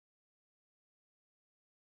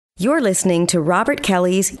You're listening to Robert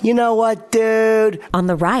Kelly's You Know What, Dude? On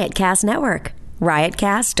the Riotcast Network.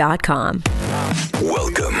 Riotcast.com.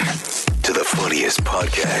 Welcome to the funniest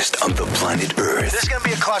podcast on the planet Earth. This is going to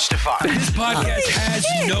be a clusterfuck. This podcast has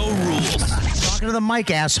no rules. Talking to the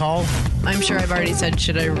mic, asshole. I'm sure I've already said,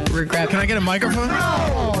 should I regret? Can I get a microphone?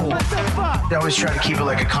 No! What the fuck? I always try to keep it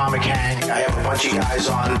like a comic hang. I have a bunch of guys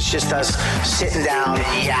on. It's just us sitting down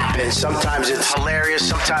and yapping. Sometimes it's hilarious.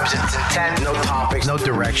 Sometimes it's intent. No topics, no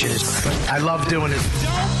directions. But I love doing it.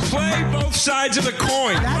 Don't play both sides of the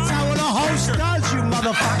coin. That's how a host does, you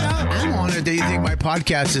motherfucker. I'm honored that you think my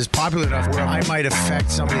podcast is popular enough where I might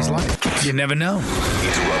affect somebody's life. You never know.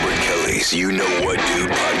 It's Robert Kelly's You Know What,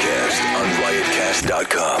 Dude podcast on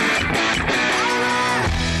riotcast.com.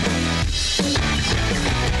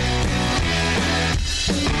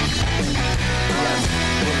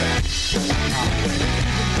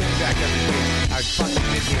 I fucking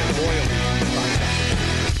been here loyally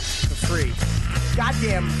for free.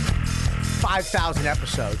 Goddamn 5,000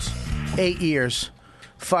 episodes, 8 years.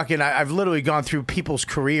 Fucking, I've literally gone through people's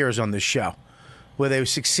careers on this show where they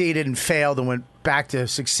succeeded and failed and went back to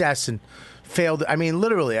success and failed. I mean,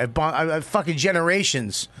 literally, I've fucking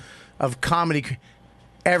generations of comedy.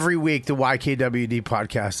 Every week, the YKWD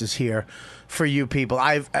podcast is here for you people.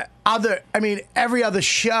 Every other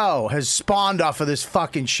show has spawned off of this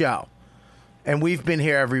fucking show. And we've been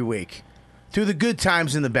here every week through the good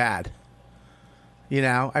times and the bad. You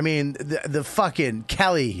know, I mean, the fucking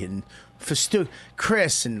Kelly and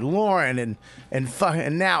Chris and Lauren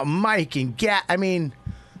and now Mike and Gat. I mean,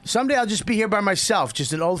 someday I'll just be here by myself,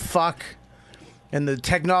 just an old fuck. And the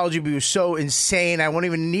technology will be so insane, I won't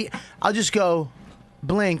even need. I'll just go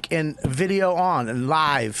blink and video on and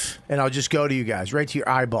live, and I'll just go to you guys right to your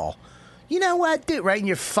eyeball. You know what, dude? Right in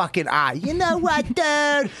your fucking eye. You know what,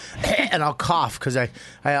 dude? And I'll cough because I'll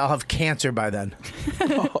have cancer by then.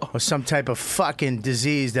 Or some type of fucking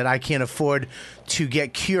disease that I can't afford to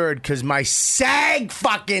get cured because my SAG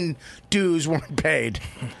fucking dues weren't paid.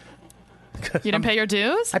 You didn't pay your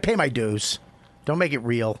dues? I pay my dues. Don't make it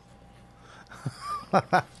real.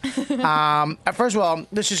 First of all,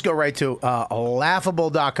 let's just go right to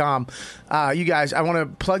laughable.com. You guys, I want to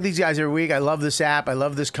plug these guys every week. I love this app. I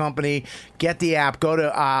love this company. Get the app. Go to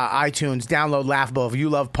iTunes. Download Laughable. If you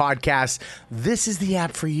love podcasts, this is the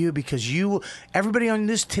app for you because everybody on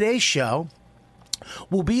today's show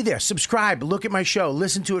will be there. Subscribe, look at my show,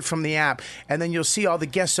 listen to it from the app, and then you'll see all the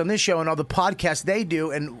guests on this show and all the podcasts they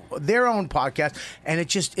do and their own podcast, and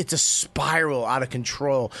it's a spiral out of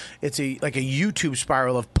control. It's like a YouTube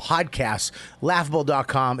spiral of podcasts.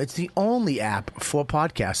 Laughable.com. It's the only app for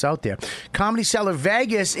podcasts out there. Comedy Cellar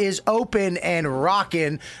Vegas is open and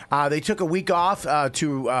rocking. They took a week off to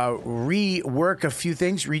rework a few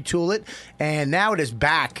things, retool it, and now it is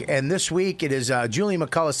back. And this week it is Julian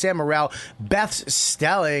McCullough, Sam Morrell, Beth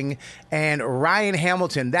Stelling, and Ryan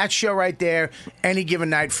Hamilton. That show right there, any given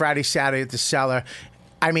night, Friday, Saturday at the Cellar.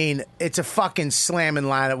 I mean, it's a fucking slamming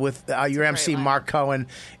lineup with your MC, Mark Cohen.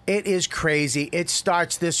 It is crazy. It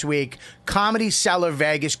starts this week. Comedy Cellar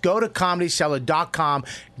Vegas. Go to comedycellar.com.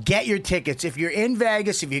 Get your tickets. If you're in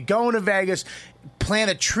Vegas, if you're going to Vegas, plan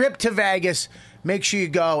a trip to Vegas. Make sure you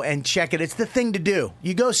go and check it. It's the thing to do.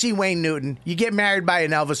 You go see Wayne Newton. You get married by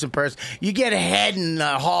an Elvis in person. You get a head in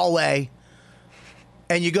the hallway.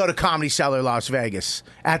 And you go to Comedy Cellar Las Vegas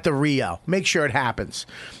at the Rio. Make sure it happens.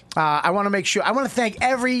 I want to thank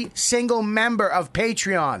every single member of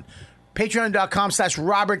Patreon.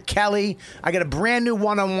 Patreon.com/Robert Kelly. I got a brand new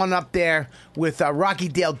one-on-one up there with Rocky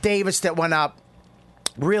Dale Davis that went up.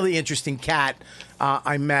 Really interesting cat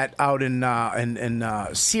I met out in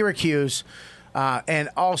Syracuse. And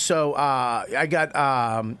also, I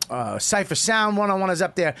got Cypher Sound one-on-one is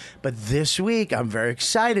up there. But this week, I'm very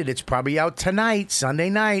excited. It's probably out tonight, Sunday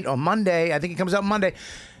night, or Monday. I think it comes out Monday.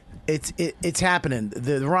 It's happening.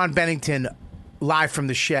 The Ron Bennington live from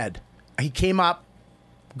the shed. He came up,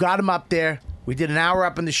 got him up there. We did an hour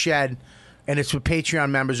up in the shed, and it's for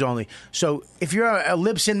Patreon members only. So if you're a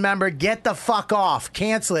Libsyn member, get the fuck off.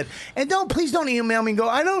 Cancel it. And please don't email me and go,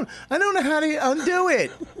 I don't know how to undo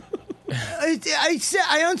it. I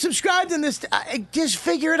unsubscribed in this. Just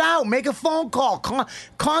figure it out. Make a phone call.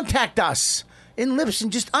 Contact us in Libsyn.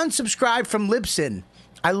 Just unsubscribe from Libsyn.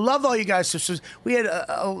 I love all you guys. We had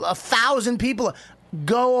 1,000 people.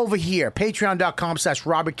 Go over here.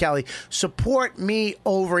 Patreon.com/Robert Kelly. Support me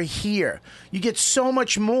over here. You get so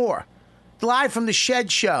much more. Live from the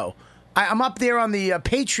Shed Show. I'm up there on the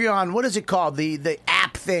Patreon. What is it called? The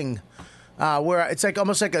app thing. Where it's like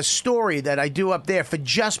almost like a story that I do up there for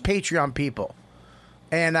just Patreon people.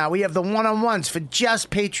 And we have the one-on-ones for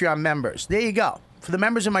just Patreon members. There you go. For the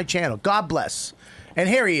members of my channel. God bless. And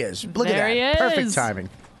here he is. Look There at he that. Perfect is. timing.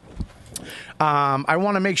 I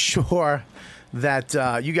want to make sure that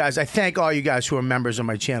you guys, I thank all you guys who are members of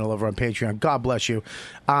my channel over on Patreon. God bless you.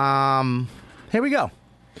 Here we go.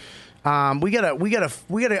 I'm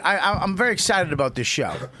very excited about this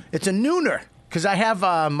show. It's a nooner because I have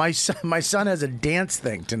my son has a dance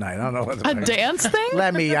thing tonight. I don't know what A dance thing?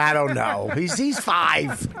 I don't know. He's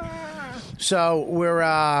 5. So we're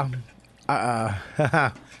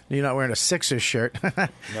you're not wearing a Sixers shirt.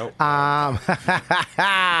 Nope. I'm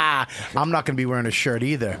not going to be wearing a shirt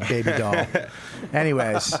either, baby doll.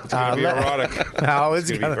 Anyways, It's gonna be erotic. No,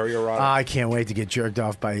 It's gonna be very erotic. I can't wait to get jerked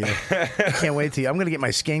off by you. I can't wait to. I'm going to get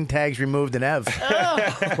my skin tags removed in Ev.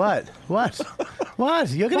 What?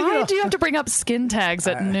 You're going Why to do you have to bring up skin tags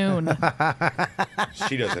at noon?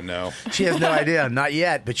 She doesn't know. She has no idea, not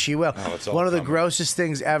yet, but she will. Oh, it's all One of the coming. grossest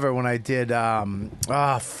things ever when I did.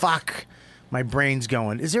 Fuck, my brain's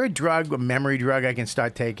going. Is there a memory drug I can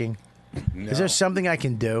start taking? No. Is there something I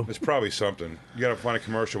can do? There's probably something. You got to find a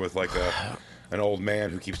commercial with like an old man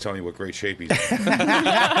who keeps telling you what great shape he's in.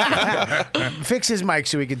 Fix his mic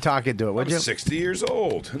so we can talk into it, would I'm you? 60 years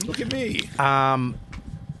old. And look at me.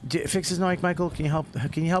 Fix his mic, Michael. Can you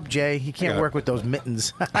help Jay? He can't Yeah. work with those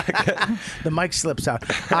mittens. The mic slips out.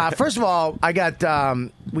 First of all, we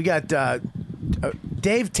got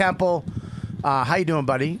Dave Temple. How you doing,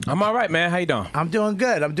 buddy? I'm all right, man. How you doing? I'm doing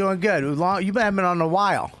good. You've been on a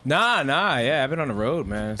while. Nah, yeah. I've been on the road,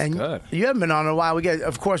 man. It's And good. you haven't been on in a while. We got,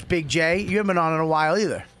 of course, Big J. You haven't been on in a while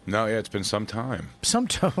either. No, yeah, it's been some time.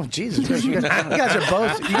 Oh, Jesus Christ. You guys are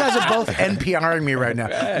both NPRing me right now.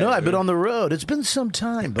 No, I've been on the road. It's been some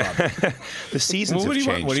time, Bob. The seasons Well, what do have you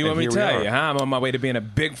want? changed. What do you want and me to here we tell you? are. Huh? I'm on my way to being a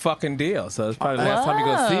big fucking deal. So it's probably the last time you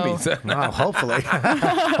go see me. So. Oh, hopefully.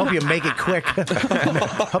 Hope you make it quick.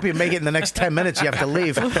 Hope you make it in the next 10 minutes. You have to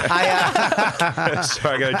leave. Sorry,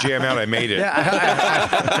 I got to jam out. I made it.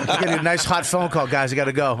 I get a nice hot phone call, guys. I got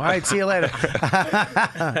to go. All right, see you later.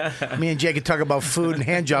 Me and Jay can talk about food and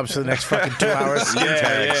hand jobs for the next fucking 2 hours.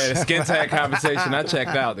 Yeah, the skin tag conversation. I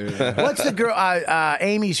checked out, dude. What's the girl?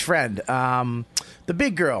 Amy's friend, the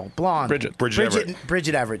big girl, blonde,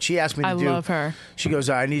 Bridget Everett. She asked me to I do. love her. She goes,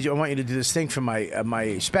 I want you to do this thing for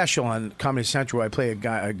my special on Comedy Central. Where I play a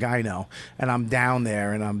guy now, and I'm down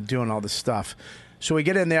there and I'm doing all this stuff. So we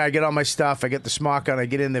get in there, I get all my stuff, I get the smock on, I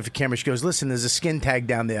get in there for camera. She goes, listen, there's a skin tag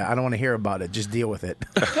down there. I don't want to hear about it. Just deal with it.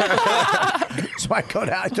 So I go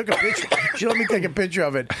down, I took a picture. She let me take a picture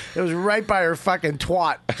of it. It was right by her fucking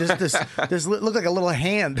twat. Just this looked like a little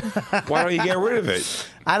hand. Why don't you get rid of it?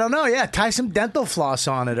 I don't know, yeah. Tie some dental floss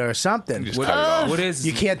on it or something. Just cut it off. What is?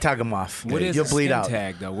 You can't tug them off. What is You'll a bleed skin out.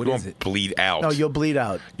 tag though? What You is won't it? bleed out. No, you'll bleed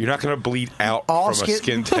out. You're not going to bleed out All from a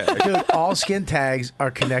skin tag. Dude, all skin tags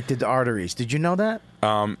are connected to arteries. Did you know that?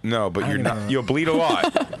 No, but you're not. You'll bleed a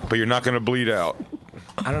lot, but you're not going to bleed out.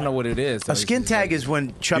 I don't know what it is. A skin tag is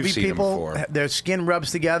when chubby You've seen them people, before. their skin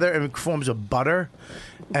rubs together and it forms a butter.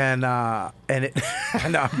 And it.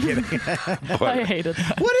 No, I'm kidding. I hated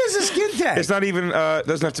that. What is a skin tag? It's not even.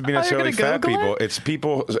 Doesn't have to be necessarily gonna fat Google people. it? It's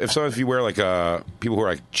people. If you wear like people who are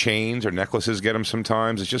like chains or necklaces get them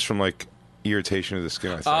sometimes. It's just from like irritation of the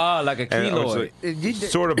skin. I think. like a And keloid. it's like-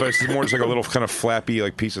 sort of, but it's more just like a little kind of flappy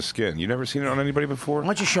like piece of skin. You never seen it on anybody before? Why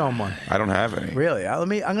don't you show them one? I don't have any. Really? I'm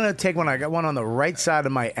going to take one. I got one on the right side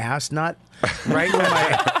of my ass nut. Right where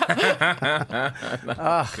my.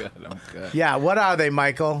 I'm good. Yeah, what are they,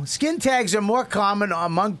 Michael? Skin tags are more common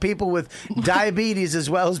among people with diabetes as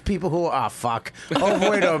well as people who are,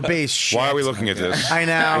 overweight or obese. Shit. Why are we looking at this? I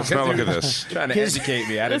know. Let's not look at this. Trying to His- educate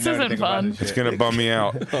me. I didn't This know isn't anything about fun. this It's shit. gonna bum me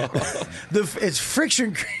out. It's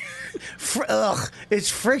friction. It's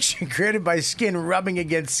friction created by skin rubbing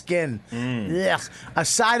against skin. Ugh. A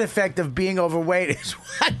side effect of being overweight is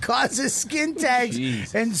what causes skin tags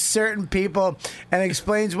Jesus. in certain people and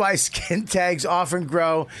explains why skin tags often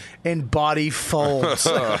grow in body folds.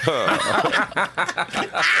 I've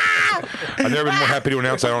never been more happy to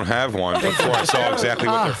announce I don't have one before I saw exactly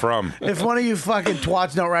what they're from. If one of you fucking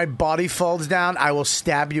twats don't write body folds down, I will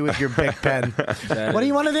stab you with your big pen. What do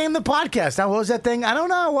you want to name the podcast? What was that thing? I don't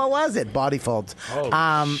know. What was it? Body folds.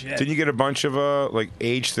 Didn't you get a bunch of like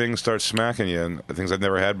age things start smacking you and things I've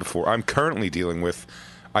never had before? I'm currently dealing with.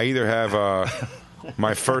 I either have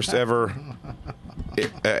my first ever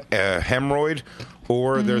hemorrhoid,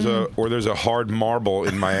 or there's a hard marble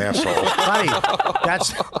in my asshole. Buddy,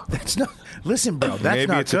 that's not. Listen, bro, that's Maybe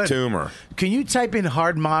not it's good. a tumor. Can you type in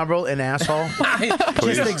hard marble in asshole?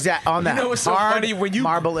 Please. Just exact on that. You know what's so hard funny? When you-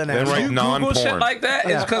 marble in Then asshole. write You Google non-porn. shit like that,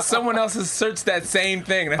 Yeah. it's because someone else has searched that same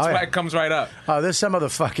thing. That's Oh, why yeah. it comes right up. Oh, there's some other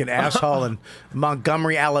fucking asshole in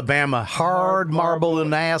Montgomery, Alabama. Hard marble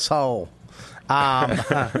in asshole.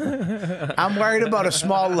 I'm worried about a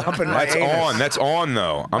small lump in my That's anus. on. That's on,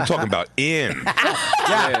 though. I'm talking about in.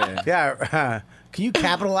 Yeah. Can you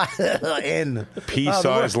capitalize in?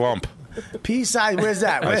 Pea-sized lump. Pea-size. Where's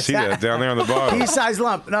that? I Where's see that down there on the bottom. Pea-size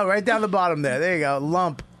lump. No, right down the bottom there. There you go.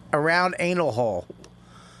 Lump around anal hole.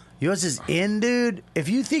 Yours is in, dude. If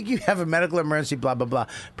you think you have a medical emergency, blah blah blah,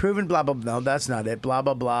 proven, blah blah. No, that's not it. Blah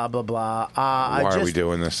blah blah blah blah. Why are we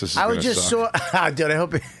doing this? This is I gonna was just suck. dude. I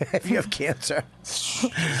hope if you have cancer,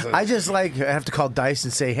 I just I have to call Dice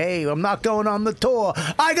and say, hey, I'm not going on the tour.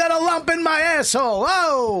 I got a lump in my asshole.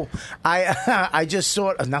 Oh, I just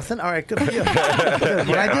saw nothing. All right, good for you. Good.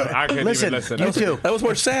 When I couldn't listen, even listen. you too. That was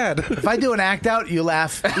more sad. If I do an act out, you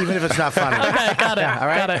laugh, even if it's not funny. Okay, got it. Yeah, all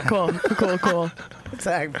right? Got it. Cool.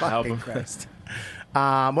 Thank fucking Christ.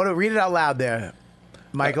 Read it out loud there,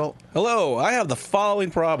 Michael. Hello, I have the following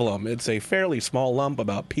problem. It's a fairly small lump,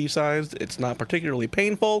 about pea-sized. It's not particularly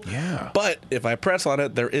painful. Yeah. But if I press on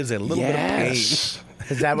it, there is a little bit of pain. Yes.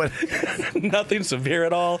 Is that what? Nothing severe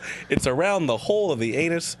at all. It's around the hole of the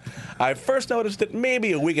anus. I first noticed it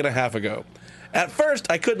maybe a week and a half ago. At first,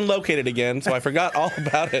 I couldn't locate it again, so I forgot all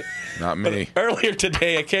about it. Not me. But earlier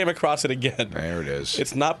today, I came across it again. There it is.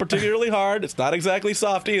 It's not particularly hard. It's not exactly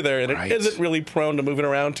soft either, and Right. it isn't really prone to moving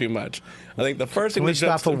around too much. I think the first thing Can we that stop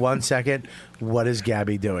jumps for to- 1 second? What is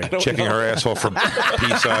Gabby doing? Checking her asshole for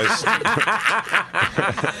pea-sized.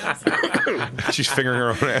 She's fingering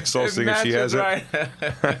her own asshole, seeing if she has it.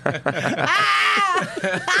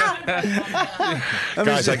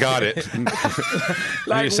 Guys, I got it. Need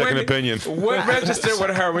a second opinion. What registered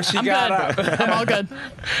with her when she I'm got good. up? I'm all good.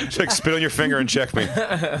 It's like spit on your finger and check me.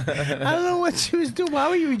 I don't know what she was doing. Why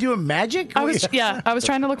were you doing magic? I was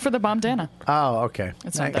trying to look for the bandana. Oh, okay.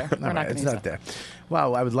 It's not there. We're All not right, gonna it's use not it. there.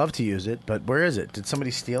 Well, I would love to use it, but where is it? Did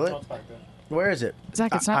somebody steal it? Where is it?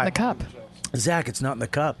 Zach, it's not in the cup. Zach, it's not in the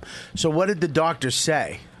cup. So what did the doctor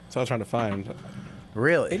say? So I was trying to find.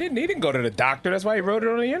 Really? He didn't go to the doctor. That's why he wrote it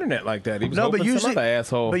on the internet like that. He was No, hoping but usually, some other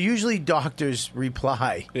asshole. but usually doctors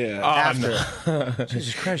reply. Yeah. After.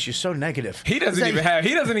 Jesus Christ, you're so negative. He doesn't It's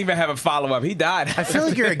like- even have a follow up. He died. I feel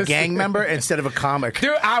like you're a gang member instead of a comic.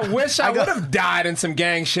 Dude, I wish I I go- would have died in some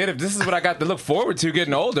gang shit if this is what I got to look forward to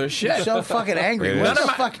getting older. Shit. You're so fucking angry. It What is.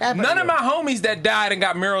 the fuck happened? None to of my homies that died and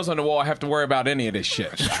got murals on the wall have to worry about any of this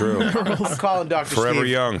shit. True. I'm calling Dr. Forever Steve.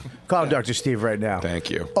 young. Calling Dr. Steve right now. Thank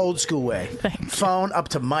you. Old school way. Phone up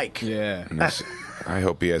to Mike. Yeah. And this- I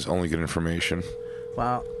hope he has only good information.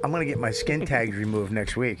 Well, I'm going to get my skin tags removed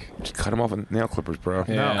next week. Just cut him off with nail clippers, bro.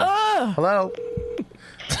 Yeah. Hello?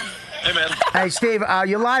 Hey, man. Hey, Steve,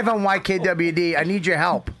 you're live on YKWd. I need your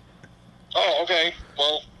help. Oh, okay.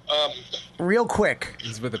 Well, Real quick.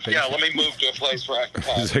 He's with the yeah, patient. let me move to a place where I can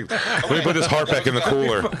talk. He's like, let me put this heart back in the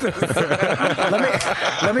cooler.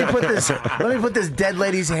 Let me put this dead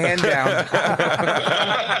lady's hand down.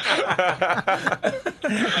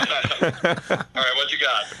 All right, what you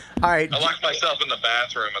got? All right. I locked myself in the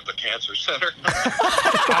bathroom at the cancer center.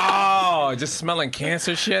 Oh, just smelling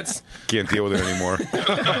cancer shits. Can't deal with it anymore.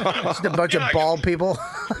 Just a bunch of bald people.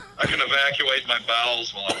 I can evacuate my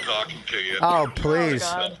bowels while I'm talking to you. Oh, please.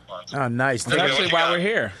 God. Oh, nice. That's actually why we're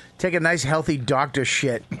here. Take a nice, healthy doctor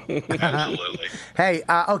shit. Absolutely. Hey,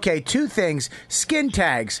 okay, two things. Skin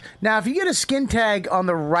tags. Now, if you get a skin tag on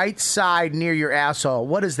the right side near your asshole,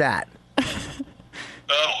 what is that?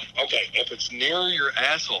 Oh, okay. If it's near your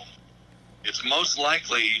asshole, it's most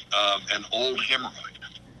likely an old hemorrhoid.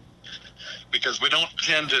 Because we don't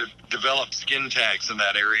tend to develop skin tags in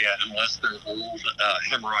that area unless they're old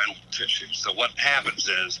hemorrhoidal tissue. So what happens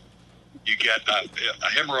is you get a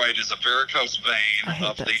hemorrhoid is a varicose vein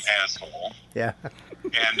of the asshole. Yeah.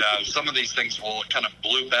 And some of these things will kind of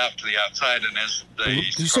bloop out to the outside, and as they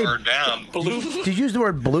Did you say scar down, Did you use the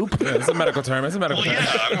word bloop? It's a medical term. It's a medical well,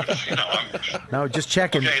 term. yeah, I'm No, just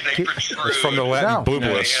checking. okay, they protrude. It's from the Latin No. They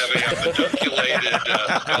bloobless. have a pedunculated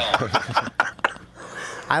skull.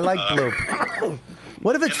 I like bloop.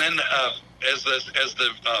 What if And it's then as the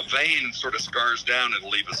vein sort of scars down, it'll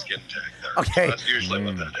leave a skin tag there. Okay. So that's usually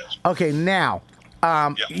what that is. okay? Now,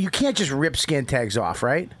 Yeah. you can't just rip skin tags off,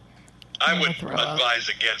 right? I would advise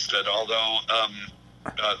against it, although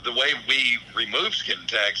the way we remove skin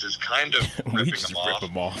tags is kind of We ripping just them rip off.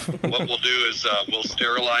 them off. What we'll do is we'll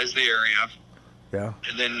sterilize the area, Yeah.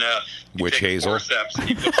 and then you Witch take hazel. forceps and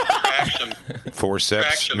you put some traction Forceps,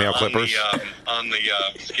 traction nail clippers. on the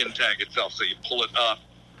skin tag itself. So you pull it up,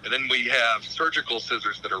 and then we have surgical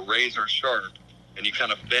scissors that are razor sharp, and you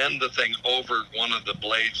kind of bend the thing over one of the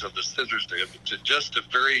blades of the scissors to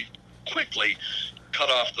very quickly cut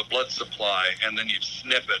off the blood supply, and then you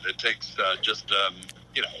snip it. It takes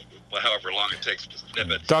however long it takes to snip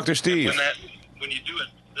it. Dr. Steve. When you do it,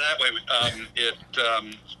 That way, it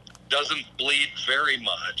doesn't bleed very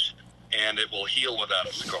much, and it will heal without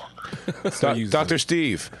a scar. Dr.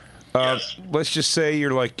 Steve, let's just say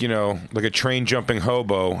you're like a train jumping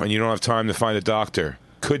hobo, and you don't have time to find a doctor.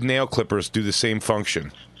 Could nail clippers do the same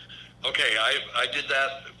function? Okay, I did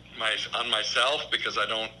that on myself because I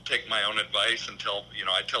don't take my own advice until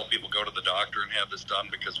I tell people go to the doctor and have this done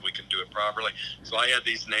because we can do it properly. So I had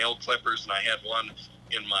these nail clippers, and I had one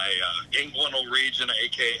in my inguinal region,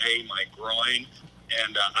 aka my groin,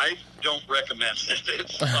 and I don't recommend it. It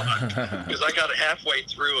sucked because I got halfway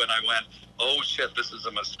through and I went, "Oh shit, this is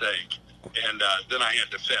a mistake." And then I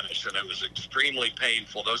had to finish, and it was extremely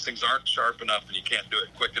painful. Those things aren't sharp enough, and you can't do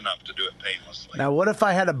it quick enough to do it painlessly. Now, what if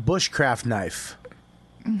I had a bushcraft knife?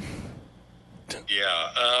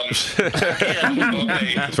 Yeah. Okay.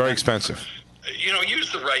 It's very expensive.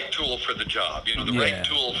 Use the right tool for the job. The right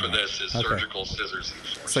tool for this is surgical scissors.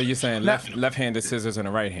 So you're saying left-handed scissors and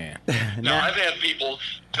a right hand? No, I've had people,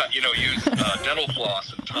 use dental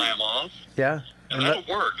floss and tie them off. Yeah. And that'll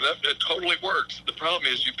work. It totally works. The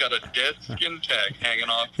problem is you've got a dead skin tag hanging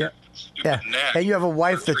off your stupid neck. And you have a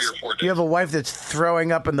wife for 3 or 4 days. that's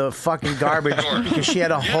throwing up in the fucking garbage because she had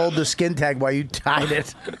to hold the skin tag while you tied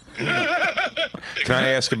it. Can I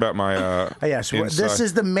ask about my? Yes. This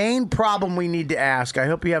is the main problem we need to ask. I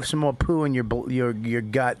hope you have some more poo in your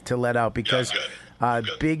gut to let out because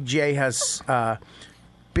Big J has.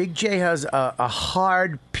 Big J has a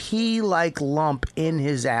hard pea-like lump in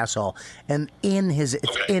his asshole, and in his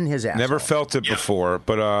asshole. Never felt it before,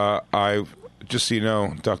 but I just so you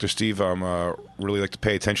know, Dr. Steve, really like to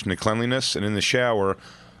pay attention to cleanliness, and in the shower,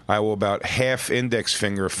 I will about half index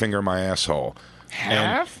finger my asshole.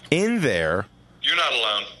 Half? And in there. You're not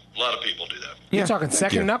alone. A lot of people do that. You're talking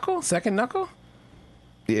second knuckle? Second knuckle?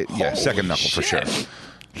 Yeah, second knuckle for sure.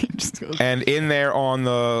 And in there on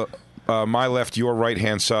the my left, your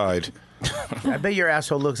right-hand side. I bet your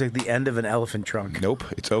asshole looks like the end of an elephant trunk. Nope,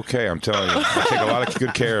 it's okay. I'm telling you, I take a lot of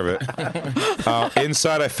good care of it.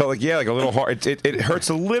 Inside, I felt like a little hard. It hurts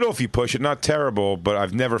a little if you push it. Not terrible, but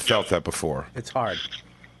I've never felt that before. It's hard.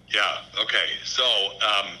 Yeah. Okay. So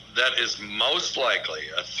that is most likely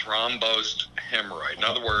a thrombosed hemorrhoid. In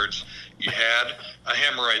other words, you had a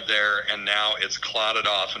hemorrhoid there, and now it's clotted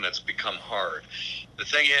off and it's become hard. The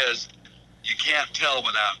thing is, you can't tell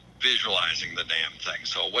without visualizing the damn thing.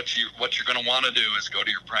 So what you're going to want to do is go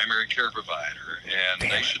to your primary care provider, and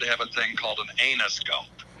they should have a thing called an anoscope.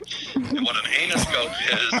 And what an anoscope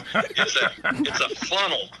is, it's a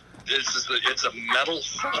funnel. It's a metal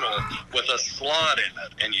funnel with a slot in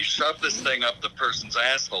it, and you shove this thing up the person's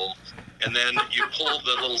asshole, and then you pull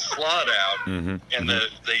the little slot out, and the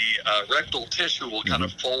rectal tissue will kind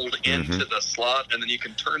of fold into the slot, and then you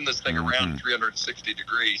can turn this thing around 360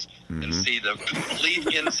 degrees and see the complete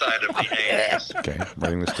inside of the anus. Okay,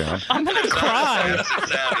 writing this down. I'm gonna cry.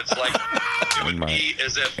 It's like it would be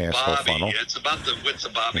as if asshole Bobby. funnel. It's about the width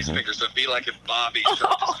of Bobby's finger, so it'd be like if Bobby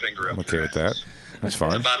shoved his finger up. I'm okay with that. That's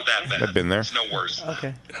fine. It's about that bad. I've been there. It's no worse.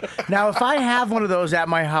 Okay. Now, if I have one of those at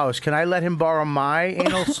my house, can I let him borrow my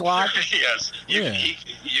anal slot? Yes.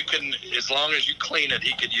 You can, as long as you clean it,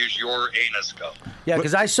 he could use your anoscope. Yeah,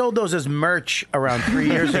 because I sold those as merch around 3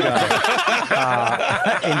 years ago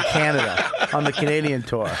in Canada on the Canadian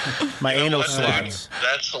tour. My anal slots.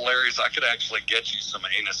 That's hilarious. I could actually get you some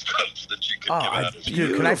anoscopes that you could give out as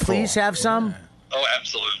dude, can I please have some? Oh,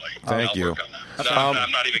 absolutely. Thank you. No,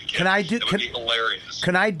 I'm not even kidding. Can I do? It would be hilarious.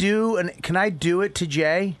 Can I do it to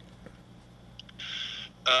Jay?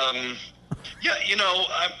 Yeah,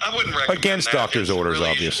 I wouldn't recommend Against that. doctor's It's orders,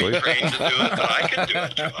 really obviously. strange to do it, but I can do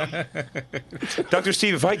it to him. Dr.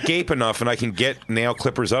 Steve, if I gape enough and I can get nail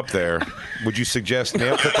clippers up there, would you suggest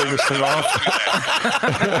nail clipping this thing off?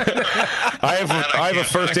 I have a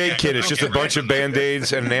first aid kit. It's just a bunch of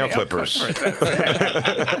Band-Aids and nail clippers.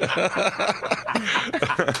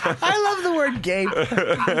 I love the word gape.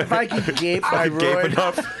 If I could gape my Gape roid.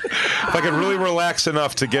 enough. If I could really relax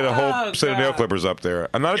enough to get a whole set of nail clippers up there.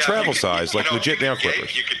 I'm not a travel size, like legit nail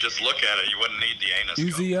clippers. You could just look at it. You wouldn't need the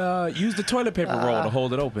anoscope. Use the toilet paper roll to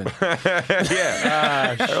hold it open.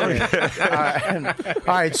 Yeah.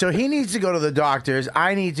 All right, so he needs to go to the doctors.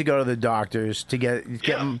 I need to go to the doctors to get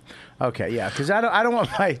him. Okay, yeah, because I don't want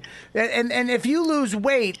my and if you lose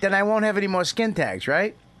weight, then I won't have any more skin tags,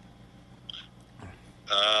 right?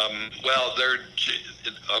 Well, they're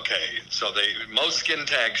okay. So most skin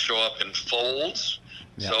tags show up in folds.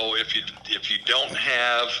 Yeah. So if you don't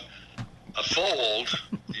have a fold,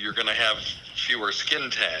 you're going to have fewer skin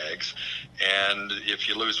tags, and if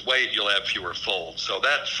you lose weight, you'll have fewer folds. So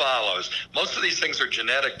that follows. Most of these things are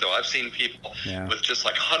genetic, though. I've seen people with just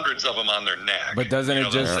like hundreds of them on their neck. But doesn't it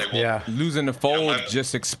just they'll say, well, losing the folds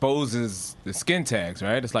just exposes the skin tags,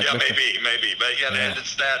 right? It's like maybe, but and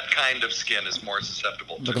it's that kind of skin is more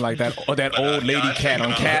susceptible. Looking like that old lady cat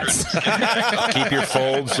on Cats. Keep your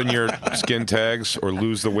folds and your skin tags, or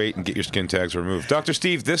lose the weight and get your skin tags removed. Dr.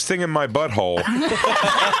 Steve, this thing in my butthole.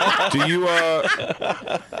 Do you?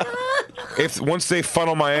 If once they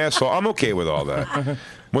funnel my asshole, I'm okay with all that.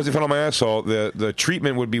 Once they funnel my asshole, the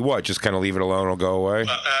treatment would be what? Just kind of leave it alone; it'll go away.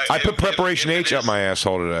 I put Preparation H up my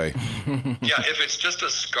asshole today. Yeah, if it's just a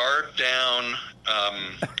scarred down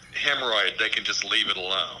hemorrhoid, they can just leave it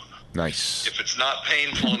alone. Nice. If it's not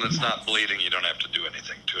painful and it's not bleeding, you don't have to do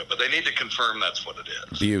anything to it. But they need to confirm that's what it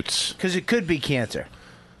is. Buttes. Because it could be cancer.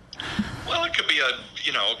 Well, it could be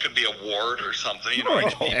a wart or something. You know,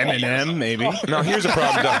 M&M, maybe. Now, here's a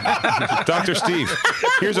problem, Dr. Steve.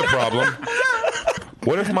 Here's a problem.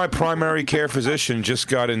 What if my primary care physician just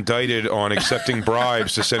got indicted on accepting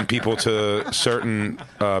bribes to send people to certain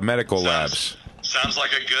medical labs? Sounds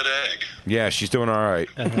like a good egg. Yeah, she's doing all right.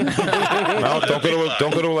 Well, don't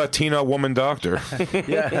go to a Latina woman doctor.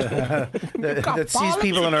 that sees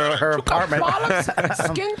people in her apartment.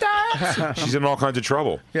 Skin tags. She's in all kinds of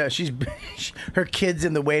trouble. Yeah, her kid's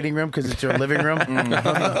in the waiting room because it's her living room.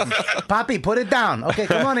 Poppy, put it down. Okay,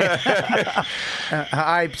 come on in.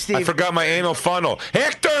 Hi, Steve. I forgot my anal funnel.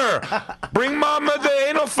 Hector, bring Mama the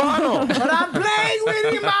anal funnel. But I'm playing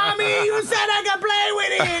with you, Mommy. You said I could play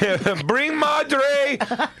with it. Bring Madre.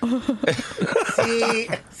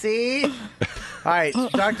 See? All right,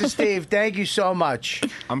 Dr. Steve, thank you so much.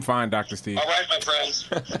 I'm fine, Dr. Steve. All right, my friends.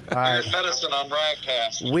 Weird Medicine on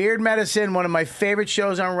Riotcast. Weird Medicine, one of my favorite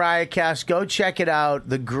shows on Riotcast. Go check it out.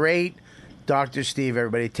 The great Dr. Steve,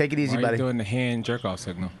 everybody. Take it easy, Why buddy. are you doing the hand jerk-off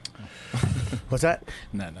signal? What's that?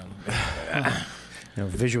 No.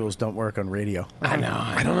 Visuals don't work on radio. I know.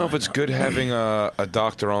 I don't know if it's good having a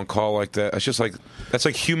doctor on call like that. It's just like that's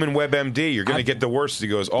like human WebMD. You're going to get the worst. He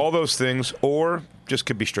goes all those things, or just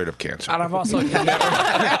could be straight up cancer. And I've also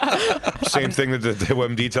Same thing that the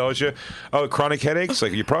WebMD tells you. Oh, chronic headaches.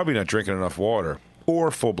 Like you're probably not drinking enough water,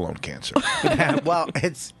 or full blown cancer. Well,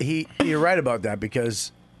 you're right about that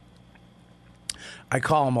because I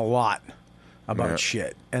call him a lot about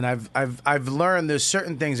shit, and I've learned there's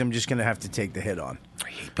certain things I'm just gonna have to take the hit on.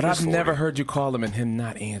 But I've never heard you call him and him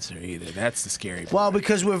not answer either. That's the scary part. Well,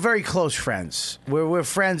 because we're very close friends. We're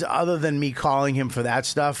friends other than me calling him for that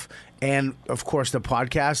stuff, and of course the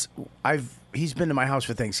podcast. He's been to my house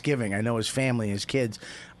for Thanksgiving. I know his family, his kids.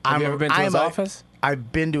 Have you ever been to his office?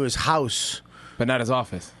 I've been to his house. But not his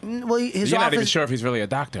office. Well, his You're office, not even sure if he's really a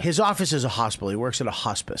doctor. His office is a hospital. He works at a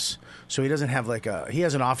hospice, so he doesn't have he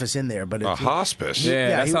has an office in there. But a hospice? Yeah,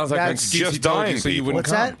 that sounds like an excuse just he told dying you so you people. wouldn't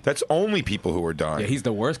What's come. that? That's only people who are dying. Yeah, he's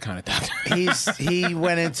the worst kind of doctor. He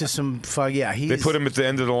went into some fug. Yeah, They put him at the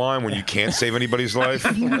end of the line when you can't save anybody's life.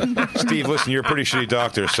 Steve, listen, you're a pretty shitty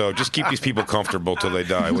doctor, so just keep these people comfortable till they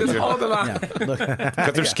die. Would Just you? hold the line.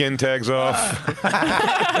 Cut their skin tags off.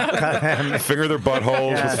 Finger their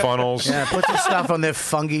buttholes with funnels. Yeah, put some stuff on their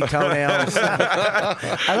fungy toenails.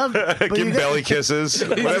 I love. Give them belly kisses.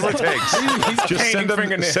 Whatever it takes. Just send them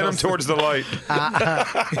fingernails. towards the light.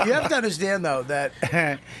 You have to understand though that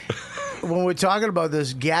when we're talking about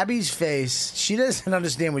this, Gabby's face, she doesn't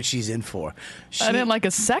understand what she's in for. I didn't like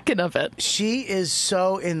a second of it. She is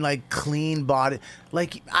so in like clean body.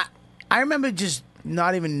 Like I remember just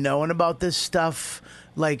not even knowing about this stuff,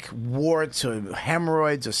 like warts or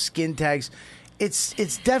hemorrhoids or skin tags.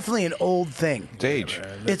 It's definitely an old thing. It's age.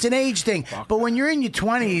 It's an age thing. But when you're in your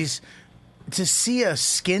 20s, to see a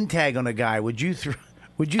skin tag on a guy, would you throw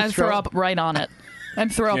up right on it?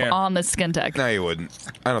 And throw up on the skin tag. No, you wouldn't.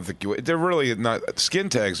 I don't think you would. They're really not skin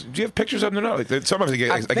tags. Do you have pictures of them? No. Sometimes I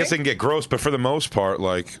guess they can get gross, but for the most part,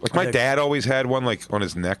 like my dad always had one like on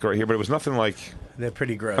his neck right here, but it was nothing like. They're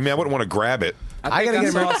pretty gross. I mean, I wouldn't want to grab it. I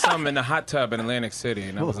saw some in the hot tub in Atlantic City,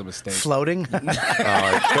 and that was a mistake. Floating? These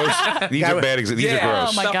are bad. These are gross.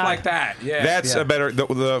 Oh my Stuff God. like that. Yeah, That's a better. The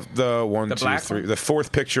one, The two, black three. one? The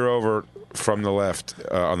fourth picture over from the left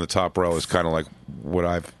on the top row is kind of like what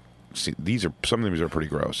I've seen. Some of these are pretty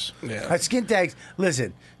gross. Yeah. Skin tags.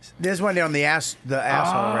 Listen, there's one there on the asshole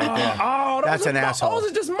right there. Oh, That's an asshole.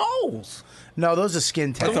 Those are just moles. No, those are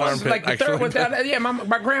skin tags. The ones like the third one. Yeah,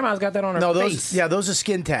 my grandma's got that on her face. Those are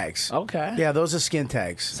skin tags. Okay. Yeah, those are skin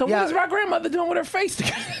tags. So what is my grandmother doing with her face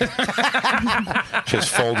together? She's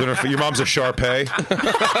folding her. Your mom's a Shar-Pei.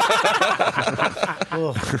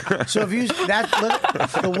 So if you the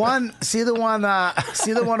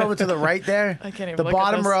one over to the right there. I can't even the look at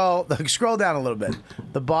bottom this. row. Scroll down a little bit.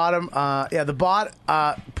 The bottom. The bottom.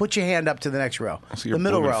 Put your hand up to the next row. So you're the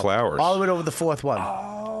middle blooming row. flowers. All the way over the fourth one.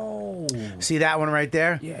 Oh. See that one right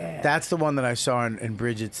there? Yeah. That's the one that I saw in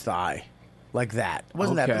Bridget's thigh, like that.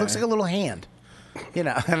 Wasn't that? It Okay. looks like a little hand. You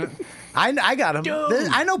know, I got them.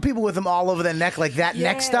 I know people with them all over their neck, like that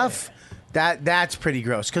neck stuff. That's pretty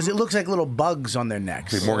gross because it looks like little bugs on their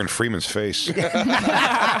necks. Like Morgan Freeman's face.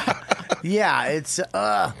 Yeah, it's.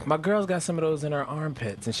 My girl's got some of those in her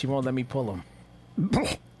armpits, and she won't let me pull them.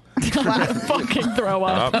 Fucking throw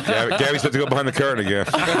up. Gabby's about to go behind the curtain again.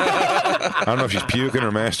 I don't know if she's puking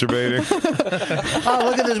or masturbating. Oh,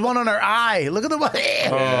 look at this one on her eye. Look at the one.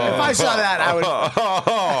 If I saw that, I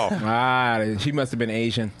would. She must have been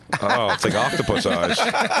Asian. Oh, it's like octopus eyes.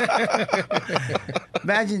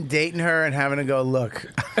 Imagine dating her and having to go, look,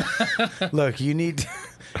 you need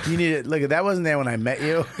it. Look, that wasn't there when I met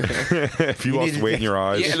you. If you lost weight in your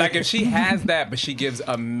eyes. Yeah, like if she has that, but she gives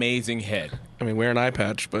amazing head. I mean, wear an eye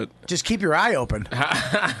patch, but just keep your eye open.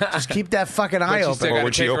 Just keep that fucking eye open. Or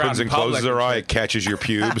when she opens and closes her eye, it catches your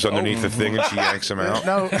pubes underneath the thing and she yanks them out.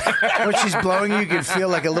 No, when she's blowing you can feel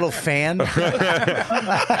like a little fan. You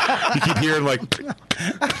keep hearing like,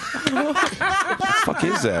 what the fuck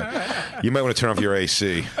is that? You might want to turn off your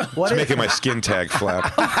AC. It's making my skin tag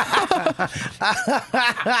flap.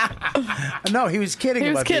 No, he was kidding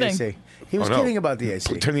about the AC. He was kidding about the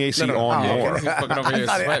AC. Turn the AC on more.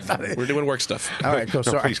 We're doing work stuff. All right, cool.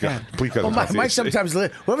 Sorry. Please go. Please go. Mike sometimes,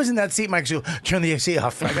 whoever's in that seat, Mike, go, turn the AC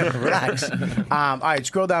off. I gotta relax. All right,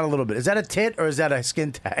 scroll down a little bit. Is that a tit or is that a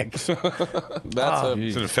skin tag? That's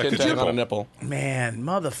it's an infected skin tag on a nipple. Man,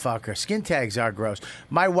 motherfucker. Skin tags are gross.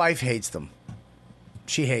 My wife hates them.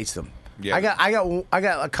 She hates them. Yeah. I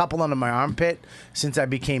got a couple under my armpit since I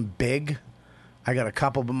became big. I got a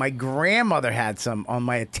couple, but my grandmother had some on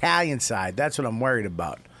my Italian side. That's what I'm worried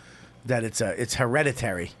about. That it's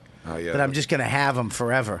hereditary. Oh, yeah. That I'm just gonna have them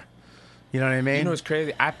forever. You know what I mean? You know what's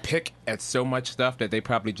crazy? I pick at so much stuff that they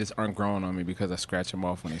probably just aren't growing on me because I scratch them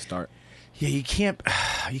off when they start. Yeah, you can't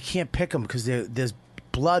pick them because there's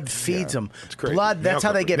blood feeds them. It's crazy. Blood. That's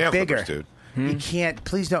how they get Nail bigger. clippers, dude. You can't.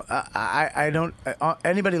 Please don't. I don't.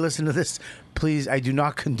 Anybody listen to this? Please, I do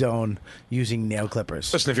not condone using nail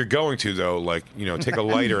clippers. Listen, if you're going to, though, like, take a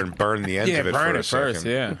lighter and burn the end of it burn for a it first,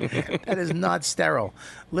 second. yeah. That is not sterile.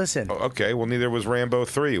 Listen. Okay, well, neither was Rambo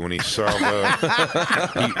 3 when he saw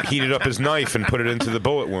he heated up his knife and put it into the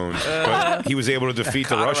bullet wound. But he was able to defeat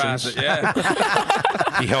the Russians. Yeah.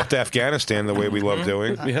 He helped Afghanistan the way we love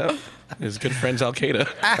doing. Yeah. His good friends Al Qaeda.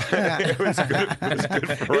 It was good.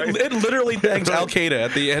 It literally thanks Al Qaeda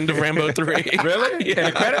at the end of Rambo 3. Really? Yeah. In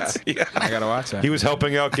the credits? Yeah. I gotta watch that. He was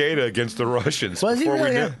helping Al Qaeda against the Russians. Was he before really?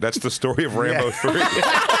 we knew. That's the story of Rambo 3.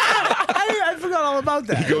 I forgot all about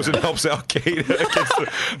that. He goes and helps Al Qaeda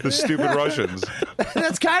against the stupid Russians.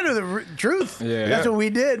 That's kind of the truth. Yeah. That's what we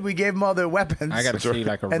did. We gave them all their weapons. I gotta see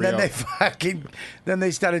like a and real. then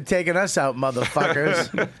they started taking us out,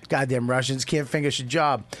 motherfuckers. Goddamn Russians can't finish a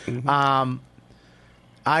job. I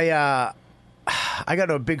got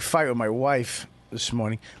into a big fight with my wife this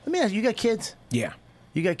morning. Let me ask you: got kids? Yeah.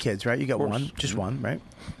 You got kids, right? You got one, just one, right?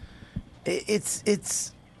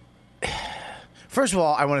 It's. First of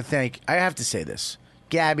all, I want to thank. I have to say this,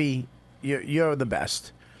 Gabby, you're the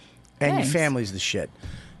best, and Thanks. your family's the shit.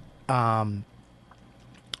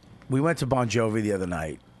 We went to Bon Jovi the other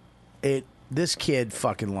night. This kid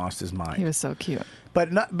fucking lost his mind. He was so cute. But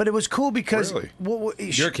it was cool because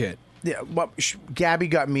Really? Your kid. Yeah, well, Gabby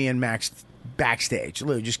got me and Max backstage.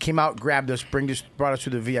 Literally, just came out, grabbed us, brought us to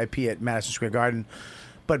the VIP at Madison Square Garden,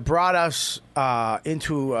 but brought us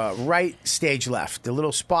into right stage left, the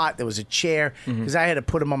little spot. There was a chair because I had to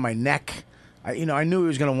put him on my neck. I knew he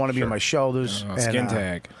was going to want to be on my shoulders. Skin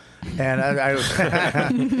tag. And I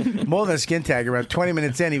more than a skin tag. Around 20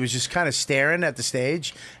 minutes in, he was just kind of staring at the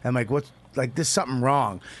stage. And I'm like, "What's like? There's something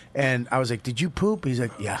wrong." And I was like, "Did you poop?" He's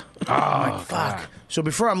like, "Yeah." I'm like, "Fuck." God. So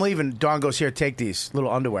before I'm leaving, Dawn goes, "Here, take these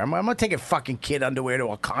little underwear." I'm not taking fucking kid underwear to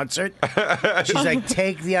a concert. She's like,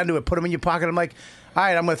 "Take the underwear, put them in your pocket." I'm like, "All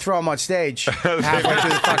right, I'm going to throw them on stage." Halfway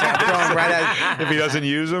through the fucking, I'm throwing right at. If he doesn't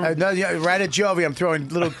use them, right at Jovi, I'm throwing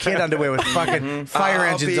little kid underwear with fucking fire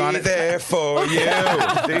engines on it. I'll be there for you.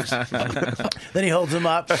 Then he holds them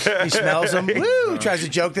up. He smells them. Woo! Tries to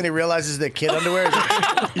joke. Then he realizes they're kid underwear.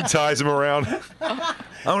 He ties them around.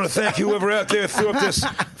 I want to thank whoever out there threw up this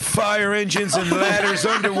fire engines and ladders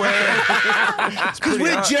underwear. Because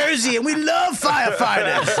we're Jersey and we love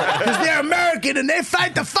firefighters. Because they're American and they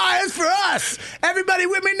fight the fires for us. Everybody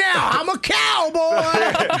with me now. I'm a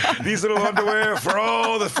cowboy. These little underwear for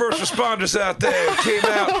all the first responders out there who came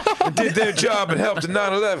out and did their job and helped in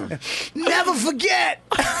 9/11. Never forget.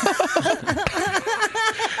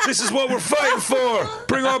 This is what we're fighting for.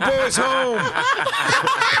 Bring our boys home.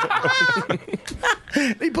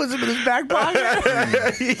 He puts them in his back pocket.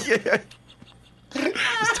 His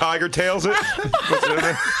tiger tails it.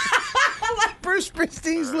 Like Bruce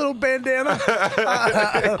Springsteen's little bandana.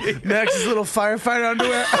 Max's little firefighter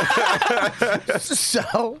underwear.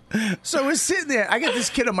 So we're sitting there. I got this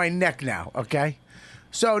kid on my neck now, okay?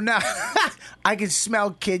 So now I can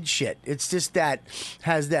smell kid shit. It's just that,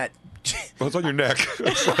 has that. Well, it's on your neck.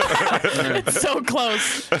 It's so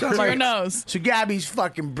close to your nose. So Gabby's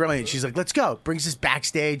fucking brilliant. She's like, let's go. Brings us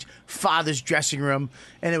backstage, father's dressing room.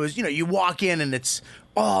 And it was, you walk in and it's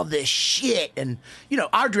all this shit. And,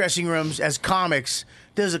 our dressing rooms as comics,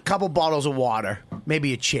 there's a couple bottles of water,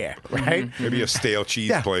 maybe a chair, right? Mm-hmm. Maybe a stale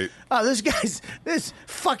cheese plate. Oh, this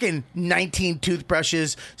fucking 19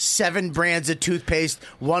 toothbrushes, 7 brands of toothpaste,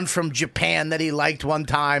 one from Japan that he liked one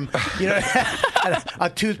time. A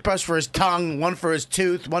toothbrush for his tongue, one for his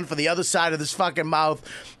tooth, one for the other side of his fucking mouth.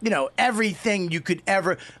 Everything you could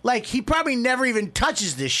ever. Like, he probably never even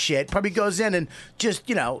touches this shit. Probably goes in and just,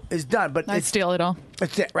 is done. But I'd steal it all.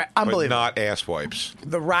 It's it, right? Unbelievable. But not ass wipes.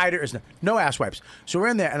 The rider is no ass wipes. So we're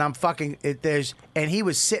in there, and I'm fucking. And he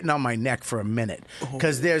was sitting on my neck for a minute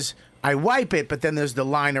because I wipe it, but then there's the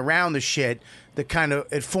line around the shit that kind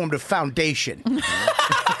of it formed a foundation.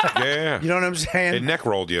 Yeah, you know what I'm saying? It neck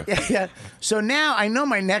rolled you. Yeah. So now I know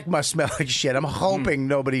my neck must smell like shit. I'm hoping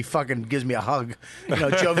nobody fucking gives me a hug.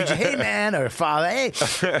 Jovi, hey man, or father, hey.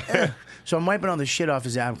 So I'm wiping all the shit off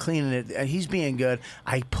his ass. I'm cleaning it, and he's being good.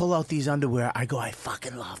 I pull out these underwear. I go, I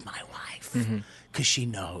fucking love my wife because she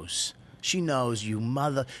knows. She knows, you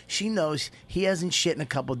mother. She knows he hasn't shit in a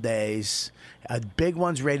couple days. A big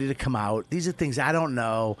one's ready to come out. These are things I don't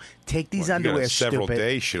know. Take these underwear, you got a several stupid.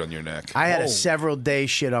 day shit on your neck. I had a several day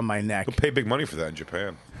shit on my neck. You'll pay big money for that in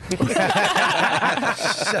Japan.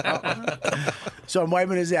 So I'm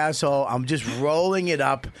wiping his asshole. I'm just rolling it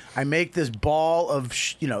up. I make this ball of,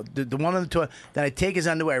 the one on the toilet. Then I take his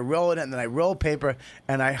underwear, I roll it in, and then I roll paper,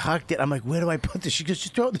 and I hucked it. I'm like, where do I put this? She goes,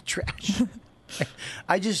 just throw it in the trash.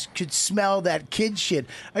 I just could smell that kid shit.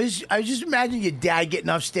 I just imagine your dad getting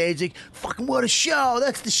off stage like, fucking what a show.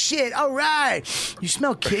 That's the shit. All right. You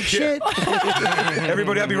smell kid shit?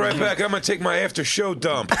 Everybody, I'll be right back. I'm going to take my after show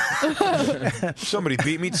dump. Somebody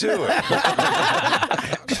beat me to it.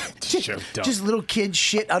 Just little kid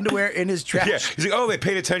shit underwear in his trash. Yeah. He's like, oh, they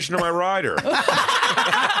paid attention to my rider.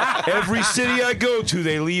 Every city I go to,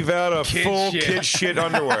 they leave out a full kid shit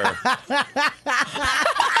underwear.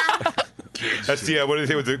 That's the what do they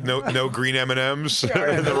say with the no green M&Ms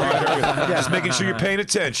in the rider? Just making sure you're paying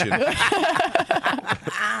attention.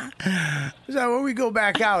 So when we go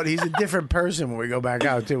back out, he's a different person when we go back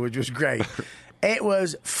out too, which was great. It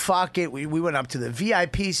was fucking. We went up to the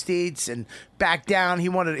VIP seats and back down.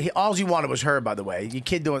 All he wanted was her. By the way, your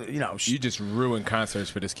kid doing. You just ruined concerts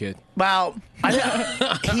for this kid. Well,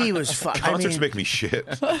 he was. Concerts make me shit.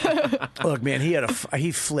 Look, man,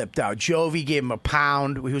 he flipped out. Jovi gave him a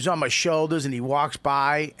pound. He was on my shoulders, and he walks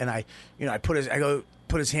by, and I put his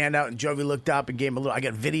hand out, and Jovi looked up and gave him a little. I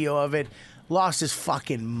got video of it. Lost his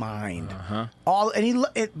fucking mind. But he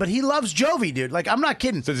loves Jovi, dude. Like, I'm not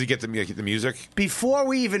kidding. So does he get the music? Before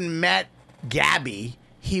we even met Gabby,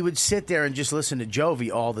 he would sit there and just listen to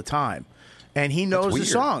Jovi all the time. And he knows the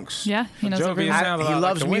songs. Yeah, he knows Jovi He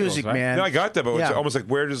loves music, man. No, I got that, but it's almost like,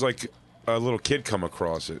 where does like a little kid come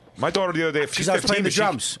across it? My daughter the other day, she's 15, I was playing the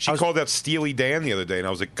drums. She called out Steely Dan the other day, and I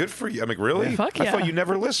was like, good for you. I'm like, really? Yeah, fuck I yeah. thought you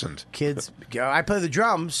never listened. Kids, I play the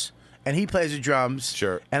drums. And he plays the drums.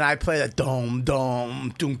 Sure. And I play that dom,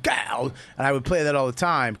 dom, doom, cow. And I would play that all the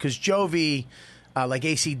time. Because Jovi, like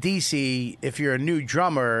AC/DC, if you're a new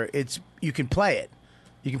drummer, you can play it.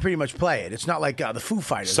 You can pretty much play it. It's not like the Foo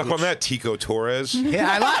Fighters. Suck on that, Tico Torres. Yeah,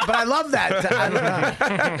 I love that.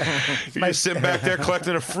 You're just sitting back there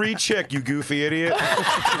collecting a free chick, you goofy idiot.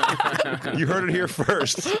 You heard it here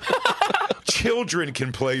first. Children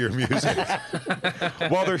can play your music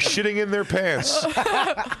while they're shitting in their pants.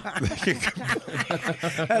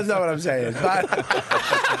 That's not what I'm saying. But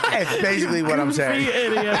it's basically what I'm saying.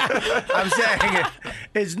 Idiot. I'm saying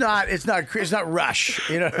it's not Rush.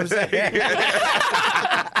 You know what I'm saying?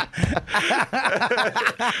 Hey,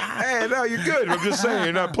 no, you're good. I'm just saying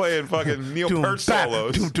you're not playing fucking Neil Peart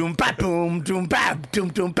solos. Doom bap boom doom bap doom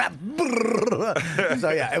doom bap. So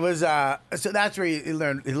yeah, it was. So that's where he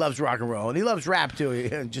learned. He loves rock and roll and he loves rap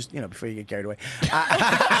too. Just before you get carried away.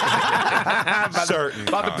 Certain.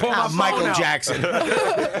 About to pull my phone Michael out. Jackson.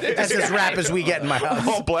 That's as rap as we get in my house.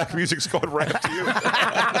 All black music's called rap to you.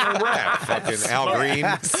 Rap. Fucking Al Green.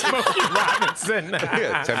 Smokey Robinson.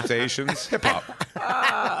 Yeah, Temptations. Hip hop.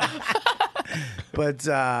 But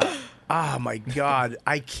oh my God,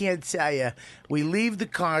 I can't tell you. We leave the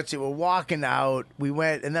concert, we're walking out. We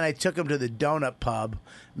went, and then I took him to the donut pub.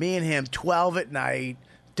 Me and him, 12 at night,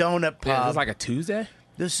 donut pub. Yeah, this is like a Tuesday?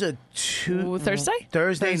 This is a Thursday?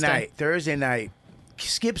 Thursday night.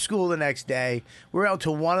 Skip school the next day. We're out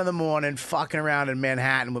till 1 a.m. fucking around in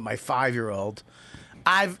Manhattan with my 5-year-old.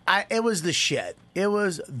 It was the shit. It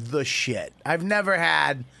was the shit. I've never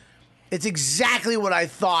had. It's exactly what I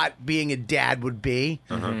thought being a dad would be.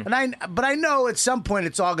 But I know at some point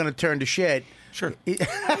it's all going to turn to shit. Sure.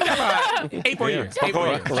 8 more years. 8 more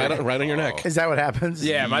years. Right on your neck. Is that what happens?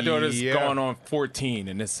 Yeah, my daughter's Yeah. going on 14,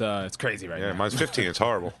 and it's crazy right Yeah, now. mine's 15. It's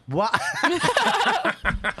horrible. What?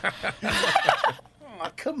 Oh,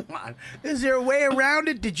 come on. Is there a way around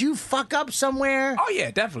it? Did you fuck up somewhere? Oh yeah,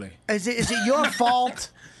 definitely. Is it your fault?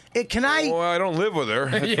 Can I? Well, I don't live with her.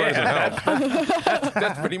 That doesn't help.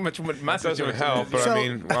 That's pretty much what my That doesn't situation help. is. But So- I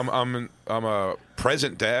mean, I'm a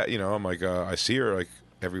present dad. I'm like I see her like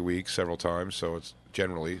every week, several times. So it's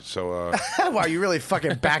generally so. Wow, you really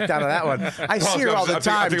fucking backed out of that one. I see her all the I'm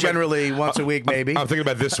time, thinking about- generally once a week, maybe. I'm thinking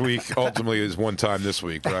about this week. Ultimately, is one time this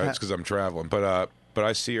week, right? It's because I'm traveling. But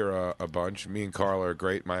I see her a bunch. Me and Carla are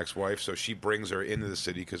great. My ex-wife, so she brings her into the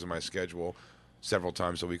city because of my schedule several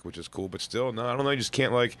times a week, which is cool. But still, no, I don't know. You just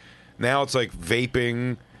can't like. Now it's like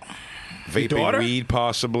vaping daughter? weed,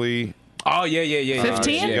 possibly. Oh yeah.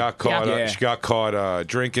 15? She got caught. Yeah. She got caught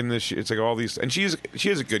drinking this. It's like all these, and she is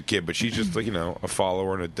a good kid, but she's just like a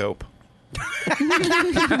follower and a dope. Kind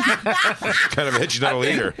of it. She's not a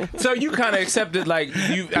leader. So you kind of accepted, like,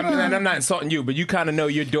 you. I mean, and I'm not insulting you, but you kind of know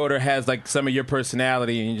your daughter has like some of your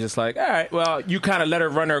personality, and you're just like, all right, well, you kind of let her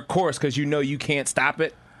run her course because you know you can't stop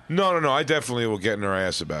it. No. I definitely will get in her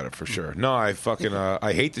ass about it for sure. No, I fucking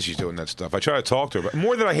I hate that she's doing that stuff. I try to talk to her, but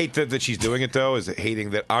more than I hate that she's doing it though is hating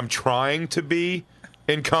that I'm trying to be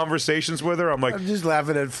in conversations with her. I'm like, I'm just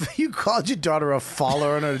laughing at you called your daughter a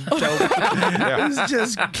follower and a dope. It's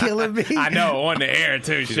just killing me. I know, on the air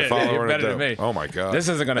too. she's Shit, a follower you're and a better than dope. me. Oh my god, This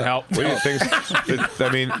isn't gonna help. What do you think? I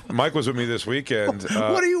mean, Mike was with me this weekend.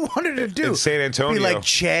 What do you want her to do? in San Antonio. Be like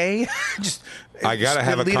Che? Just I gotta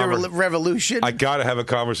have a lead a revolution. I gotta have a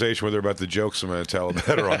conversation with her about the jokes I'm going to tell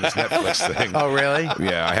about her on this Netflix thing. Oh, really?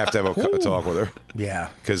 Yeah, I have to have a talk with her. Yeah.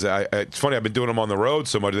 Because it's funny, I've been doing them on the road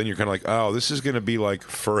so much, then you're kind of like, oh, this is going to be like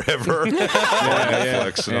forever on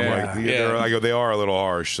Netflix. And I'm like, I go, they are a little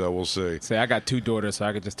harsh, so we'll see. Say, I got 2 daughters, so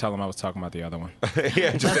I could just tell them I was talking about the other one.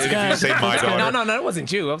 Yeah, just if you say my daughter. No, it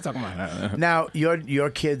wasn't you. I was talking about. Now, your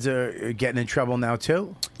kids are getting in trouble now,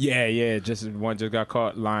 too? Yeah. Just one just got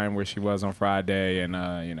caught lying where she was on Friday, and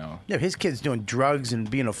Yeah, his kid's doing drugs and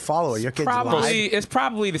being a follower. Your kid's probably lied. it's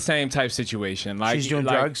probably the same type situation. Like She's doing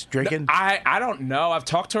drugs, drinking? I don't know. I've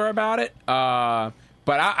talked to her about it.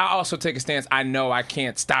 But I also take a stance. I know I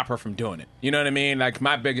can't stop her from doing it. You know what I mean? Like,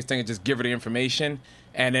 my biggest thing is just give her the information,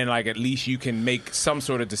 and then, like, at least you can make some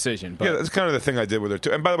sort of decision. But Yeah, that's kind of the thing I did with her,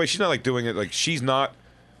 too. And by the way, she's not like doing it, like, she's not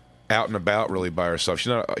out and about really by herself. She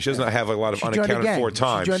does not have a lot of She joined a unaccounted gang. for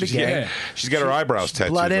time. She joined a gang. She's got her eyebrows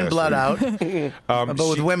tattooed. Blood in, last blood week. out. But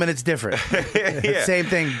with women, it's different. Yeah. Same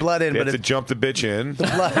thing, blood in, You but have to it's jump the bitch in, and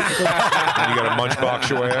blood. you got to munch box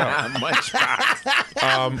your way out.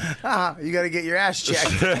 You got to get your ass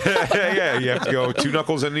checked. Yeah, you have to go 2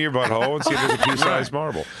 knuckles into your butthole and see if there's a pea-sized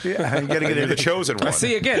marble. Yeah, you got to get You're in the chosen one.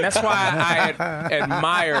 see, again, that's why I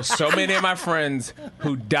admire so many of my friends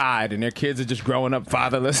who died and their kids are just growing up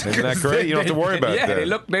fatherless. Isn't that great? You don't have to worry about yeah, that.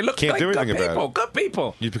 they look Can't like do good anything about people. it. Good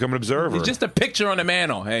people. You become an observer. He's just a picture on the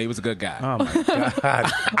mantle. Hey, he was a good guy. Oh, my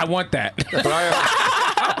God. I want that. But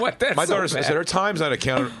I want that. my so daughter bad. said her time's not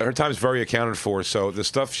accounted. Her time's very accounted for. So the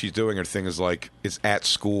stuff she's doing, her thing is like it's at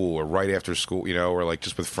school or right after school, or like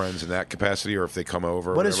just with friends in that capacity, or if they come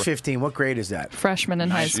over. or What is whatever. 15? What grade is that? Freshman in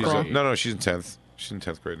high She's school. no, she's in 10th. She's in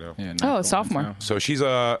 10th grade now. Yeah, Oh, sophomore. So she's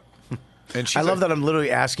And she's I love like- that I'm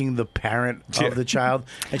literally asking the parent of the child,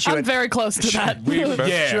 and she I'm went very close to that.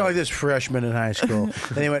 She went like this freshman in high school,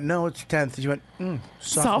 and he went, "No, it's 10th." She went,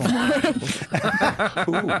 "Sophomore."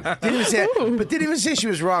 Didn't even say she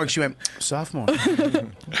was wrong. She went, "Sophomore."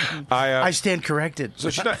 I stand corrected. So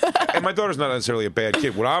she's not, and my daughter's not necessarily a bad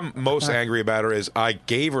kid. What I'm most angry about her is I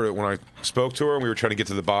gave her when I spoke to her, and we were trying to get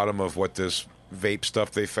to the bottom of what this vape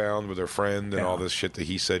stuff they found with her friend and all this shit that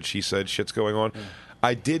he said, she said, shit's going on.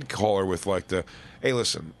 I did call her with like hey,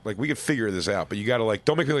 listen, like we could figure this out, but you got to like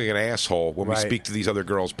don't make me look like an asshole when we speak to these other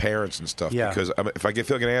girls' parents and stuff. Yeah. Because if I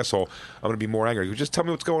feel like an asshole, I'm going to be more angry. Just tell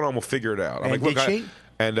me what's going on. We'll figure it out. I'm And like, did she?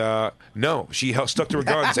 And no, she stuck to her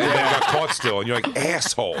guns and got caught still. And you're like,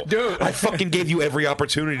 asshole. Dude. I fucking gave you every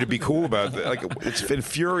opportunity to be cool about it. Like, it's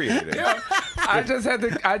infuriating.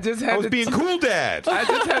 I was being cool, Dad. I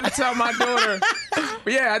just had to tell my daughter.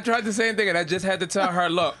 Yeah, I tried the same thing, and I just had to tell her,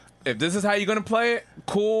 look, if this is how you're going to play it,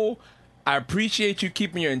 cool. I appreciate you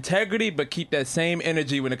keeping your integrity, but keep that same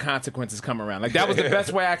energy when the consequences come around. Like, that was the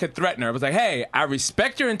best way I could threaten her. I was like, hey, I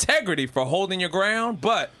respect your integrity for holding your ground,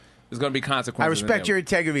 but there's going to be consequences. I respect your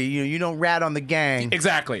integrity. You don't rat on the gang.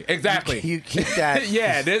 Exactly. You keep that.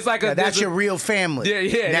 Yeah, there's like that's your real family.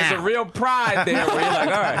 Yeah. There's a real pride there where you're like,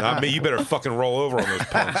 all right. Not me. You better fucking roll over on those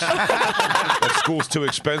punks. That school's too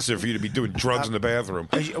expensive for you to be doing drugs in the bathroom.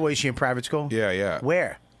 Is she in private school? Yeah.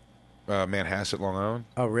 Where? Manhasset, Long Island.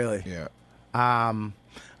 Oh, really? Yeah. Long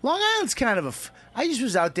Island's kind of I just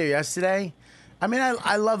was out there yesterday. I mean,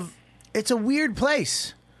 I love. It's a weird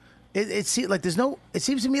place. It seems like there's no. It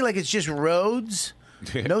seems to me like it's just roads,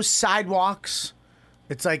 no sidewalks.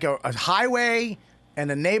 It's like a highway and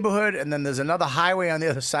a neighborhood, and then there's another highway on the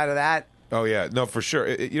other side of that. Oh yeah, no, for sure.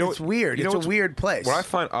 It's weird. It's a weird place. What I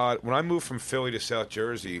find odd when I moved from Philly to South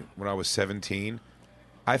Jersey when I was 17,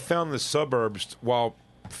 I found the suburbs while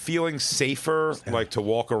feeling safer, like to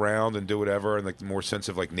walk around and do whatever, and like the more sense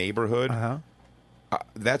of like neighborhood.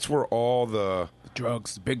 That's where all the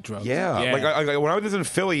drugs, big drugs. Yeah. Like when I was in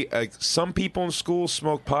Philly, like some people in school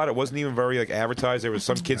smoked pot. It wasn't even very like advertised. There was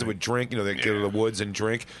some kids that would drink. They'd go to the woods and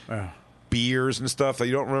drink beers and stuff. Like,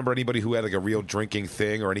 you don't remember anybody who had like a real drinking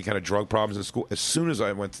thing or any kind of drug problems in school. As soon as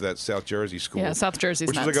I went to that South Jersey school, Yeah, South Jersey's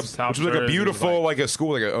which was nuts. like a beautiful like a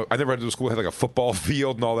school. Like I never went to a school that had like a football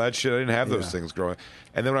field and all that shit. I didn't have those things growing.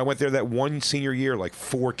 And then when I went there that one senior year, like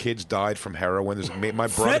 4 kids died from heroin. There's my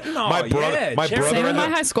brother, Fentanyl, my brother, yeah, my brother, Same in ended my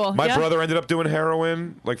up- high school, My yeah. brother ended up doing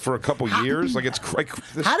heroin like for a couple years. Like it's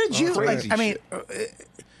How did you crazy like? I mean, shit.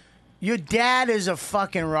 your dad is a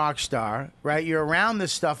fucking rock star, right? You're around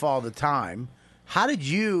this stuff all the time. How did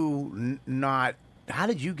you not? How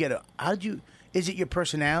did you get a? How did you? Is it your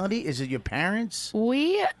personality? Is it your parents?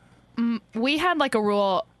 We had like a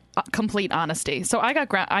rule, complete honesty. So I got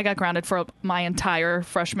grounded for my entire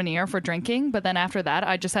freshman year for drinking, but then after that,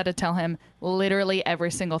 I just had to tell him literally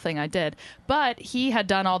every single thing I did. But he had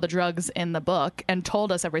done all the drugs in the book and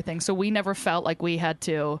told us everything, so we never felt like we had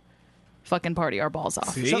to fucking party our balls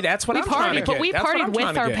off. See, that's what we I'm trying to partied, but get. we That's what I'm partied with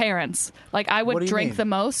trying to our get. parents. Like I What do would you drink mean? the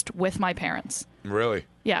most with my parents. Really.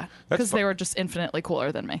 Yeah, That's because fu- they were just infinitely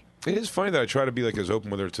cooler than me. It is funny that I try to be like as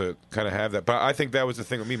open with her to kind of have that, but I think that was the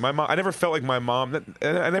thing with me. My mom, I never felt like my mom. And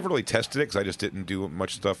I never really tested it because I just didn't do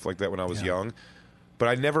much stuff like that when I was young. But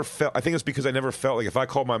I never felt. I think it's because I never felt like if I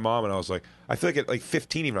called my mom and I was like, I feel like at like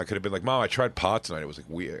 15 even I could have been like, Mom, I tried pot tonight. It was like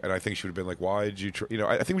weird, and I think she would have been like, Why did you?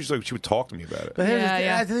 I think she would talk to me about it. But here's Yeah, the,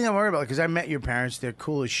 yeah. that's the thing I'm worried about because I met your parents. They're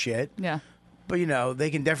cool as shit. Yeah. But they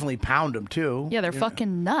can definitely pound them too. Yeah, they're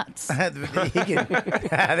fucking nuts. They're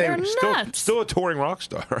nuts. Still a touring rock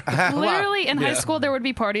star. Literally, in high school, there would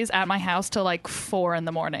be parties at my house till like 4 a.m,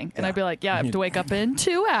 and I'd be like, "Yeah, I have to wake up in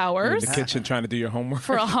 2 You're in hours the kitchen trying to do your homework.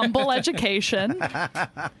 for a humble education."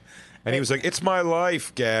 And he was like, "It's my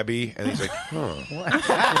life, Gabby." And he's like, "Huh."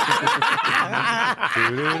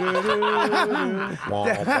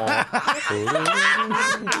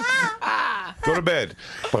 Go to bed.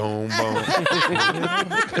 Boom, boom.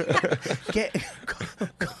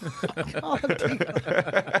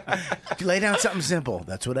 Lay down something simple.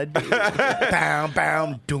 That's what I do. Bam,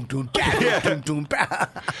 bam, doom, doom, doom, doom, doom, bam.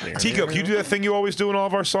 Tico, can you do that thing you always do in all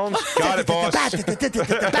of our songs? Got it, boss.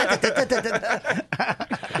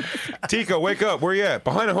 Tico, wake up. Where you at?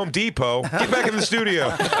 Behind a Home Depot. Get back in the studio.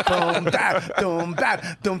 Boom, bam, doom,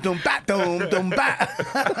 bam, doom, doom, bam, doom, doom, bam.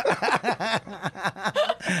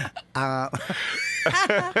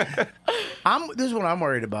 This is what I'm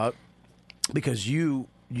worried about because you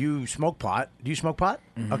smoke pot. Do you smoke pot?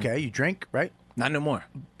 Mm-hmm. Okay, you drink, right? Not no more.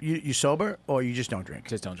 You sober or you just don't drink?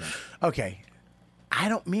 Just don't drink. Okay.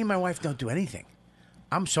 Me and my wife don't do anything.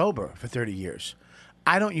 I'm sober for 30 years.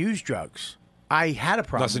 I don't use drugs. I had a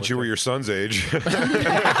problem. Not since with you were it. your son's age.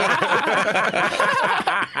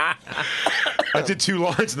 I did 2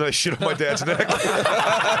 lines and then I shit on my dad's neck.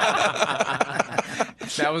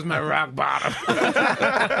 That was my rock bottom.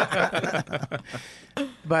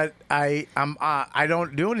 But I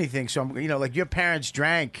don't do anything. So I'm, like your parents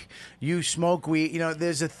drank, you smoke weed.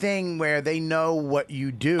 There's a thing where they know what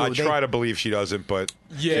you do. I They- try to believe she doesn't, but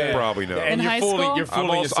Yeah. she probably knows. And In high school? you're I'm fooling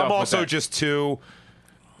also, yourself. I'm with also that. just too.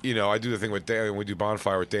 I do the thing with Dan when we do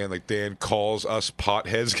Bonfire with Dan. Like Dan calls us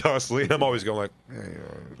potheads constantly, and I'm always going like,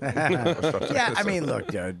 Yeah, I mean, look,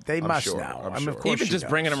 dude, they must sure, know. I'm I mean, of sure. course even she just knows.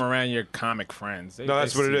 bringing them around your comic friends. No,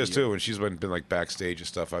 that's what it is too. And she's been like backstage and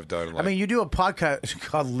stuff I've done. Like, I mean, you do a podcast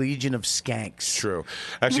called Legion of Skanks. true.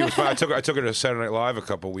 Actually, it was fun. I took her to Saturday Night Live a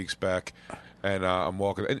couple weeks back. And I'm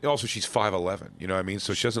walking, and also she's 5'11", you know what I mean?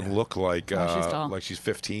 So she doesn't look like she's tall. like she's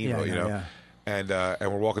 15, Yeah, you know. yeah. And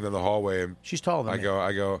we're walking down the hallway, and She's taller than me.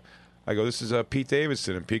 I go, this is Pete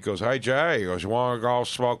Davidson, and Pete goes, "Hi Jay." He goes, "You want to go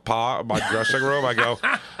smoke pot in my dressing room?" I go,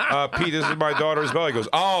 "Pete, this is my daughter Isabel." He goes,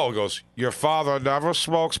 "Oh," he goes, "Your father never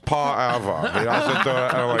smokes pot ever." He doesn't do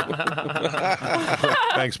it. And I'm like,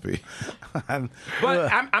 "Thanks, Pete."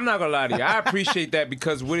 But I'm not gonna lie to you. I appreciate that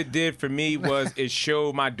because what it did for me was it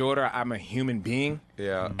showed my daughter I'm a human being.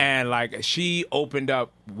 Yeah. And like she opened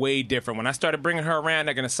up way different. When I started bringing her around,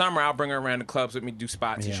 like in the summer, I'll bring her around the clubs with me, do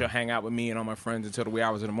spots, and she'll hang out with me and all my friends until the wee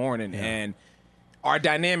hours of the morning. And our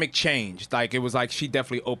dynamic changed. Like it was like she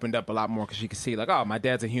definitely opened up a lot more because she could see like, oh, my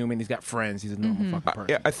dad's a human. He's got friends. He's a normal fucking person.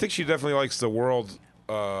 Yeah, I think she definitely likes the world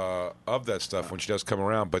of that stuff when she does come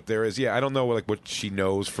around. But there is, I don't know like what she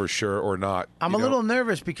knows for sure or not. I'm you a know? little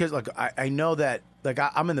nervous because, like, I know that, like,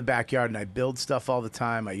 I'm in the backyard and I build stuff all the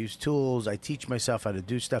time. I use tools. I teach myself how to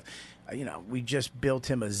do stuff. We just built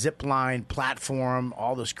him a zip line platform,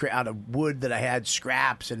 all this out of wood that I had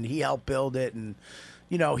scraps, and he helped build it. And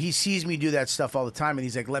he sees me do that stuff all the time, and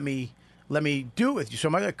he's like, "Let me do it with you." So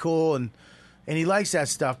I'm like, "Cool," and he likes that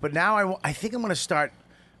stuff. But now I think I'm going to start.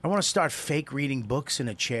 I want to start fake reading books in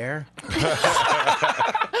a chair.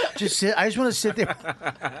 Just sit. I just want to sit there.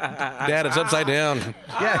 Dad, it's upside down.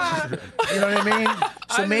 Yeah, you know what I mean.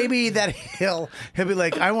 So maybe that he'll be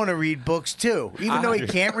like, I want to read books too, even though he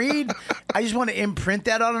can't read. I just want to imprint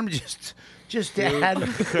that on him. Just Dad.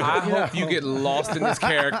 I hope you get lost in this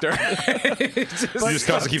character. You just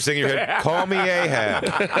constantly keep saying in your head, "Call me Ahab."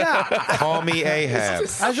 Call me Ahab.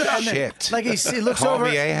 Shit. Like he looks Call over.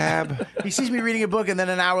 me Ahab. He sees me reading a book, and then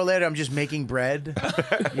an hour later, I'm just making bread.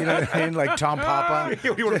 You know what I mean? Like Tom Papa.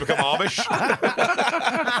 You want to become Amish?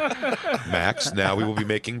 Max, now we will be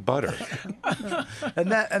making butter.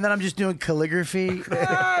 And then I'm just doing calligraphy.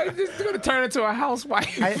 Just going to turn into a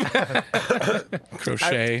housewife.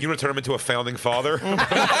 Crochet. You want to turn him into a founding father?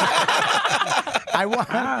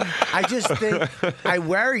 I just think I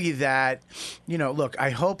worry that, look, I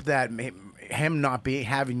hope that him not be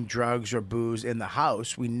having drugs or booze in the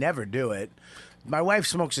house. We never do it. My wife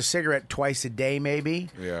smokes a cigarette twice a day, maybe.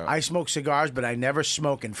 Yeah. I smoke cigars, but I never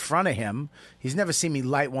smoke in front of him. He's never seen me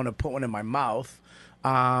light one or put one in my mouth.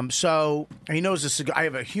 So he knows the cigar. I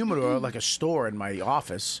have a humidor, like a store in my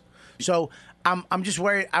office. So I'm just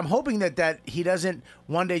worried. I'm hoping that he doesn't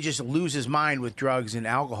one day just lose his mind with drugs and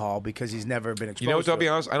alcohol because he's never been exposed. You know what? to I'll be it.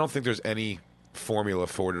 honest. I don't think there's any formula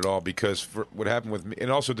for it at all because for what happened with me, it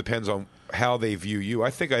also depends on how they view you. I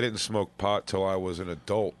think I didn't smoke pot till I was an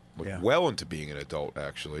adult, well into being an adult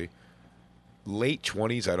actually. Late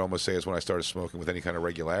 20s, I'd almost say is when I started smoking with any kind of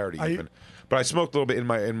regularity. But I smoked a little bit in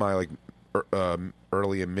my like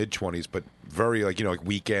early and mid 20s, but very like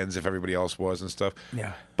weekends if everybody else was and stuff.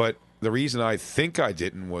 Yeah. But the reason I think I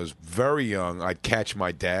didn't was very young. I'd catch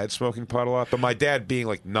my dad smoking pot a lot, but my dad being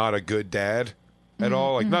like not a good dad at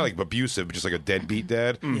all, like not like abusive, but just like a deadbeat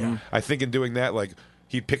dad. Yeah. I think in doing that, like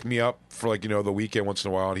he'd pick me up for like the weekend once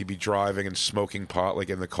in a while, and he'd be driving and smoking pot like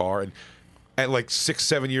in the car, and at like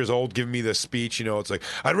 6-7 years old, giving me the speech, it's like,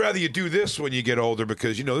 I'd rather you do this when you get older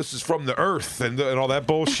because this is from the earth and all that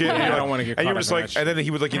bullshit. I don't want to get and caught you're just up in like, that shit. and then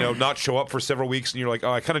he would like not show up for several weeks, and you're like,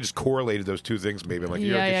 oh, I kind of just correlated those two things. Maybe I'm like,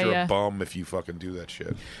 you're a bum if you fucking do that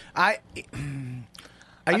shit. Are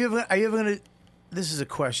you ever gonna? This is a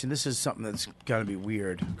question. This is something that's gonna be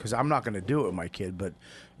weird because I'm not gonna do it with my kid, but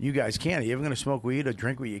you guys can. Are you ever gonna smoke weed or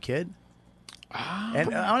drink with your kid?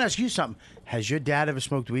 And I want to ask you something. Has your dad ever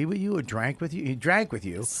smoked weed with you or drank with you? He drank with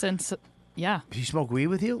you. He smoked weed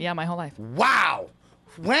with you? Yeah, my whole life. Wow.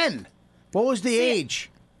 When? What was the age?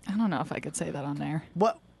 I don't know if I could say that on there.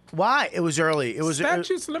 What? Why? It was early. It was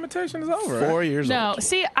Statutes of limitation is over. 4 years No, old.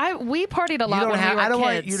 see, we partied a lot when we were I don't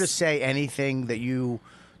kids. want you to say anything that you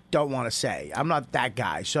don't want to say. I'm not that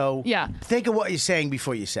guy. So Yeah. think of what you're saying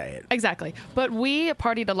before you say it. Exactly. But we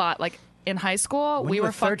partied a lot. Like, in high school, When we you were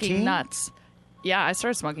were fucking 13? nuts. Yeah, I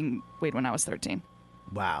started smoking weed when I was 13.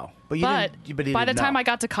 Wow. But you But you by the didn't time know. I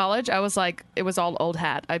got to college, I was like, it was all old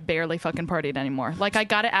hat. I barely fucking partied anymore. Like, I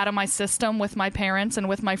got it out of my system with my parents and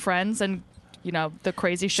with my friends and, you know, the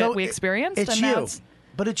crazy shit we experienced. It's and you. now it's,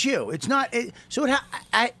 But it's you. It's not.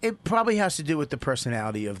 It probably has to do with the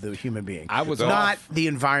personality of the human being. I was not off. the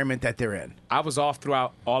environment that they're in. I was off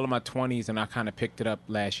throughout all of my 20s, and I kind of picked it up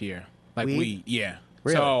last year. Like Weed? weed, yeah.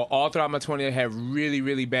 Really? So all throughout my 20s, I had really,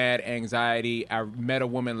 really bad anxiety. I met a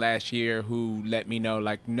woman last year who let me know,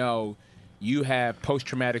 like, no, you have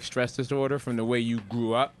post-traumatic stress disorder from the way you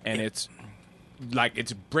grew up, and it's like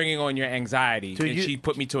it's bringing on your anxiety. Dude, and you- she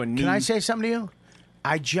put me to a new. Can I say something to you?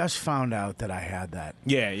 I just found out that I had that.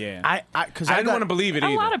 Yeah, yeah. Because I didn't want to believe it a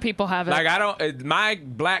either. lot of people have it. Like I don't, my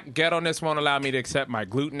black ghetto-ness won't allow me to accept my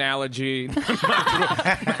gluten allergy.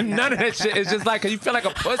 None of that shit. It's just like you feel like a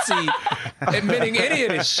pussy admitting any of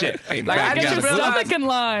this shit. Like I Get just your realized, stomach in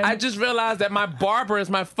line. I just realized that my barber is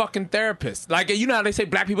my fucking therapist. Like you know how they say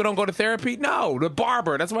black people don't go to therapy? No, the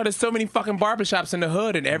barber. That's why there's so many fucking barbershops in the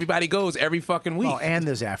hood, and everybody goes every fucking week. Oh, and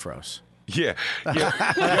there's afros. Yeah. also,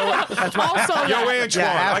 Yo, that- Antoine,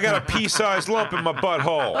 Yeah, I got a pea-sized lump in my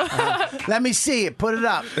butthole. Let me see it. Put it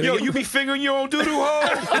up. Yo, you be fingering your own doo-doo hole?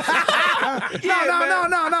 No.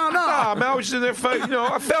 Nah, man, I was just in there,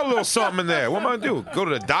 I felt a little something in there. What am I going to do? Go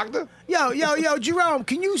to the doctor? Yo, Jerome,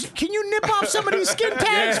 can you nip off some of these skin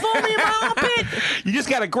tags for me in my armpit? You just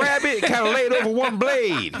got to grab it and kind of lay it over one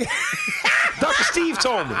blade. Dr. Steve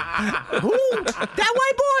told me. Who? That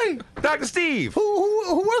white boy? Dr. Steve.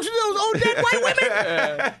 Who works with those old dead white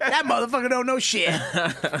women? That motherfucker don't know shit.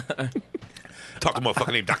 Talk to a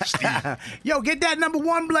motherfucker named Dr. Steve. Yo, get that number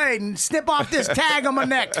 1 blade and snip off this tag on my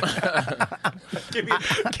neck. Give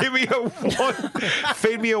me a 1,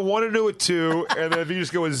 fade me a 1 into a 2, and then if you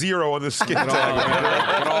just go a 0 on the skin Get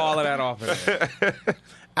tag. all of that off of it.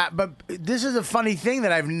 But this is a funny thing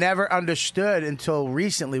that I've never understood until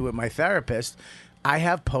recently with my therapist. I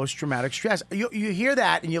have post-traumatic stress. You hear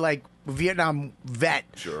that and you're like, Vietnam vet,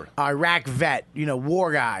 Sure. Iraq vet,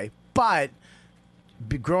 war guy. But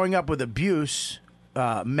growing up with abuse,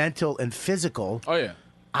 mental and physical, Oh yeah.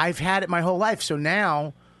 I've had it my whole life. So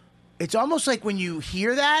now it's almost like when you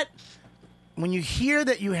hear that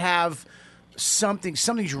you have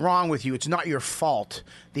something's wrong with you, it's not your fault.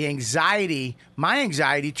 My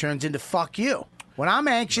anxiety turns into fuck you. When I'm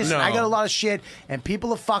anxious, No. I got a lot of shit, and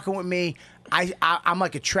people are fucking with me. I'm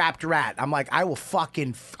like a trapped rat. I'm like, I'll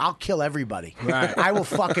kill everybody. Right. I will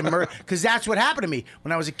fucking murder. Because that's what happened to me.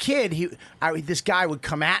 When I was a kid, this guy would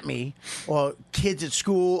come at me, or kids at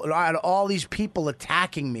school, and I had all these people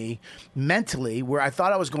attacking me mentally, where I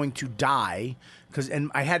thought I was going to die.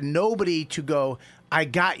 And I had nobody to go, I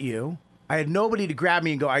got you. I had nobody to grab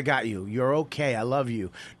me and go, I got you. You're okay. I love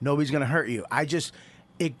you. Nobody's going to hurt you.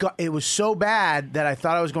 It was so bad that I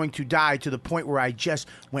thought I was going to die, to the point where I just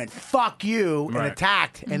went, fuck you, and Right.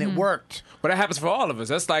 attacked, and it worked. But that happens for all of us.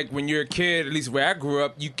 That's like when you're a kid, at least where I grew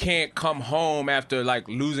up, you can't come home after like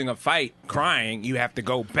losing a fight crying. You have to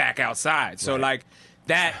go back outside. So like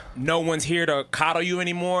that, no one's here to coddle you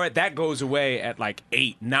anymore. That goes away at like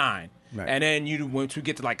 8, 9. Right. And then once you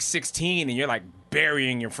get to like 16 and you're like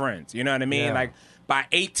burying your friends. You know what I mean? Yeah. Like by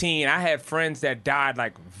 18, I had friends that died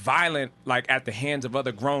like violent, like at the hands of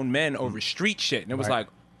other grown men over street shit. And it was Right. like,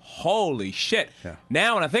 holy shit. Yeah.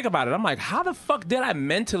 Now when I think about it, I'm like, how the fuck did I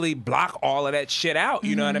mentally block all of that shit out?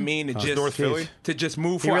 You know what I mean? To just North Philly? to just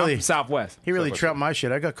move He forward. really- I'm Southwest. He really trumped my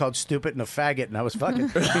shit. I got called stupid and a faggot, and I was fucking.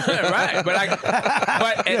 Right.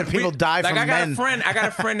 But Yeah, people die like from I got men. I got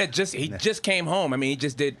a friend that just came home. I mean, he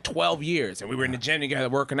just did 12 years, and we were in the gym together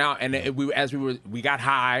working out, and we got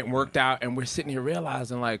high and worked out, and we're sitting here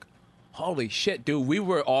realizing like, holy shit, dude, we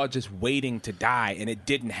were all just waiting to die, and it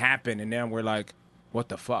didn't happen, and then we're like, what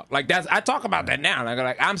the fuck? Like I talk about that now.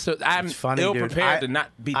 Like I'm It's funny, ill dude. prepared to not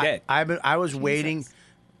be dead. I've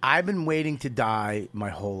been waiting to die my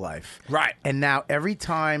whole life. Right. And now every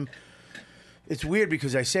time, it's weird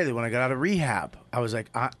because I say that when I got out of rehab, I was like,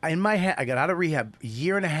 in my head, I got out of rehab, a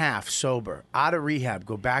year and a half sober, out of rehab,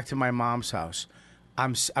 go back to my mom's house. I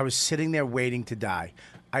was sitting there waiting to die.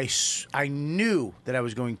 I knew that I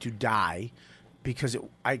was going to die because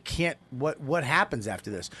I can't. What happens after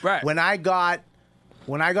this? Right. When I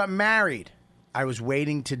got married, I was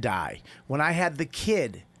waiting to die. When I had the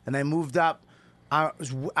kid and I moved up, I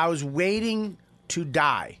was waiting to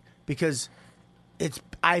die because it's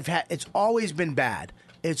always been bad.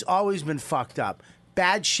 It's always been fucked up.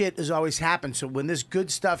 Bad shit has always happened. So when this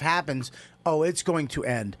good stuff happens, it's going to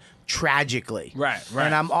end tragically. Right.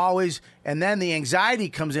 And then the anxiety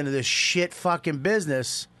comes into this shit fucking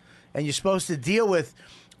business, and you're supposed to deal with,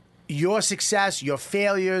 your success, your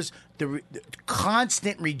failures, the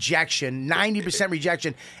constant rejection, 90%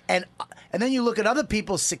 rejection, and then you look at other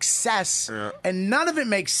people's success, and none of it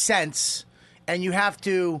makes sense, and you have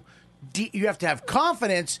to have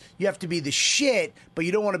confidence, you have to be the shit, but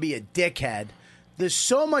you don't want to be a dickhead. There's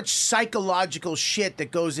so much psychological shit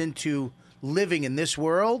that goes into living in this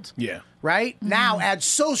world. Yeah. Right? Now add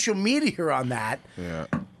social media on that. Yeah.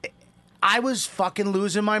 I was fucking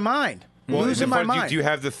losing my mind. Losing my mind. Do you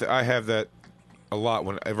have I have that a lot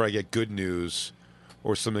whenever I get good news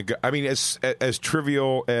or something good. I mean, as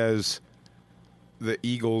trivial as the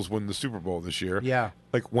Eagles win the Super Bowl this year. Yeah.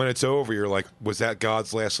 Like, when it's over, you're like, was that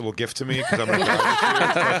God's last little gift to me? Because I'm going to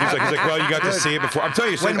die this year. He's like, well, you got to see it before. I'm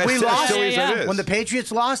telling you, when we as lost, silly as it is. when the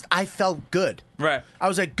Patriots lost, I felt good. Right. I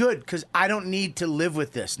was like, good, because I don't need to live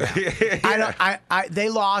with this now. They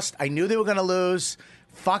lost. I knew they were going to lose.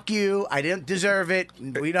 Fuck you. I didn't deserve it.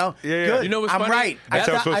 We know. Yeah. Good. You know what's I'm funny? right. That's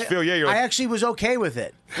how it's supposed to feel. Yeah, you're I like, actually was okay with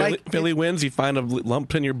it. Philly wins, you find a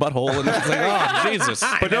lump in your butthole, and it's like, oh, Jesus.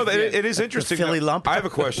 but no, it is interesting. Philly lump. I have a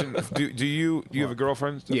question. Do you have a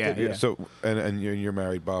girlfriend? Yeah. So and you're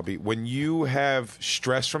married, Bobby. When you have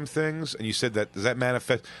stress from things, and you said that, does that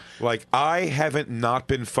manifest? Like, I haven't not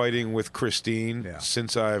been fighting with Christine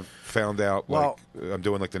since I've found out. Like, I'm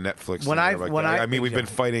doing like the Netflix. I mean, we've been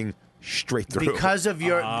fighting straight through because of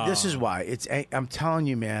your. This is why I'm telling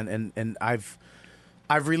you, man, and I've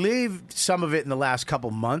relieved some of it in the last couple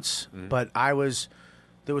months, but there was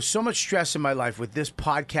so much stress in my life with this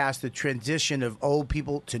podcast, the transition of old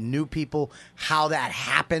people to new people, how that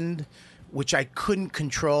happened, which I couldn't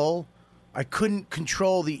control. I couldn't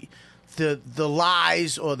control the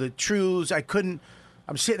lies or the truths. I'm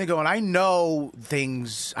sitting there going, I know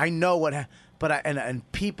things. I know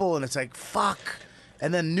and people, and it's like, fuck.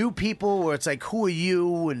 And then new people where it's like, who are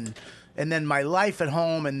you? And then my life at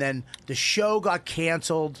home, and then the show got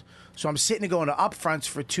canceled. So I'm sitting there going to Upfronts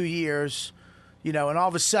for 2 years, and all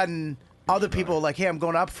of a sudden other people are like, hey, I'm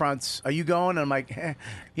going to Upfronts. Are you going? And I'm like,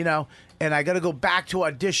 and I got to go back to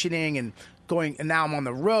auditioning and now I'm on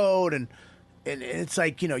the road, and it's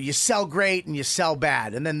like, you sell great and you sell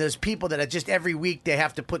bad. And then there's people that are just every week they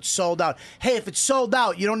have to put sold out. Hey, if it's sold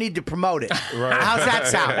out, you don't need to promote it. Right. How's that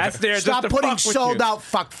sound? That's there Stop just to putting fuck with sold you. out,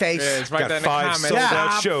 fuckface. Yeah, it's right Got there in the 5 comments. sold out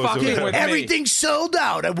Stop shows. fucking with me. Everything's sold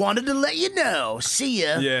out. I wanted to let you know. See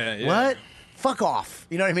ya. Yeah. What? Fuck off.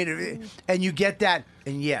 You know what I mean? And you get that.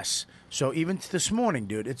 And yes. So even this morning,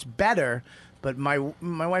 dude, it's better. But my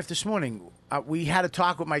wife this morning, we had a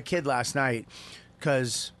talk with my kid last night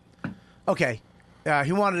because, okay,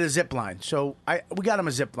 he wanted a zip line. So we got him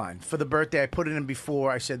a zip line for the birthday. I put it in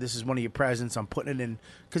before. I said, this is one of your presents. I'm putting it in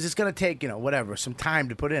because it's going to take, some time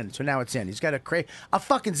to put in. So now it's in. He's got a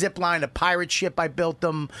fucking zip line, a pirate ship I built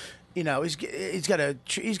him. He's got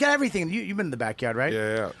everything. You've been in the backyard, right?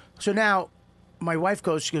 Yeah. So now my wife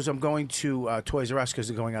she goes, I'm going to Toys R Us because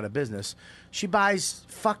they're going out of business. She buys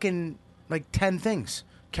fucking like 10 things.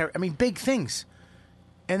 Big things.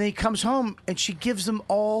 And then he comes home and she gives them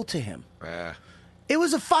all to him. It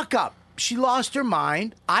was a fuck up. She lost her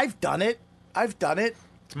mind. I've done it.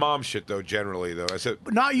 It's mom shit, though, generally, though. I said,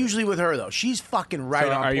 Not usually with her, though. She's fucking right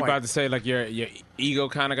So on are point. you about to say like your ego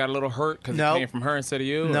kind of got a little hurt because Nope. it came from her instead of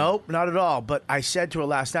you? Nope, not at all. But I said to her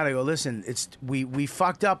last night, I go, listen, we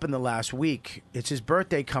fucked up in the last week. It's his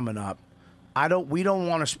birthday coming up. We don't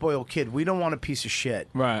want a spoiled kid. We don't want a piece of shit.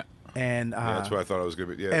 Right. And that's what I thought I was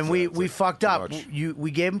going to be. Yeah, and we fucked up.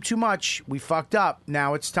 We gave him too much. We fucked up.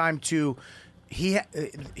 Now it's time to. He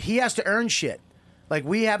has to earn shit. Like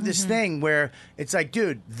we have this thing where it's like,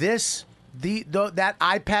 dude, that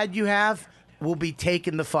iPad you have will be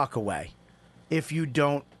taken the fuck away if you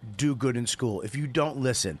don't do good in school. If you don't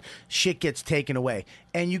listen, shit gets taken away,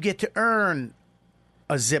 and you get to earn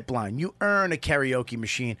a zip line. You earn a karaoke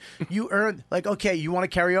machine. You earn okay, you want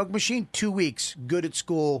a karaoke machine? 2 weeks, good at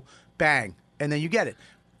school, bang, and then you get it.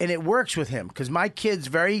 And it works with him because my kid's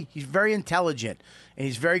he's very intelligent and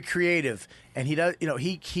he's very creative, and he does,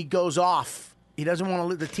 he goes off. He doesn't want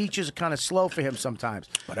to. The teachers are kind of slow for him sometimes.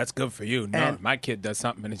 Well, that's good for you. No, And- my kid does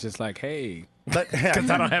something and it's just like, hey, But because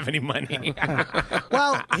I don't have any money.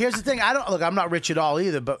 well, here's the thing. I'm not rich at all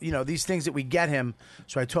either, but these things that we get him.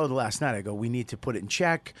 So I told her last night, I go, we need to put it in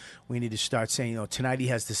check. We need to start saying, tonight he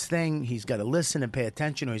has this thing. He's got to listen and pay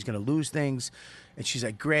attention or he's going to lose things. And she's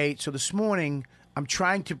like, great. So this morning, I'm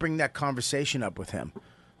trying to bring that conversation up with him,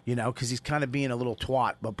 because he's kind of being a little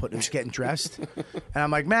twat about getting dressed. And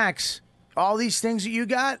I'm like, Max, all these things that you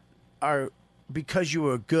got are because you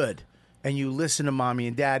were good. And you listen to mommy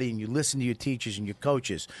and daddy, and you listen to your teachers and your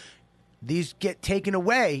coaches. These get taken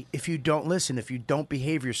away if you don't listen, if you don't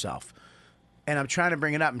behave yourself. and I'm trying to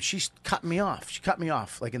bring it up, and she's cutting me off. She cut me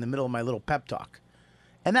off like in the middle of my little pep talk,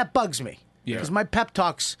 and that bugs me because my pep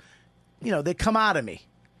talks, they come out of me.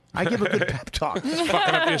 I give a good pep talk. Fucking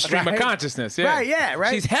up your stream of consciousness. Yeah. Right, yeah,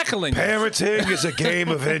 right. She's heckling you. Parenting is a game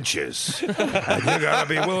of inches. And you gotta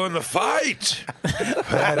be willing to fight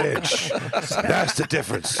for that inch. That's the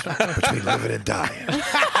difference between living and dying.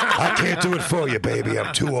 I can't do it for you, baby.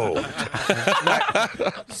 I'm too old.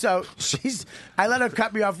 So I let her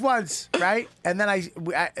cut me off once, right? And then I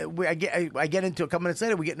get into a couple minutes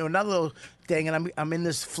later, we get into another little thing, and I'm in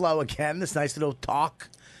this flow again, this nice little talk.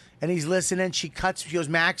 And he's listening. She goes,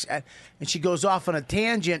 Max, and she goes off on a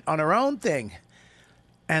tangent on her own thing.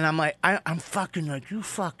 And I'm like, I'm fucking like, you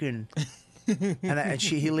fucking. And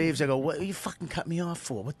he leaves. I go, what you fucking cut me off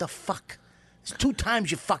for? What the fuck? It's 2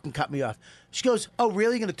 times you fucking cut me off. She goes, oh,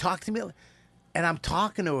 really? You're going to talk to me? And I'm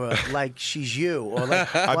talking to her like she's you. Or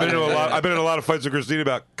like, I've been in a lot of fights with Christine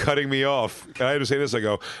about cutting me off. And I had to say this. I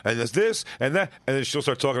go, and there's this and that, and then she'll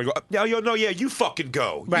start talking. I go, you fucking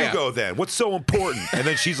go. Right. You go then. What's so important? And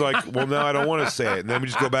then she's like, well, no, I don't want to say it. And then we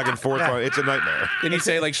just go back and forth. It's a nightmare. And you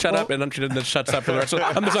say like, shut up, and then shuts up for the rest.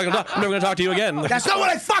 I'm just like, I'm never going to talk to you again. That's not what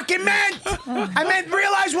I fucking meant. I meant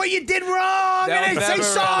realize what you did wrong and then say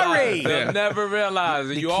sorry. They'll never realize.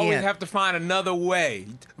 They You always can't. have to find another way.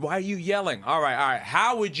 Why are you yelling? All right.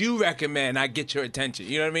 How would you recommend I get your attention?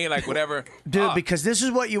 You know what I mean? Like whatever. Dude, because this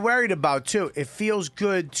is what you're worried about too. It feels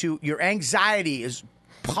good your anxiety is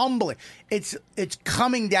pummeling. It's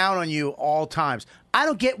coming down on you all times. I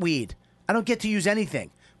don't get weed. I don't get to use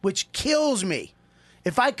anything, which kills me.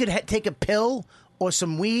 If I could take a pill or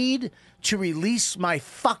some weed to release my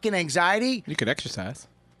fucking anxiety. You could exercise.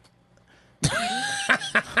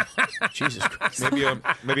 Jesus Christ.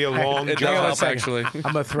 Maybe a long It does jog. help, actually. I'm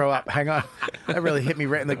going to throw up. Hang on. That really hit me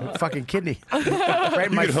right in the fucking kidney. Right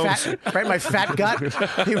in my fat gut.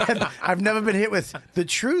 I've never been hit with the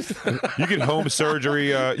truth. You can home surgery.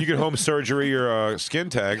 Your skin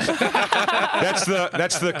tags. That's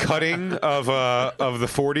the cutting of the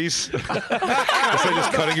 40s. Instead of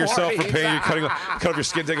just cutting yourself for pain, you're cut off your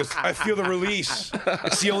skin tag. I feel the release.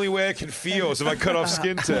 It's the only way I can feel is if I cut off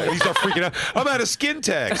skin tags. You start freaking out. I'm out of skin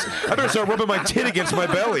tags. I better start rubbing my tit against my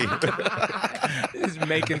belly. He's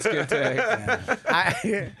making skin tags.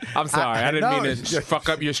 I'm sorry. I didn't mean to fuck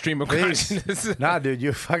up your stream of consciousness. Nah, dude,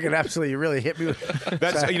 you fucking absolutely really hit me.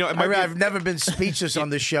 I've never been speechless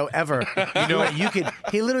on this show ever.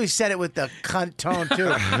 He literally said it with the cunt tone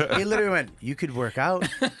too. He literally went, "You could work out,"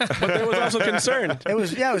 But there was also concern. It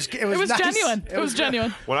was nice. genuine. It was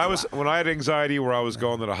genuine. When I had anxiety where I was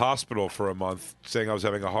going to the hospital for a month, saying I was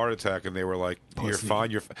having a heart attack, and they were like, "You're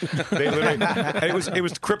fine." They literally, and it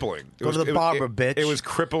was crippling. Go to the barber, bitch. It was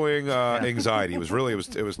crippling anxiety. It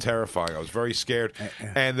was terrifying. I was very scared,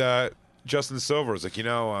 and. Justin Silver was like,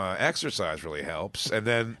 exercise really helps. And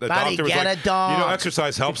then the Buddy, doctor was get like, a dog.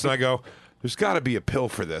 exercise helps. And I go, there's got to be a pill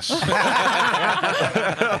for this. That's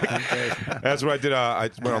what I did. I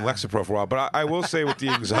went on Lexapro for a while. But I will say with the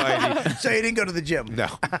anxiety. So you didn't go to the gym? No.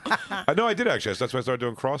 No, I did actually. That's why I started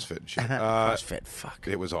doing CrossFit and shit. CrossFit, fuck.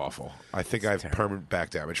 It was awful. I think I have permanent back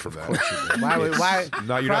damage from that. Why?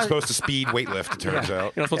 You're not supposed to speed weightlift, it turns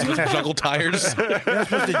out. You're not supposed to juggle tires. You're not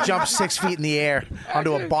supposed to jump 6 feet in the air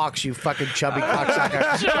onto a box, you fucking chubby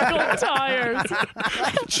cocksucker. Juggle tires.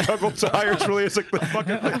 Juggle tires really is like the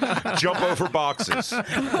fucking thing. Jump over boxes.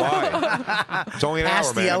 Why? It's only an Ask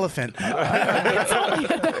hour, the man. elephant.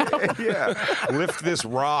 Yeah. Lift this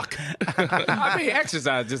rock. I mean,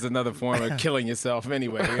 exercise is just another form of killing yourself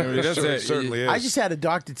anyway. It certainly is. I just had a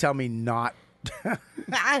doctor tell me not.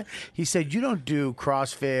 He said, you don't do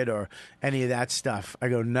CrossFit or any of that stuff. I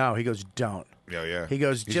go, no. He goes, don't. Yeah. He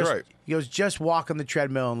goes, He's just right. He goes, just walk on the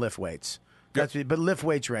treadmill and lift weights. But lift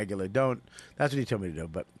weights regular. Don't. That's what he told me to do.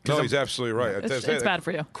 But No, he's absolutely right. It's bad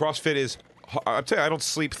for you. CrossFit is. I'm telling you, I don't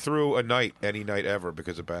sleep through a night any night ever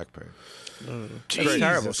because of back pain. it's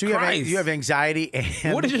terrible. So you have anxiety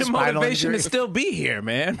and What is your spinal motivation injury? to still be here,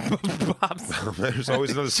 man? There's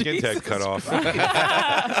always another skin tag cut off.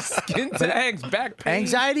 Skin tags, back pain.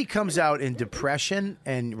 Anxiety comes out in depression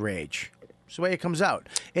and rage. It's the way it comes out.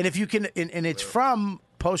 And if you can, and it's from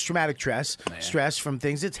post-traumatic stress from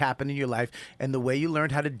things that's happened in your life and the way you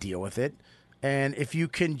learned how to deal with it. And if you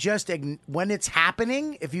can just, when it's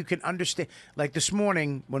happening, if you can understand, like this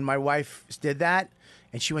morning when my wife did that,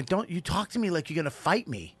 and she went, "Don't you talk to me like you're going to fight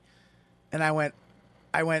me." And I went,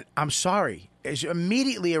 "I'm sorry." I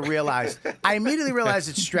immediately realized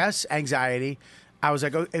it's stress, anxiety. I was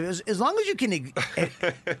like, as long as you can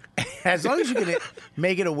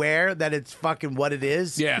make it aware that it's fucking what it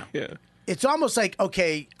is. Yeah. it's almost like,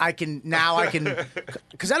 okay, I can,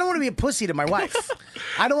 because I don't want to be a pussy to my wife.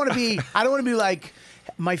 I don't want to be like,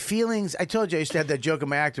 my feelings. I told you I used to have that joke in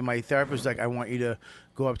my act, and my therapist was like, I want you to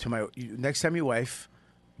go up to next time your wife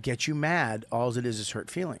gets you mad, all it is hurt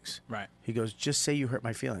feelings. Right. He goes, just say you hurt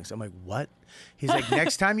my feelings. I'm like, what? He's like,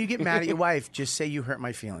 next time you get mad at your wife, just say you hurt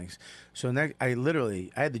my feelings. So I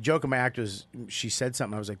had the joke in my act was, she said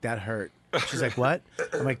something. I was like, that hurt. She's like, what?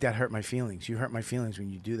 I'm like, that hurt my feelings. You hurt my feelings when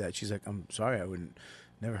you do that. She's like, I'm sorry, I wouldn't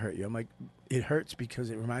never hurt you. I'm like, it hurts because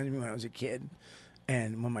it reminds me when I was a kid.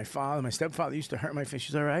 And when my stepfather used to hurt my face,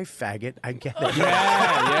 she's all right, faggot. I get it.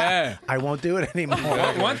 Yeah. I won't do it anymore.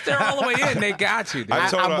 Once they're all the way in, they got you. Dude.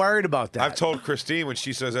 I'm worried about that. I've told Christine when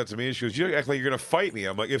she says that to me, she goes, "You act like you're going to fight me."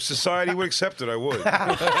 I'm like, if society would accept it, I would.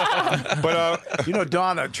 But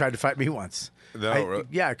Donna tried to fight me once. No, really?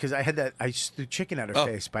 Yeah, because I had that. I threw chicken at her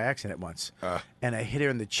face by accident once, and I hit her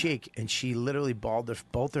in the cheek, and she literally balled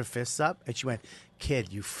both her fists up, and she went,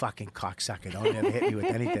 "Kid, you fucking cocksucker! Don't ever hit me with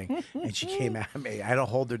anything." And she came at me. I had to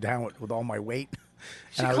hold her down with all my weight.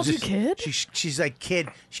 She called you kid? She's like, "Kid."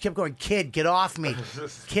 She kept going, "Kid, get off me,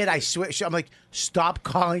 kid." I swear. I'm like, "Stop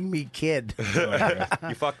calling me kid."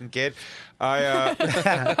 You fucking kid.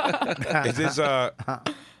 It is.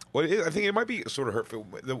 Well, I think it might be sort of hurtful.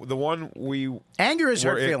 The one we anger is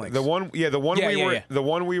hurt in, feelings. The one the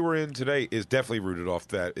one we were in today is definitely rooted off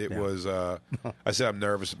that. It was. I said I'm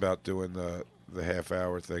nervous about doing the half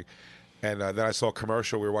hour thing, and then I saw a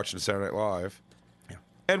commercial. We were watching Saturday Night Live. Yeah.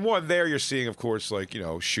 And there you're seeing, of course, like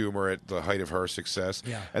Schumer at the height of her success.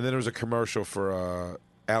 Yeah. And then there was a commercial for.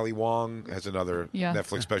 Ali Wong has another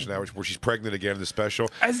Netflix special now, where she's pregnant again in the special.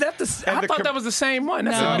 Is that I thought that was the same one.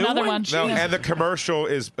 That's a new another one. No, and the commercial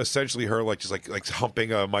is essentially her just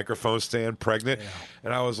humping a microphone stand, pregnant. Yeah.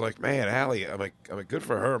 And I was like, man, Ali, I'm like, good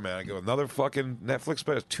for her, man. I go, another fucking Netflix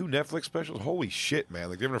special, 2 Netflix specials. Holy shit, man!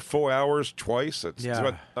 Like giving her 4 hours twice. That's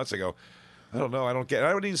I go. I don't know. I don't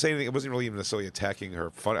even say anything. It wasn't really even necessarily attacking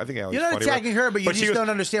her. I think Allie's You're not funny, attacking her, but you just don't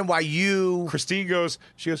understand why you. Christine goes.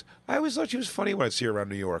 She goes. I always thought she was funny when I'd see her around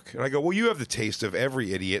New York. And I go, well, you have the taste of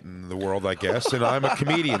every idiot in the world, I guess. And I'm a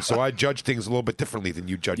comedian, so I judge things a little bit differently than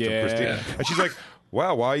you judge them, Christine. And she's like,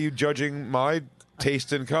 wow, why are you judging my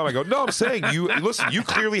taste in comedy? I go, no, I'm saying you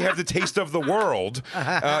clearly have the taste of the world,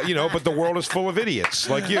 but the world is full of idiots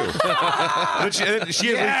like you. And then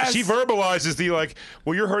she verbalizes the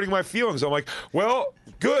well, you're hurting my feelings. I'm like, well,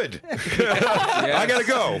 good. I gotta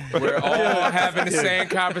go. We're all having the same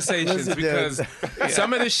conversations because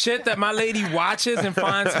some of the shit that my lady watches and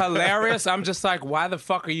finds hilarious, I'm just like, why the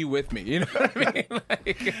fuck are you with me? You know what I mean?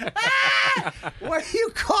 What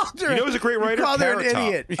you called her? It was a great writer. You called her an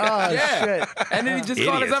idiot. Oh shit! And then he just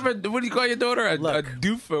called us up. What do you call your daughter? A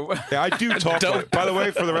doof? Yeah, I do talk. By the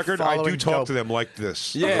way, for the record, I do talk to them like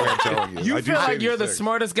this. Yeah, the way I'm telling you. You feel like you're the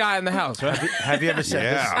smartest guy in the house, right? Have you ever said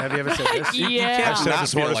this? Have you ever said this? Yeah. I've said the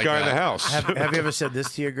smartest guy in the house. Have you ever said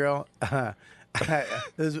this to your girl?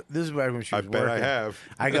 This is when she was working. I have.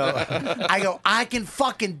 I go. I can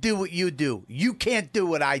fucking do what you do. You can't do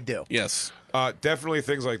what I do. Yes. Definitely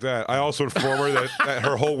things like that. I also inform her that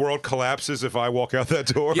her whole world collapses if I walk out that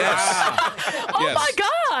door. Yes. Oh my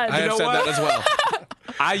God! I have said that as well.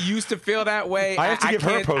 I used to feel that way. I have to give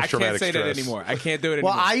her post-traumatic I can't say stress. that anymore. I can't do it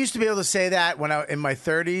anymore. Well, I used to be able to say that when in my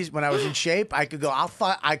 30s, when I was in shape. I could go,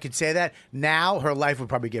 I could say that. Now her life would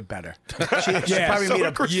probably get better.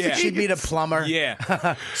 She'd meet a plumber.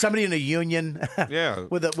 Yeah. Somebody in a union. Yeah.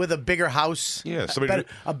 with a bigger house. Yeah.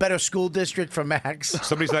 A better school district for Max.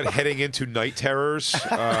 Somebody's not heading into night terrors.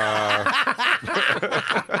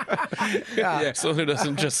 Yeah. So who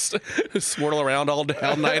doesn't just swirl around all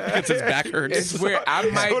night because his back hurts. It's where I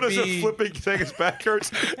might so does be a flipping thing his back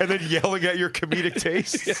hurts and then yelling at your comedic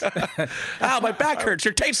taste. Ow, my back hurts.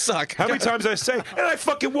 Your tastes suck. How many times I say, and I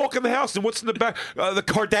fucking walk in the house, and what's in the back? The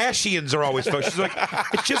Kardashians are always fun. She's like,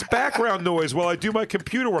 it's just background noise while I do my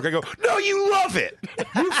computer work. I go, no, you love it.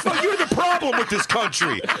 You're the problem with this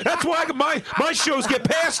country. That's why my shows get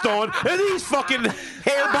passed on, and these fucking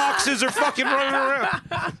hair boxes are fucking running around.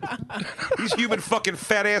 These human fucking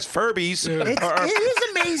fat ass Furbies. It is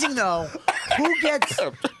amazing though who gets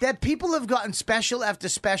that. People have gotten special after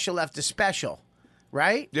special after special,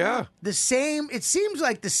 right? Yeah. The same. It seems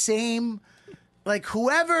like the same. Like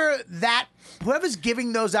whoever's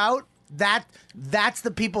giving those out. That's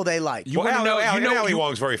the people they like. Ali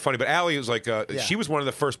Wong's very funny, but Ali was like, she was one of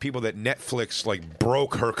the first people that Netflix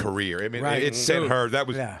broke her career. I mean, it sent her. That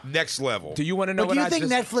was next level. Do you want to know? But do you think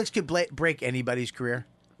Netflix could break anybody's career?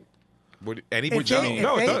 Would anybody?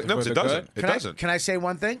 No, it doesn't. It doesn't. Can I say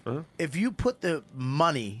one thing? Uh-huh. If you put the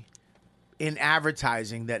money in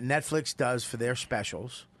advertising that Netflix does for their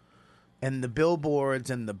specials, and the billboards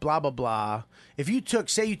and the blah blah blah. If you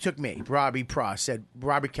say you took me, Robbie Pross, said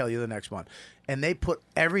Robert Kelly, you're the next one, and they put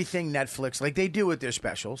everything Netflix like they do with their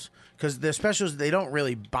specials, because their specials they don't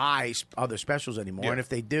really buy other specials anymore, Yeah. and if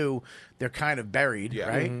they do, they're kind of buried,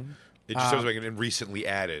 right? It just sounds like it recently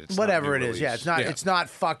added. It's not Whatever new it is, yeah, release. it's not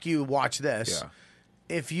fuck you, watch this. Yeah.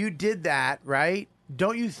 If you did that, right?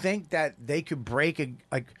 Don't you think that they could break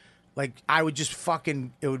like I would just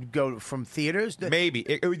fucking it would go from theaters? Maybe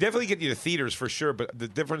it would definitely get you to theaters for sure, but the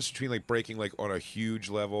difference between like breaking like on a huge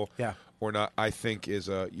level, Yeah. or not, I think is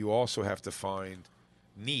you also have to find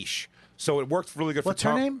niche. So it worked really good What's for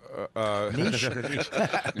her Tom. name? Niche.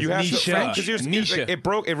 You have Nisha. to French. Nisha. It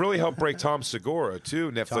broke. It really helped break Tom Segura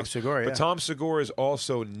too. Netflix. Tom Segura, but yeah. Tom Segura is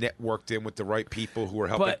also networked in with the right people who are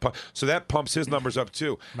helping. But- So that pumps his numbers up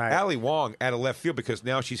too. Right. Ali Wong out of left field because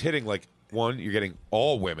now she's hitting like one. You're getting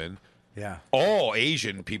all women. Yeah. All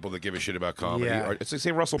Asian people that give a shit about comedy. Yeah. It's the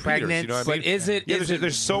same Russell Pregnant. Peters. You know what I mean? But is it? Yeah, is there's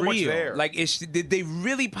it so much real? there. Like, did they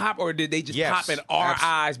really pop, or did they just Yes. pop in our Abs-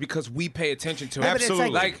 eyes because we pay attention to it? Yeah, but it's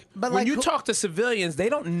Absolutely. Like, But when like you who- talk to civilians, they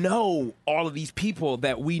don't know all of these people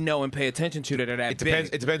that we know and pay attention to that are that It depends.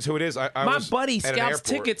 big. It depends who it is. I My was buddy at an scouts airport.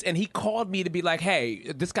 tickets, and he called me to be like,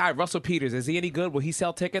 "Hey, this guy Russell Peters, is he any good? Will he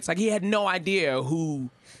sell tickets?" Like, he had no idea who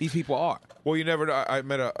these people are. Well, you never know. I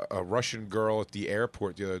met a Russian girl at the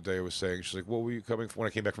airport the other day. Was saying, she's like, "What were you coming from?" When I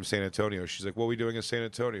came back from San Antonio, she's like, "What were you doing in San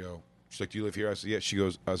Antonio?" She's like, "Do you live here?" I said, "Yeah." She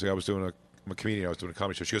goes, "I was like, I was doing I'm a comedian. I was doing a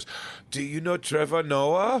comedy show." She goes, "Do you know Trevor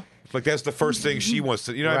Noah?" Like that's the first thing she wants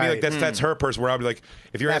to. You know what I mean? Like Right. that's her person. Where I'd be like,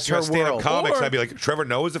 if you're That's asking about her stand-up world. comics, Or- I'd be like, Trevor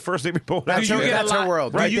Noah's the first name people. That's, you her, get a that's her lot-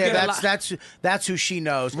 world do right you there. get a That's who she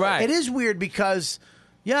knows. Right. It is weird because,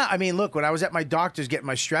 yeah, I mean, look, when I was at my doctor's getting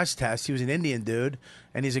my stress test, he was an Indian dude,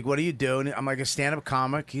 and he's like, "What do you do?" And I'm like, "A stand-up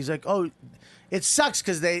comic." He's like, "Oh, it sucks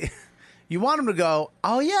because they." You want him to go,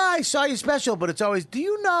 "Oh yeah, I saw your special," but it's always, "Do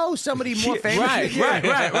you know somebody more famous?" Right.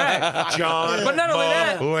 John But not only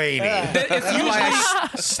that, Mulaney. it's That's why usually I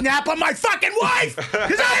snap on my fucking wife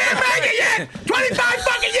because I ain't making it. 25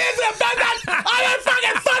 fucking years and I've done that. I'm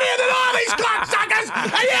fucking funnier than all these cocksuckers,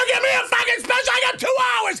 and you give me a fucking special. I got 2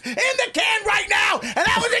 hours in the can right now, and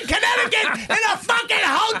I was in Connecticut in a fucking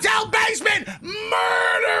hotel basement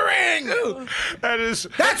murdering. That is.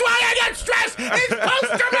 That's why I got stressed. It's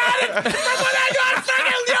post-traumatic from when I got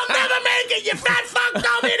fucking, you'll never make it, you fat fuck,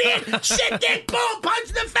 dumb idiot. Shit, dick, boom, punch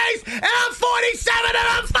in the face, and I'm 47 and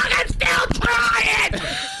I'm fucking still trying.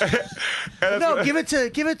 No, give it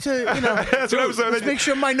to you know. That's what I'm saying. Let's make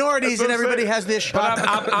sure minorities That's what and I'm everybody saying. has this shot.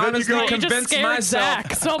 I'm honestly You just convinced scared myself.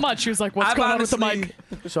 Zach so much. He was like, "What's I've going on with the honestly-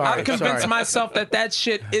 mic?" Sorry, I've convinced sorry. myself that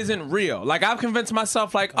shit isn't real. Like, I've convinced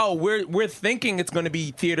myself, like, oh, we're thinking it's going to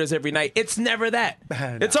be theaters every night. It's never that.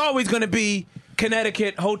 It's always going to be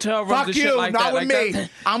Connecticut hotel rooms Fuck and you, shit like not that. with Like me. that.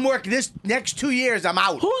 I'm working this next 2 years. I'm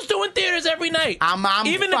out. Who's doing theaters every night? I'm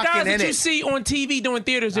Even the fucking guys in that you it. see on TV doing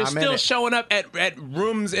theaters, they're I'm in still it. showing up at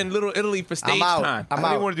rooms in Little Italy for stage out. time. I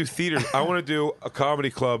don't even want to do theaters. I want to do a comedy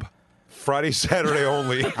club, Friday, Saturday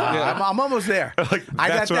only. I'm almost there. Like, I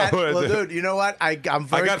got that's what I that. wanna Well, do. dude, you know what? I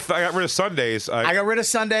got I got rid of Sundays. I got rid of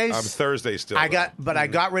Sundays. I'm Thursday still. I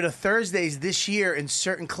got rid of Thursdays this year in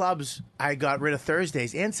certain clubs. I got rid of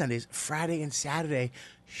Thursdays and Sundays. Friday and Saturday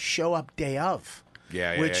show up day of.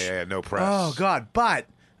 Yeah. No press. Oh God! But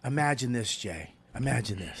imagine this, Jay.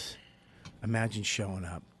 Imagine this. Imagine showing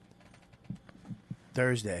up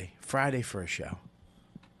Thursday, Friday for a show.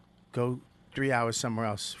 Go 3 hours somewhere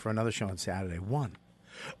else for another show on Saturday. 1.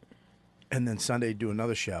 And then Sunday do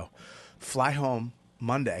another show. Fly home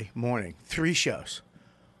Monday morning. 3 shows.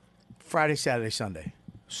 Friday, Saturday, Sunday.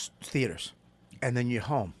 Theaters. And then you're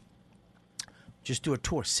home. Just do a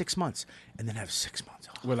tour 6 months, and then have 6 months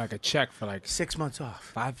off. With like a check for like 6 months off.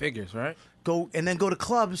 5 figures, right? Go and then go to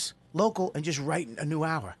clubs local and just write a new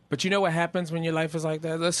hour. But you know what happens when your life is like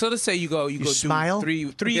that? So let's say you go smile?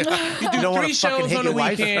 do three you do don't wanna 3 fucking shows hit on the your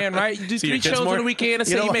wife? weekend, right? You do See your 3 kids shows more? on the weekend and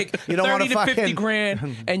You say don't you wa- make you don't 30 wanna to 50 fucking-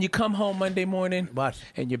 grand and you come home Monday morning What?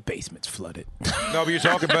 and your basement's flooded. No, but you're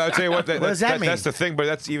talking about. I'll tell you what. What does that mean? That's the thing, but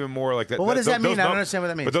that's even more like that. Well, what does that mean? I don't num- understand what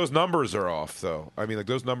that means. But those numbers are off, though. I mean, like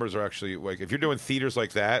those numbers are actually like if you're doing theaters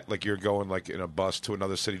like that, like you're going like in a bus to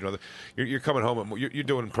another city, to another. You're coming home. And you're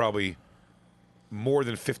doing probably more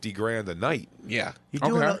than 50 grand a night. Yeah. You're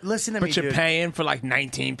doing listen to me, But you're dude. paying for like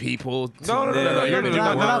 19 people. No. You're we're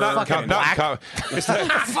not fucking black. It's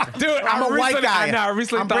not, Dude, I'm a white guy. I know. I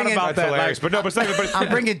recently I'm thought bringing- about that's that. hilarious. Like, But no, but it's not. But I'm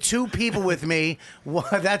bringing 2 people with me. Well,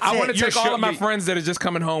 that's I it. want to Your take all show- of my you- friends that are just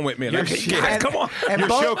coming home with me. Like, Your hey, shit. guys, come on. And your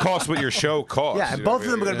both- show costs what your show costs. Yeah, and you know both what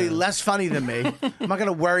of them I are going to mean? be less funny than me. I'm not going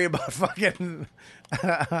to worry about fucking.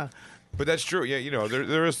 But that's true. Yeah, you know,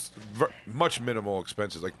 there is much minimal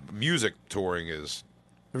expenses. Like music touring is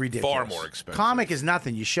ridiculous. Far more expensive. Comic is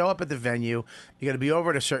nothing. You show up at the venue. You got to be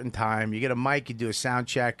over at a certain time. You get a mic. You do a sound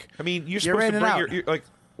check. I mean, you're You're supposed in to and bring out. your like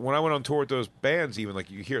when I went on tour with those bands. Even like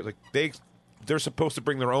you hear like they're supposed to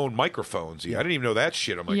bring their own microphones. Yeah. I didn't even know that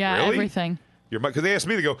shit. I'm like, Yeah, really? everything. Because they asked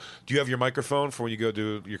me to go, do you have your microphone for when you go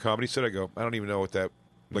do your comedy set? I go, I don't even know what that.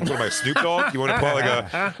 Like, what am I, Snoop Dogg? You want to pull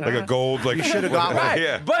like a gold like? You should have got one. Right.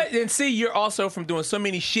 Yeah. But then see, you're also from doing so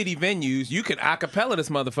many shitty venues. You can acapella this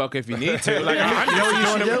motherfucker if you need to. Like, I'm You know what you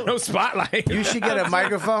should doing do? no spotlight. You should get a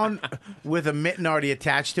microphone with a mitten already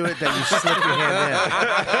attached to it that you slip your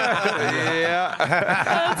hand Yeah.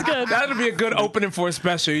 That's good. That'd be a good opening for a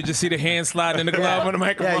special. You just see the hand sliding in the glove on the in.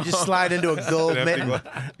 microphone. Yeah, you just slide into a gold An empty mitten.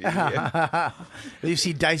 glove. Yeah. You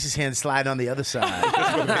see Dice's hand slide on the other side.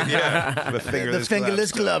 Yeah. The The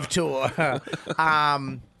fingerless glove tour.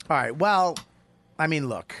 All right. Well, I mean,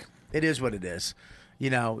 look, it is what it is. You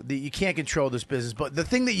know, you can't control this business. But the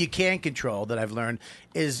thing that you can control that I've learned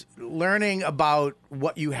is learning about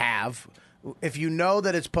what you have. If you know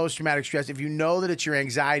that it's post-traumatic stress, if you know that it's your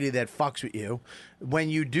anxiety that fucks with you, when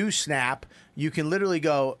you do snap, you can literally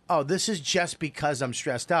go, oh, this is just because I'm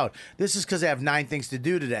stressed out. This is because I have 9 things to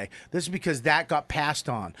do today. This is because that got passed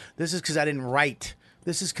on. This is because I didn't write.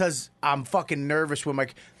 This is because I'm fucking nervous with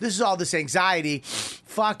this is all this anxiety.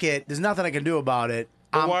 Fuck it. There's nothing I can do about it.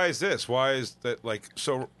 But why is this? Why is that like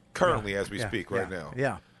so currently as we Yeah, speak yeah, right now?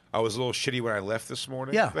 yeah. I was a little shitty when I left this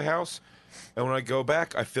morning Yeah. the house. And when I go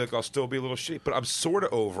back, I feel like I'll still be a little shitty. But I'm sort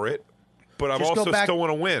of over it. But I'm Just go also back- still want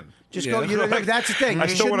to win. Just go. You know, that's the thing. I You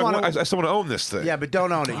still shouldn't want wanna- to. I still want to own this thing. Yeah, but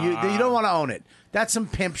don't own it. You don't want to own it. That's some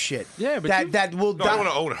pimp shit. Yeah, but that will. No, I want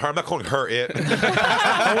to own her. I'm not calling her it.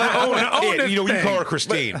 I want to own it. You know, you call her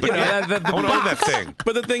Christine, but Yeah, I want to own that thing.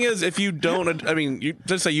 But the thing is, if you don't, I mean, you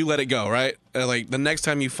just say you let it go, right? Like the next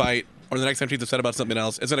time you fight, or the next time she's upset about something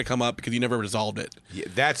else, it's going to come up because you never resolved it. Yeah,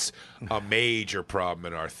 that's a major problem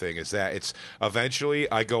in our thing. Is that it's eventually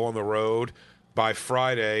I go on the road by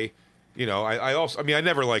Friday. You know, I mean, I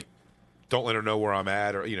never like don't let her know where I'm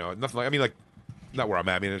at or nothing like. I mean, like not where I'm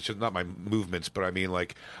at. I mean, it's just not my movements, but I mean,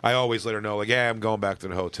 like I always let her know, like, yeah, I'm going back to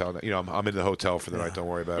the hotel. You know, I'm in the hotel for the night. Don't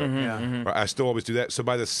worry about it. Yeah. I still always do that. So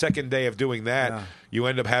by the second day of doing that, you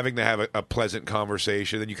end up having to have a pleasant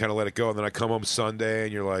conversation. Then you kind of let it go, and then I come home Sunday,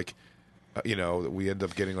 and you're like. We end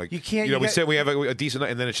up getting like You can't- we you said we have a decent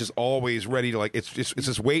night, and then it's just always ready to like it's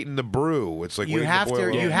just waiting to brew. It's like You waiting have to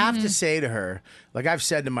boil to. You over. have to say to her, like I've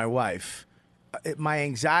said to my wife, my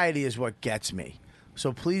anxiety is what gets me.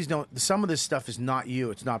 So please don't. Some of this stuff is not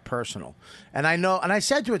you. It's not personal. And I know. And I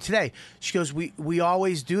said to her today. She goes, "We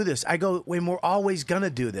always do this." I go, "When we're always gonna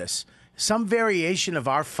do this. Some variation of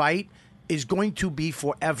our fight is going to be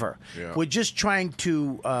forever. Yeah. We're just trying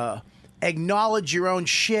to." Acknowledge your own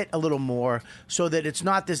shit a little more so that it's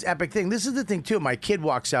not this epic thing. This is the thing, too. My kid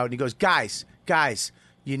walks out and he goes, guys,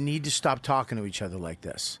 you need to stop talking to each other like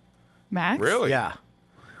this. Max? Really? Yeah.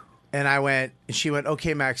 And she went,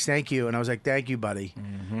 okay, Max, thank you. And I was like, thank you, buddy.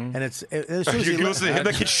 And as soon as You he listen to him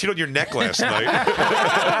that kid shit on your neck last night.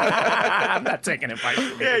 I'm not taking advice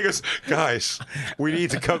from Yeah, he goes, guys, we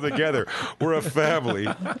need to come together. We're a family.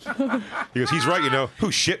 He goes, he's right, who,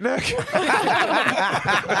 shit neck? What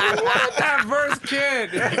a diverse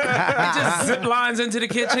kid. He just zip lines into the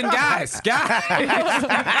kitchen. Guys.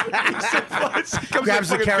 grabs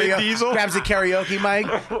the karaoke mic.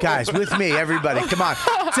 Guys, with me, everybody. Come on.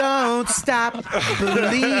 Don't stop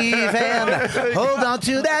believing. Hold on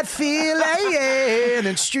to that feeling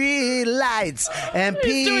and street lights and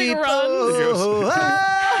He's doing people. runs.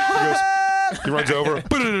 He runs over.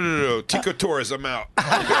 Tico Torres, I'm out.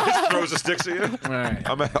 Throws the sticks at you. Right.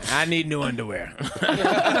 I'm out. I need new underwear.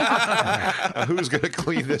 Now, who's going to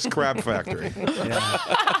clean this crab factory?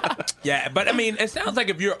 Yeah, but I mean, it sounds like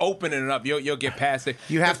if you're opening it up, you'll get past it.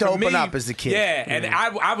 You have But to for open up as the kid. Yeah, and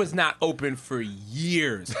I was not open for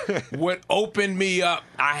years. What opened me up,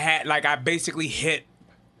 I basically hit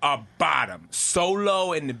a bottom. So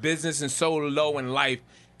low in the business and so low in life,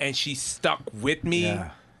 and she stuck with me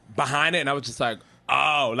behind it, and I was just like,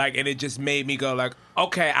 oh, and it just made me go like,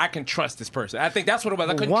 okay, I can trust this person. I think that's what it was.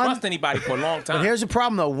 I couldn't trust anybody for a long time. But here's the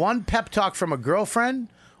problem, though. One pep talk from a girlfriend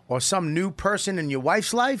or some new person in your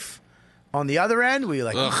wife's life, on the other end, where you're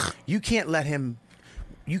like, you can't let him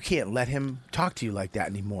talk to you like that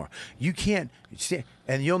anymore. You can't.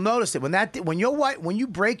 And you'll notice that when you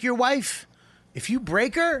break your wife, if you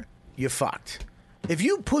break her, you're fucked. If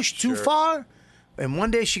you push too far, and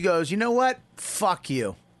one day she goes, you know what? Fuck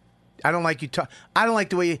you. I don't like you talk. I don't like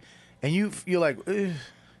the way you. And you're like, ugh,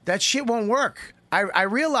 that shit won't work. I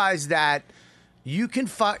realize that you can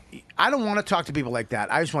fuck. I don't want to talk to people like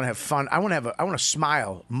that. I just want to have fun. I want to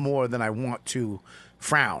smile more than I want to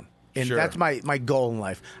frown. And Sure. that's my goal in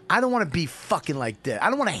life. I don't want to be fucking like this. I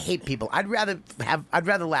don't want to hate people. I'd rather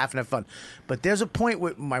laugh and have fun. But there's a point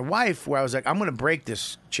with my wife where I was like, I'm going to break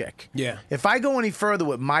this chick. Yeah. If I go any further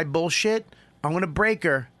with my bullshit, I'm going to break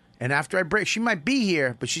her. And after I break, she might be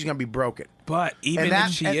here, but she's going to be broken. But even And that-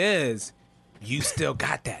 if she and- is, you still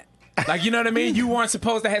got that. Like, you know what I mean? You weren't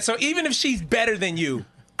supposed to have. So even if she's better than you,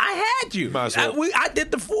 I had you. Might as well. I did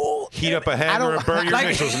the fool. Heat up a hanger and burn your like-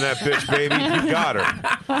 initials in that bitch, baby. You got her.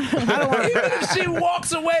 Even if she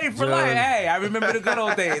walks away for like, hey, I remember the good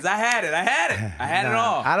old days. I had it. I had it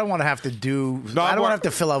all. I don't want to have to do. No, I I'm don't want to wor- have to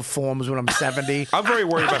fill out forms when I'm 70. I'm very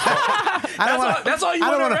worried about I don't wanna, That's all you I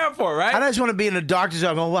don't went wanna- around for, right? I just want to be in the doctor's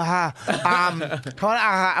office going, well,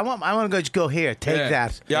 I want to just go here. Take Yeah.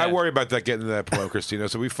 that. Yeah, I worry about that getting to that point, Christina.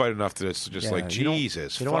 So we fight enough that it's just Yeah, like, you don't-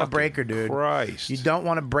 Jesus. You don't want to fucking break her, dude. Christ. You don't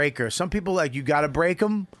want to break her. Some people like you got to break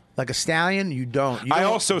them like a stallion. You don't. You I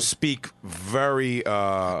don't- also speak very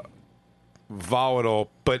volatile,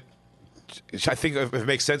 but I think if it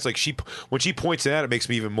makes sense. Like when she points it out, it makes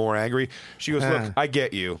me even more angry. She goes, "Look, I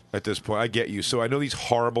get you at this point. I get you. So I know these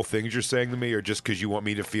horrible things you're saying to me are just because you want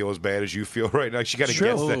me to feel as bad as you feel right now." She kind of True.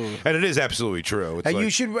 gets that, and it is absolutely true. It's And like, you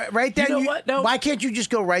should right then. You know what, though? Why can't you just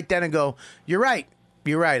go right then and go? You're right.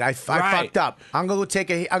 You're right. I fucked up. I'm gonna go take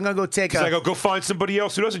a. I'm gonna go take It's a. like, go find somebody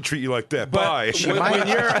else who doesn't treat you like that. Bye.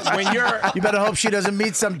 when you're You better hope she doesn't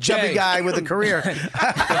meet some chubby Jay. guy with a career.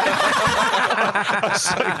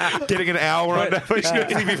 Getting an hour on that. She's going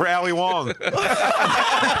to leave me for Ali Wong.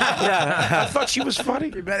 I thought she was funny.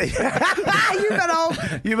 You better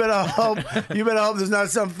hope there's not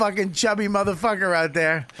some fucking chubby motherfucker out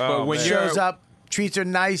there. But when Shows you're up, treats her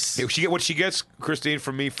nice. She get what she gets, Christine,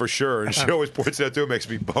 from me for sure, and she always points that to. It makes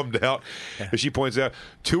me bummed out. And she points out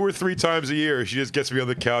 2 or 3 times a year, she just gets me on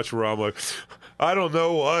the couch where I'm like, I don't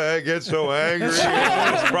know why I get so angry.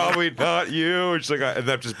 It's probably not you. And she's like, and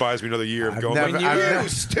that just buys me another year of going, never- like, I've you never-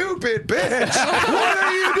 stupid bitch! What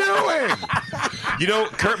are you doing? You know,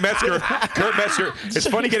 Kurt Metzger. It's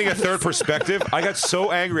funny getting a third perspective. I got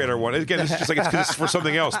so angry at her one. Again, it's just like it's for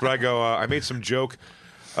something else. But I go, I made some joke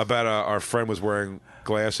about our friend was wearing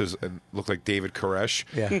glasses and looked like David Koresh.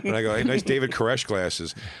 Yeah. And I go, hey, nice David Koresh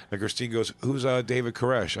glasses. And Christine goes, who's David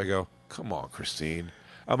Koresh? I go, come on, Christine.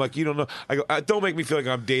 I'm like, you don't know. I go, don't make me feel like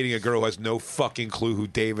I'm dating a girl who has no fucking clue who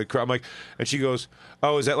David Koresh. I'm like, and she goes,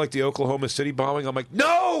 oh, is that like the Oklahoma City bombing? I'm like,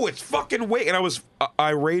 no, it's fucking wait. And I was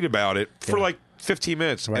irate about it for like 15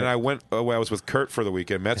 minutes. Right. And I went away. I was with Kurt for the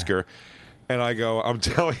weekend, Metzger. And I go, I'm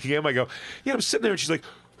telling him, I go, yeah, I'm sitting there. And she's like,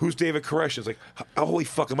 who's David Koresh? It's like, holy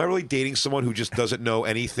fuck, am I really dating someone who just doesn't know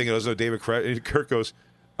anything and doesn't know David Koresh? And Kurt goes,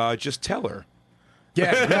 just tell her. Yeah,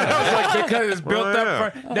 I was like, because it's built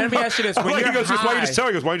Yeah. up. Let me ask you this: when Like, you're he goes, why don't you high, just tell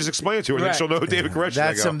her? He goes, why don't you just explain it to her? And then Right. she'll know who David Koresh is. I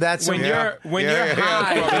That's go, some. That's when some. you're when Yeah, you're yeah,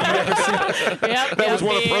 high, yeah. do you ever see, that was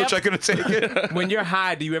one approach I could have taken. when you're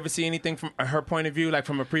high, do you ever see anything from her point of view, like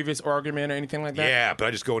from a previous argument or anything like that? Yeah, but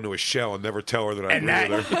I just go into a shell and never tell her that I And agree that,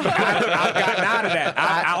 with her. I've gotten out of that.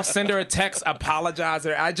 I'll send her a text, apologize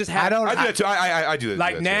her. I just have. I don't. I do that too. I do that.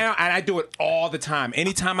 Like too. now, and I do it all the time.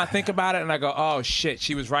 Anytime I think about it and I go, "Oh shit,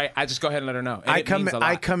 she was right," I just go ahead and let her know. And it means a lot.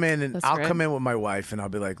 I come in and That's I'll great. come in with my wife and I'll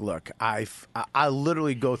be like, look, I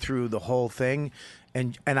literally go through the whole thing,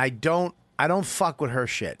 and I don't fuck with her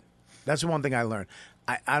shit. That's the one thing I learned.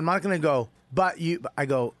 I'm not gonna go, but you. I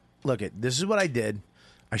go, look, this is what I did.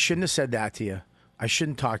 I shouldn't have said that to you. I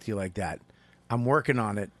shouldn't talk to you like that. I'm working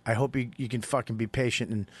on it. I hope you can fucking be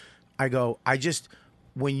patient. And I go,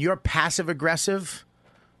 when you're passive aggressive,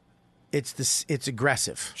 it's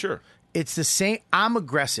aggressive. Sure. It's the same. I'm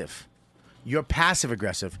aggressive. You're passive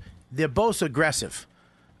aggressive. They're both aggressive.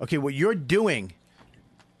 Okay, what you're doing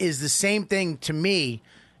is the same thing to me.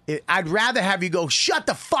 I'd rather have you go, shut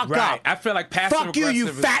the fuck Right. up. I feel like passive Fuck you, you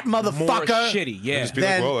aggressive is fat more motherfucker. shitty. Yeah. Just be like,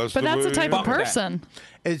 Then- well, that's But that's the way- type of Fuck with that. person.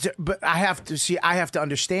 But I have to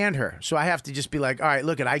understand her. So I have to just be like, all right,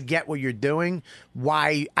 look, I get what you're doing.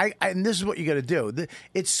 Why? And this is what you got to do.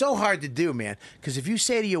 It's so hard to do, man. Because if you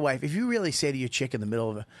say to your wife, if you really say to your chick in the middle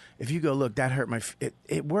of it, if you go, look, that hurt my,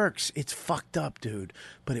 it works. It's fucked up, dude.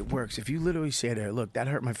 But it works. If you literally say to her, look, that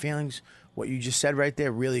hurt my feelings. What you just said right there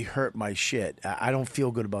really hurt my shit. I don't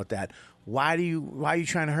feel good about that. Why are you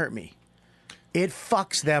trying to hurt me? It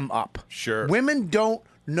fucks them up. Sure. Women don't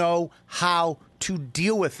know how to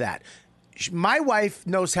deal with that. My wife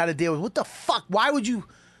knows how to deal with what the fuck. Why would you?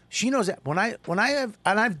 She knows that when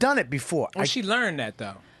I've done it before. Well, she learned that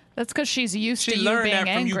though. That's because she's used She to you learned being that from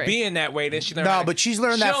angry. you being that way. Then she learned. No, but she's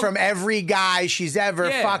learned that from every guy she's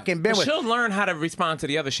ever fucking been but with. She'll learn how to respond to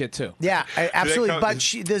the other shit too. Yeah, absolutely. But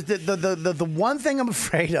the one thing I'm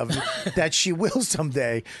afraid of that she will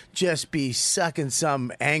someday just be sucking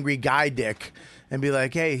some angry guy dick and be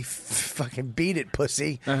like, "Hey, fucking beat it,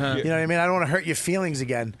 pussy." You know what I mean? I don't want to hurt your feelings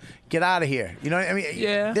again. Get out of here. You know what I mean?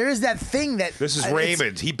 Yeah. There is that thing that This is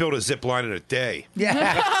Raymond. He built a zip line in a day.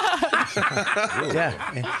 Yeah.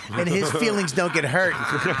 And his feelings don't get hurt.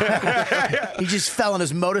 He just fell on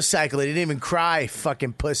his motorcycle. He didn't even cry,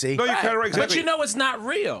 fucking pussy. No, you're kind of right. Exactly. But you know it's not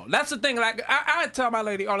real. That's the thing. Like I tell my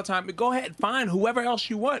lady all the time, go ahead and find whoever else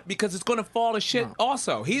you want because it's going to fall to shit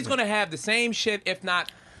also. He's going to have the same shit, if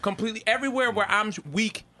not completely, everywhere where I'm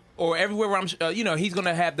weak or everywhere where I'm, he's going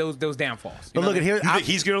to have those downfalls. But look at here. You think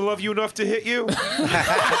he's going to love you enough to hit you?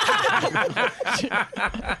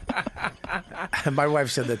 My wife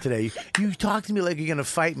said that today. You talk to me like you're going to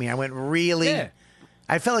fight me. I went, really? Yeah.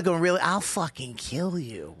 I felt like going, really? I'll fucking kill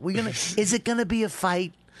you. Is it going to be a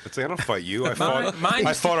fight? It's like, I don't fight you. I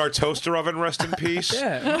fought our toaster oven, rest in peace.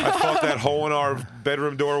 Yeah. I fought that hole in our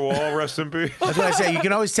bedroom door wall, rest in peace. That's what I say. You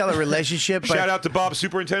can always tell a relationship. Shout out to Bob,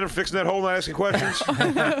 superintendent, for fixing that hole and asking questions. You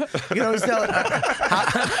can always tell.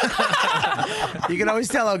 You can always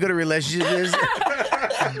tell how good a relationship is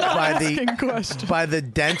by the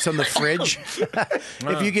dents on the fridge.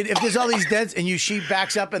 If there's all these dents and she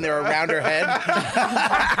backs up and they're around her head.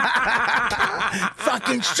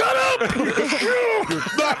 Fucking shut up! You're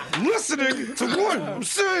not listening to what I'm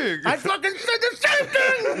saying. I fucking said the same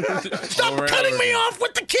thing. Stop cutting me off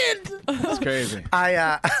with the kid. That's crazy. It's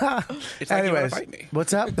like you Anyways, want to fight me.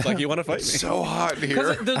 what's up? It's like you want to fight me. So hot in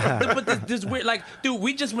here. But this weird, like, dude,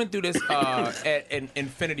 we just went through this at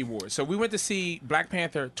Infinity War. So we went to see Black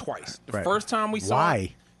Panther twice. The first time we saw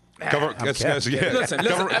Why? Government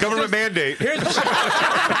mandate. Here's the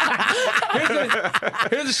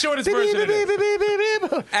shortest version of this.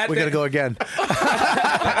 We're going to go again.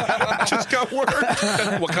 Just got word.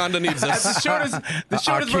 Wakanda needs us. The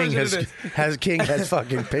shortest version of this. King has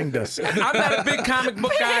fucking pinged us. I'm not a big comic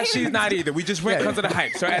book guy. She's not either. We just went because of the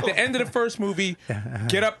hype. So at the end of the first movie,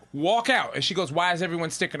 get up, walk out. And she goes, why is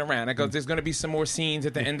everyone sticking around? I go, there's going to be some more scenes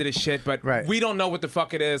at the end of this shit, but we don't know what the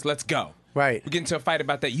fuck it is. Let's go. Right. We get into a fight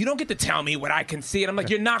about that. You don't get to tell me what I can see. And I'm like,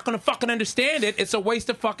 you're not going to fucking understand it. It's a waste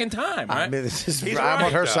of fucking time. Right? I mean, I'm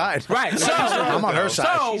on her side. Right. So I'm on her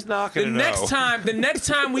side. So she's not gonna the next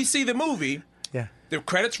time we see the movie, Yeah. the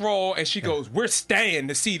credits roll and she goes, we're staying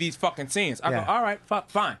to see these fucking scenes. I go, all right,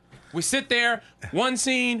 fine. We sit there, one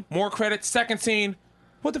scene, more credits, second scene.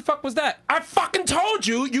 What the fuck was that? I fucking told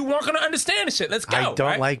you weren't going to understand this shit. Let's go. I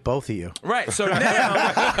don't like both of you. Right. So now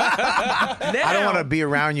I don't want to be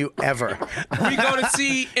around you ever. We go to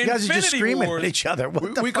see You guys are just Infinity screaming Wars. at each other.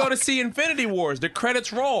 What the We go fuck? to see Infinity Wars. The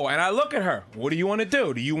credits roll, and I look at her. What do you want to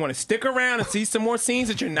do? Do you want to stick around and see some more scenes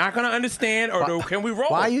that you're not going to understand, or can we roll?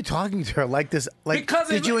 Why are you talking to her like this? Like, Because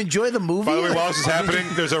did you enjoy the movie? By the way, while this is happening,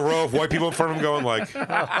 there's a row of white people in front of him going like,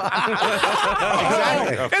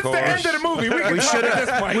 Exactly. of It's course. the end of the movie. We should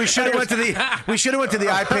have. We should have went to the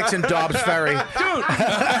iPix in Dobbs Ferry. Dude,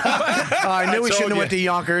 I knew we told shouldn't have you. went to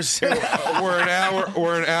Yonkers. We're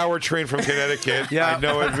an hour train from Connecticut. Yeah. I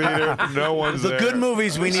know it, Peter. No one's The there. good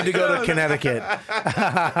movies, we need to go to Connecticut.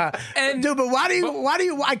 and Dude, but why do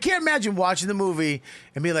you? I can't imagine watching the movie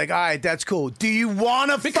and be like, all right, that's cool. Do you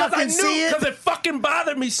want to because I fucking see knew it? because it fucking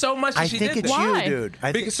bothered me so much. That I she think did it's that. you,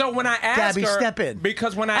 Why? dude. So when I asked Gabby, her, step in.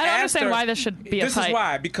 Because when I don't asked understand her, why this should be a This fight. is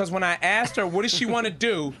why. Because when I asked her, what does she want to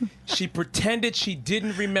do? She pretended she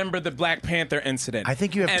didn't remember the Black Panther incident. I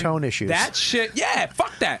think you have And tone issues. That shit, yeah,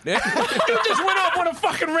 fuck that. You just went off on a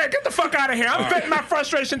fucking rant. Get the fuck out of here. I'm venting my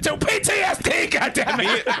frustration too. PTSD,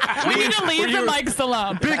 goddammit. We need to leave the mics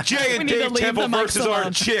alone. Big J We and need to Dave leave Temple the mics versus alone.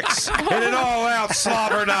 our chicks in an all-out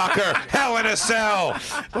slobber knocker. Hell in a cell.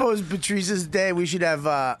 What was Patrice's day? We should have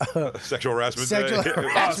Sexual harassment sexual day.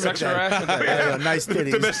 harassment sexual day. harassment day. Yeah, nice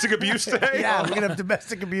titties. Domestic abuse day. Yeah, we're gonna have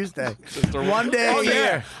domestic abuse day. One day Oh a yeah,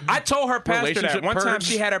 year. I told her pastor that Relationship one time. purge.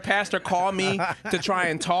 She had her pastor call me to try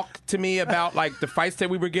and talk to me about like the fights that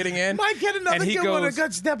we were getting in. Might get another and he good one that goes,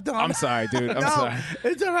 got stepped on. I'm sorry, dude. I'm no, sorry.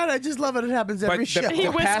 it's all right. I just love it. It happens every But show. He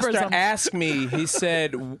the whispers pastor them. asked me, he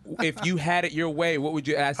said, if you had it your way, what would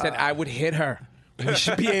you? And I said, I would hit her. We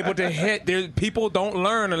should be able to hit. People don't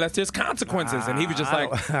learn unless there's consequences. And he was just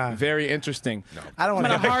like, very interesting. I don't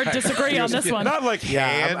I'm want gonna hard disagree on this one. Not like Yeah,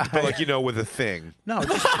 hand, but like with a thing. No,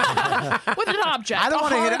 just, With an object. I don't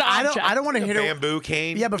want to hit her. I don't want to hit her. Bamboo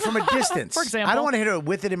cane. Yeah, but from a distance. For example. I don't want to hit her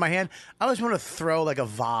with it in my hand. I always want to throw like a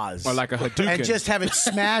vase Or like a Hadouken. and just have it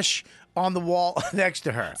smash on the wall next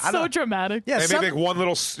to her. So dramatic. Yeah, And maybe like one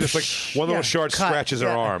little, just like one little shard cut. scratches her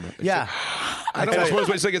Yeah. arm. Yeah. I don't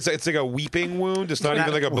know. It's like a weeping wound. It's not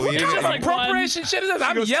even like a bleeding. What kind of appropriation shit is this?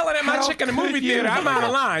 I'm yelling at my chick in the movie theater. I'm out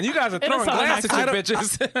of line. You guys are throwing glass at your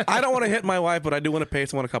bitches. I don't want to hit my wife, but I do want to pay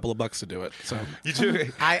someone a couple of bucks to do it. So You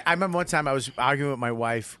do. I remember one time I was arguing with my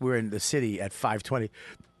wife. We were in the city at 520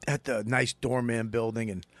 at the nice doorman building,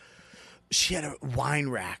 and she had a wine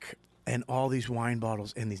rack and all these wine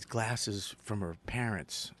bottles and these glasses from her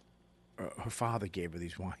parents. Her father gave her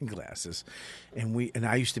these wine glasses, and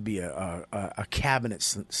I used to be a cabinet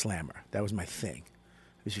slammer. That was my thing.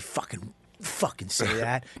 Is you fucking say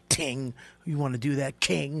that, ting? You want to do that,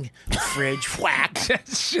 king? The fridge, whack.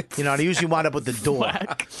 You know, and I usually wind up with the door.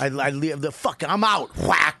 I leave the fuck. I'm out.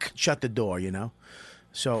 Whack. Shut the door. You know.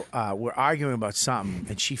 So we're arguing about something,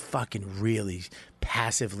 and she fucking really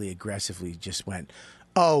passively aggressively just went,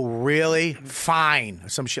 "Oh, really? Fine," or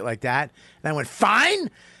some shit like that. And I went,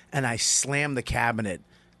 "Fine." And I slammed the cabinet,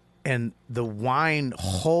 and the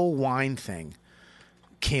whole wine thing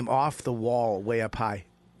came off the wall way up high.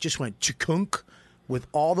 Just went chukunk with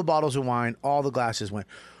all the bottles of wine, all the glasses went.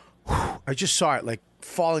 Whew. I just saw it like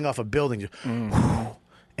falling off a building, just, whew,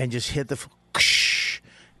 and just hit the.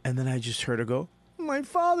 And then I just heard her go, "My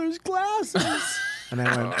father's glasses." And I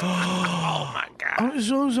went, "Oh my God, I'm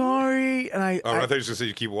so sorry." And I thought you were just going to say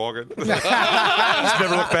you keep walking. Just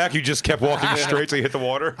never look back. You just kept walking straight till you hit the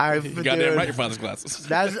water. goddamn right, your father's glasses.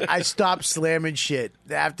 I stopped slamming shit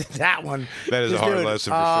after that one. That is a hard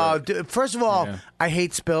lesson for sure. Dude, first of all, I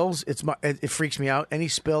hate spills. It freaks me out. Any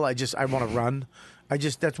spill, I want to run.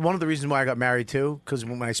 That's one of the reasons why I got married too. Because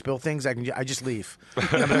when I spill things, I just leave.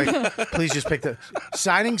 I'm like, please just pick the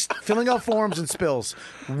filling out forms and spills.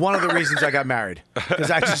 One of the reasons I got married, because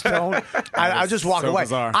I just don't. I just walk away.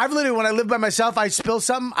 Bizarre. I've literally, when I lived by myself, I spill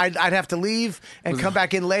something, I'd have to leave and come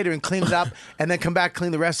back in later and clean it up, and then come back,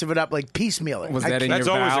 clean the rest of it up, like piecemeal it. Was that in That's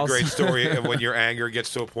your always vows? a great story when your anger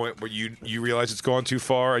gets to a point where you realize it's gone too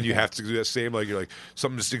far and you have to do that same, like you're like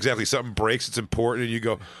something breaks, it's important, and you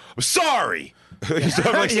go, "I'm sorry." You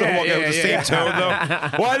still have still walking out with the same tone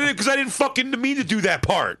though. Well, because I didn't fucking mean to do that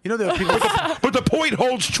part. You know, there were people, but the point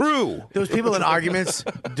holds true. there was people in arguments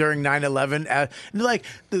during 9/11. Like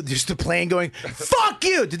just the plane going, "Fuck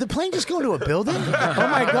you!" Did the plane just go into a building? Oh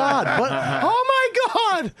my God! What? Oh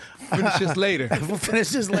my God! Finish this later. We'll finish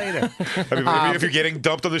this later. I mean, if you're getting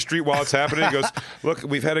dumped on the street while it's happening, he goes, "Look,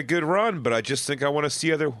 we've had a good run, but I just think I want to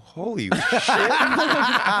see other." Holy shit!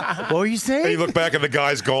 What were you saying? And you look back and the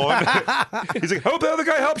guy's gone. He's like, "Hope the other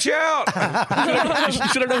guy helps you out." You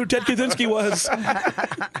should have known who Ted Kaczynski was.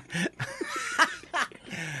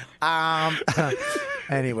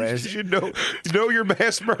 Anyways, You know your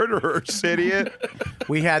mass murderers, idiot.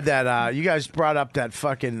 we had that. You guys brought up that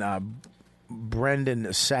fucking Brendan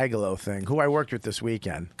Sagalow thing, who I worked with this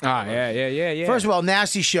weekend. Yeah. First of all,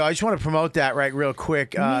 Nasty Show. I just want to promote that right real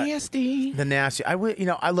quick. Nasty. The Nasty. I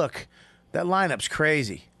look, that lineup's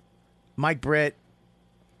crazy. Mike Britt.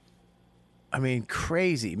 I mean,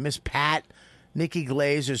 crazy. Miss Pat, Nikki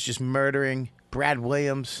Glazer's just murdering Brad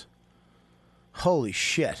Williams. Holy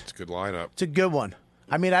shit! It's a good lineup. It's a good one.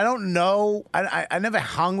 I mean, I don't know. I never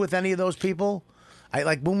hung with any of those people.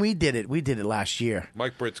 When we did it last year.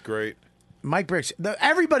 Mike Britt's great. Mike Britt's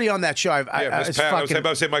everybody on that show. Miss Pat. I was about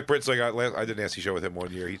to say Mike Britt's like I did a Nasty Show with him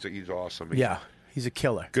one year. He's awesome. He's a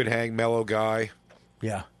killer. Good hang, mellow guy.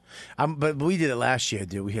 Yeah. But we did it last year,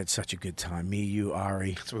 dude. We had such a good time. Me, you,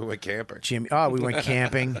 Ari. So we went camping. Jimmy. Oh, we went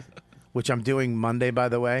camping, which I'm doing Monday, by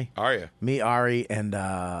the way. Are you? Me, Ari, and Joe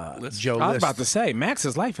I was List. about to say,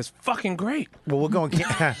 Max's life is fucking great. Well, we're going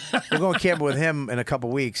camping with him in a couple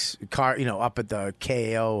weeks. Up at the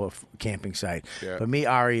KAO camping site. Yeah. But me,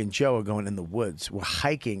 Ari, and Joe are going in the woods. We're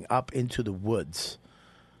hiking up into the woods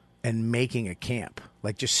and making a camp,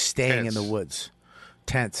 like just staying in the woods.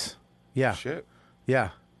 Tents. Yeah. Shit. Yeah.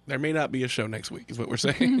 There may not be a show next week, is what we're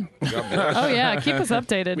saying. Oh yeah, keep us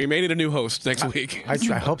updated. We may need a new host next week. I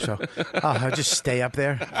hope so. I'll just stay up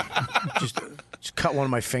there. Just cut one of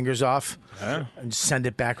my fingers off and send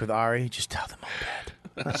it back with Ari. Just tell them I'm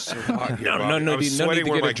bad. So hot here, No Bobby. need I'm to sweating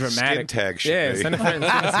get where a my dramatic skin tag should Yeah, be. send a friend.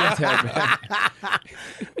 Send a skin tag,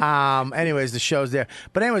 man. Anyways, the show's there.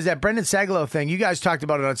 But anyways, that Brendan Sagalow thing, you guys talked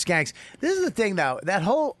about it on Skanks. This is the thing, though. That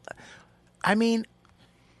whole, I mean,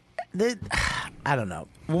 I don't know.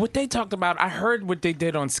 Well, what they talked about, I heard what they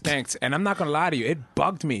did on Skanks, and I'm not gonna lie to you, it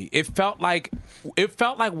bugged me. It felt like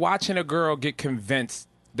watching a girl get convinced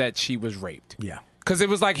that she was raped. Yeah. Because it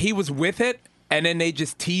was like he was with it, and then they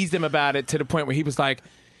just teased him about it to the point where he was like,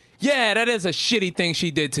 "Yeah, that is a shitty thing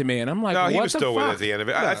she did to me," and I'm like, No, "What he was the still fuck?" with it at the end of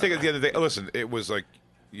it. I think at the end of the day, listen, it was like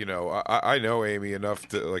I know Amy enough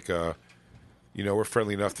to we're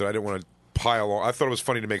friendly enough that I didn't want to pile on. I thought it was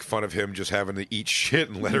funny to make fun of him just having to eat shit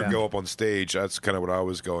and let her go up on stage. That's kind of what I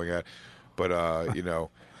was going at. But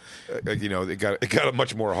it got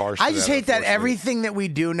much more harsh. I just hate that everything that we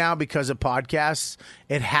do now because of podcasts,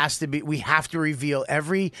 it has to be. We have to reveal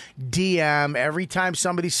every DM every time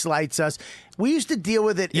somebody slights us. We used to deal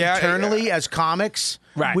with it internally as comics.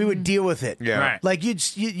 Right. We would deal with it. Yeah. Right. Like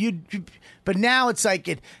you'd. But now it's like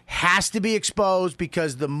it has to be exposed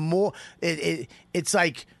because the more it's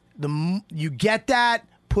like you get that.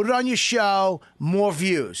 Put it on your show, more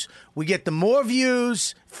views. We get the more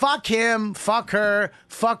views. Fuck him, fuck her,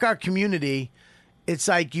 fuck our community. It's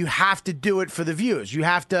like you have to do it for the views. You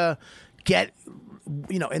have to get,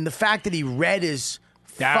 and the fact that he read his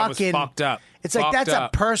That was fucking fucked up. It's like Fucked that's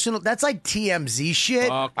up. a personal. That's like TMZ shit.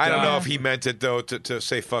 Fucked I don't up. know if he meant it though to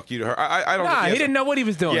say fuck you to her. I don't. Nah, think he didn't know what he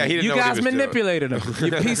was doing. Yeah, he didn't you know what he guys was doing. manipulated him.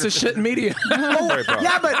 You piece of shit media. Very probably.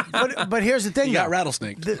 Yeah, but here's the thing. You got though.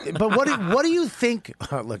 rattlesnakes. But what do you think?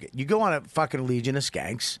 Look, you go on a fucking Legion of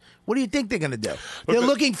Skanks. What do you think they're going to do? They're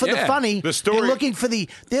looking for the funny. The story. They're looking for the.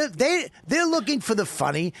 They're looking for the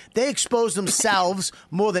funny. They expose themselves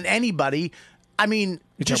more than anybody. I mean,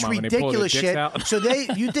 just talking about when they pull their ridiculous dicks shit. out? So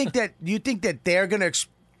you think that they're going to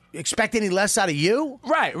expect any less out of you?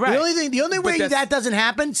 Right. The only way that's- that doesn't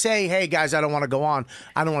happen, say, hey guys, I don't want to go on.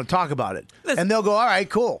 I don't want to talk about it, and they'll go, all right,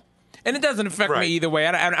 cool. And it doesn't affect Right. me either way.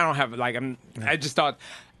 I don't have I just thought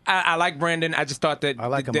I like Brandon. I just thought that I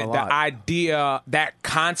like him the a lot. idea, that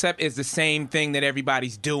concept is the same thing that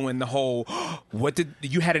everybody's doing. The whole,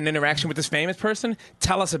 you had an interaction with this famous person?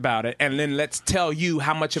 Tell us about it, and then let's tell you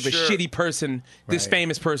how much of a Sure. shitty person this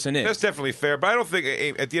famous person is. That's definitely fair, but I don't think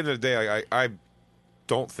at the end of the day, I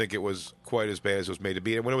don't think it was quite as bad as it was made to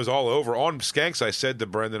be. And when it was all over on Skanks, I said to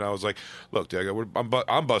Brendan, I was like, "Look, dude,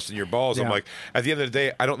 I'm busting your balls." Yeah. I'm like, at the end of the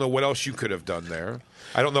day, I don't know what else you could have done there.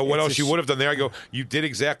 I don't know what else you would have done there. I go, you did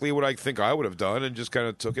exactly what I think I would have done, and just kind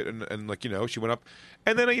of took it and like she went up,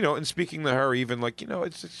 and then and speaking to her, even like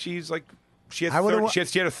she's like she had she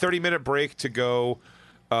had a 30-minute break to go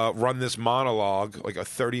run this monologue, like a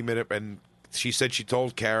 30-minute and. She said she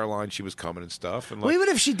told Caroline she was coming and stuff. And like, Well, even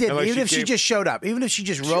if she didn't, and, like, even if she just showed up, even if she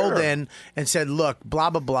just rolled Sure. in and said, "Look, blah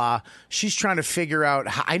blah blah," she's trying to figure out.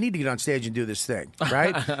 I need to get on stage and do this thing,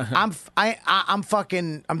 right? I'm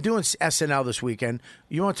doing SNL this weekend.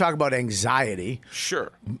 You want to talk about anxiety?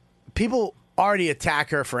 Sure. People already attack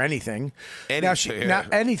her for anything. Anything, Now, yeah.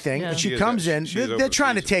 anything. And she comes in. They're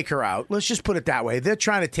trying to take her out. Let's just put it that way. They're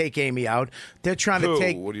trying to take Amy out. They're trying to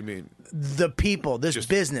take. What do you mean? The people, this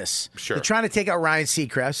business. Sure. They're trying to take out Ryan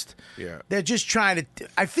Seacrest. Yeah. They're just trying to.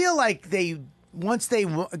 I feel like once they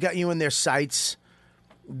got you in their sights,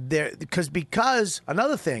 because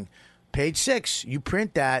another thing, page 6, you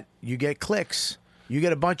print that, you get clicks, you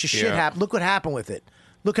get a bunch of shit Yeah. happen. Look what happened with it.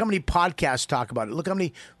 Look how many podcasts talk about it. Look how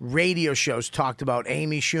many radio shows talked about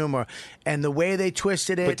Amy Schumer and the way they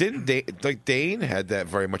twisted it. But didn't Dane had that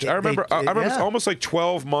very much? I remember. they- I remember it's yeah. almost like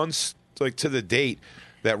 12 months, like to the date,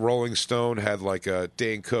 that Rolling Stone had like a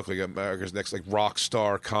Dane Cook, like America's Next like rock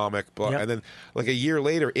star comic, blah, Yep. and then like a year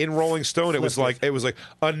later in Rolling Stone, it was like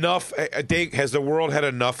enough. Dane, has the world had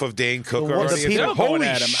enough of Dane Cook The already? people It's like, going holy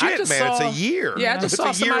at him. shit, I just man! saw- It's a year. Yeah, I just It's saw a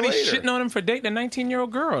year somebody later. shitting on him for dating a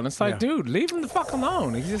 19-year-old girl, and it's like, dude, leave him the fuck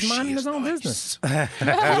alone. He's just minding his own business. we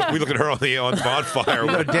look at her on Bonfire.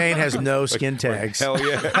 You know, Dane has no skin tags. Hell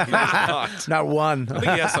yeah, Not one. I think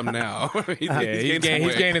he has some now. He's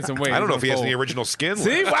gaining some weight. I don't know if he has He's any gonna original skin.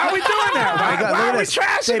 See, why are we doing that? God, Why look are at we this.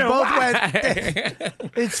 trashing They him? both Why?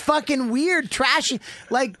 went. It's fucking weird, trashy.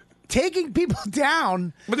 Like taking people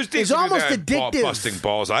down But there's is things almost that addictive. busting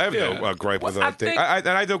balls. I have no Yeah. gripe with Well, I that. think- And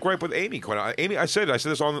I don't gripe with Amy. Amy, I said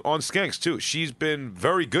this on Skanks too. She's been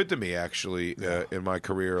very good to me actually in my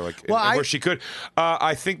career, like where she could.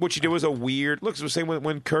 I think what she did was a weird. Look, it was the same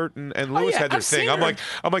when Kurt and Lewis yeah, had their I've thing. seen I'm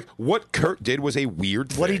her. like, what Kurt did was a weird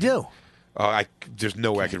thing. What'd he do? There's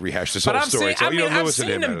no way I could rehash this But whole I've story. seen, I've Lewis and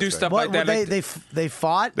seen him them had a do thing. stuff What, like that. they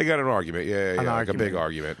fought. They got an argument. Yeah, like a big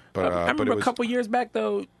argument. But I but remember it was, a couple years back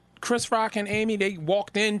though, Chris Rock and Amy, they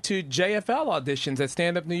walked into JFL auditions at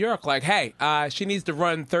Stand Up New York, like, hey, she needs to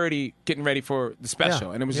run 30, getting ready for the special,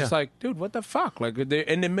 Yeah, and it was yeah. just like, dude, what the fuck? Like, they're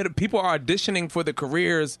in the middle, people are auditioning for the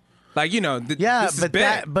careers, like, Yeah, this is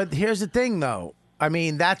big. but here's the thing, though. I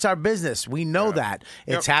mean, that's our business. We know that.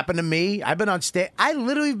 It's happened to me. I've been on stage. I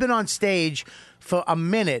literally been on stage for a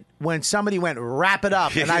minute when somebody went, wrap it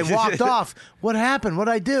up, and I walked off. What happened?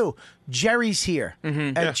 What'd I do? Jerry's here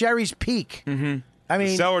at Jerry's peak. Mm-hmm. I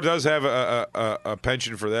mean, Seller does have a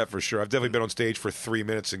pension for that for sure. I've definitely been on stage for 3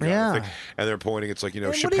 minutes and gotten the thing, and they're pointing. It's like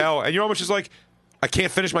what do you- Chappelle, and you're almost just like, I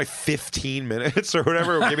can't finish my 15 minutes or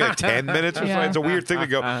whatever. Or give me like 10 minutes or something. It's a weird thing to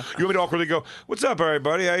go. You want me to awkwardly go, what's up,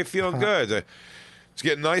 everybody? How you feeling? Good. It's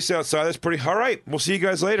getting nice outside. That's pretty. All right. We'll see you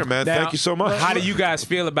guys later, man. Now, Thank you so much. How do you guys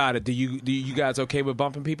feel about it? Do you guys okay with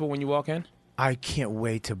bumping people when you walk in? I can't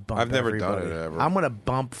wait to bump. I've never everybody. done it ever. I'm gonna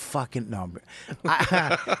bump fucking no.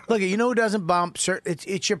 Look, you know who doesn't bump?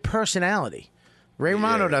 It's your personality. Ray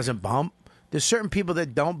Romano doesn't bump. There's certain people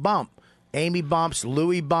that don't bump. Amy bumps.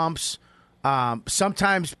 Louis bumps.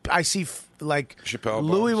 Sometimes I see like Chappelle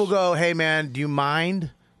Louis bumps. will go, "Hey man, do you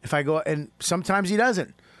mind if I go?" And sometimes he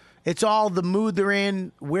doesn't. It's all the mood they're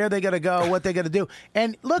in, where they gotta go, what they gotta do.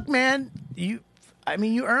 And look, man, you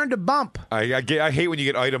earned a bump. I hate when you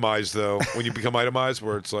get itemized, though. When you become itemized,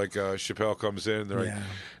 where it's like Chappelle comes in, and they're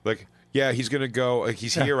like, yeah, he's going to go. Like,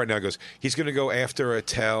 he's here right now. Goes, he's going to go after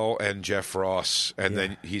Attell and Jeff Ross, and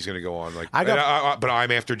then he's going to go on. Like, but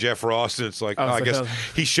I'm after Jeff Ross, and it's like, I guess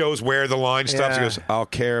he shows where the line stops. He goes, I'll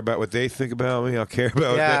care about what they think about me. I'll care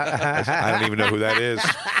about that. I don't even know who that is.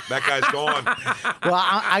 That guy's gone. Well,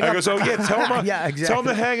 I goes, oh yeah, tell him. exactly. Tell him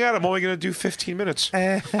to hang out. I'm only going to do 15 minutes.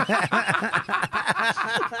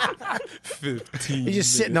 15. You're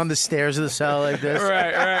just sitting on the stairs of the cell like this.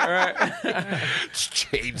 Right.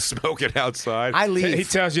 Chain smoking outside. I leave. He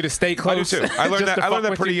tells you to stay close. I do too. I learned Just to that fuck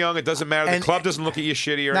pretty with you. young. It doesn't matter. The And- club doesn't look at you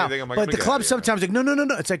shitty or No, anything. I'm like, but let me the get club out of here. sometimes like,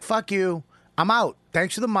 no. It's like, fuck you. I'm out.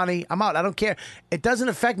 Thanks for the money. I'm out. I don't care. It doesn't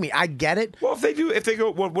affect me. I get it. Well, if they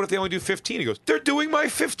go, well, what if they only do 15? He goes, they're doing my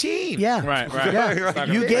 15. Yeah. Right. Yeah.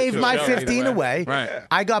 You gave my Either 15 way. away. Right.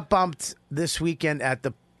 I got bumped this weekend at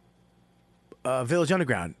the Village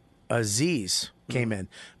Underground. Aziz came in.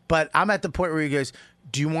 But I'm at the point where he goes,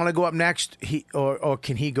 do you want to go up next? Or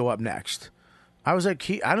can he go up next? I was like,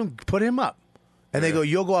 I don't put him up. And they go,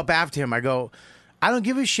 you'll go up after him. I go, I don't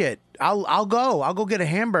give a shit. I'll go. I'll go get a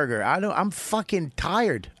hamburger. I'm fucking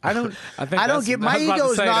tired. I don't get my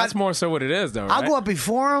ego's not. That's more so what it is, though. Right? I'll go up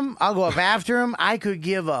before him. I'll go up after him. I could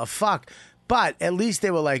give a fuck. But at least they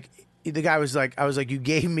were like, the guy was like, I was like, you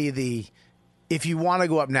gave me the, if you want to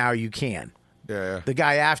go up now, you can. Yeah. The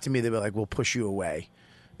guy after me, they were like, we'll push you away.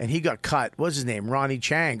 And he got cut. What's his name? Ronnie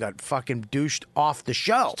Chang got fucking douched off the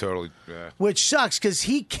show. Totally. Yeah. Which sucks because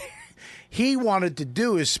he wanted to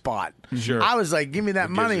do his spot. Sure. I was like, give me that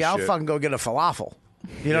Who gives money. a I'll shit? fucking go get a falafel.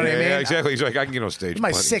 You know what I mean? Yeah, exactly. He's like, I can get on stage. It's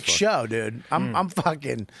my plenty, sixth it's fun. show, dude. I'm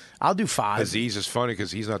fucking. I'll do 5. Aziz is funny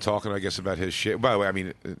because he's not talking, I guess, about his shit. By the way, I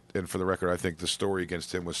mean, and for the record, I think the story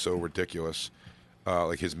against him was so ridiculous.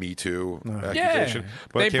 Like his Me Too accusation.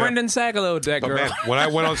 But They it came out- Brendan Sagalow that But girl. man, when I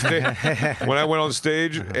went on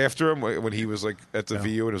stage after him, when he was like at the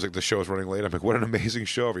VU and it was like the show was running late, I'm like, what an amazing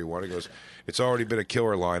show, everyone. He goes, it's already been a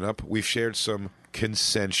killer lineup. We've shared some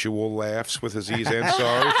consensual laughs with Aziz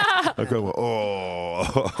Ansari. I go,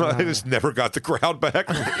 I just never got the crowd back.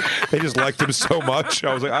 They just liked him so much.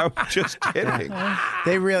 I was like, I'm just kidding.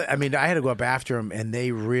 They really. I mean, I had to go up after him, and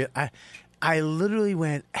they I literally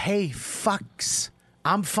went, "Hey, fucks!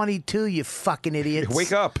 I'm funny too, you fucking idiots!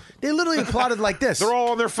 Wake up!" They literally applauded like this. They're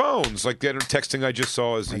all on their phones, like they're texting. I just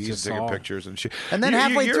saw Aziz just taking saw. pictures and shit. And then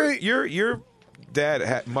halfway through- your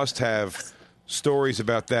dad must have stories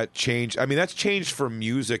about that change. I mean, that's changed for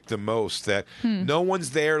music the most. That no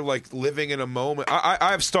one's there like living in a moment.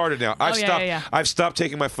 I've started now. I've stopped. yeah. I've stopped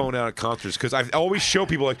taking my phone out at concerts because I always show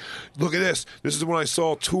people like, look at this. This is when I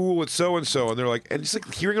saw Tool at so and so, and they're like, and it's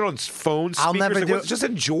like hearing it on phone speakers. I'll never like, do well, it. just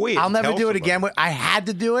enjoy it. I'll and never tell do it somebody. again. I had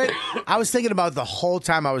to do it. I was thinking about it the whole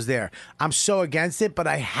time I was there. I'm so against it, but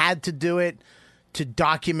I had to do it to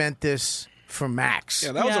document this for Max.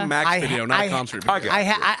 Yeah, that was a Max video, not a concert video.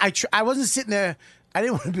 I wasn't sitting there. I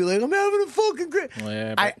didn't want to be like, I'm having a fucking great.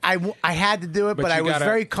 Yeah, I had to do it, but but you I was gotta-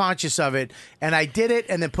 very conscious of it, and I did it,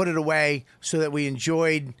 and then put it away so that we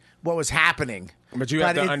enjoyed what was happening. But you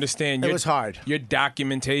have to understand, it was hard. Your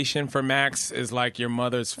documentation for Max is like your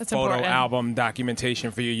mother's That's photo important. album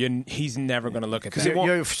documentation for you. He's never going to look at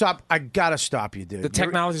that. Stop! I gotta stop you, dude. The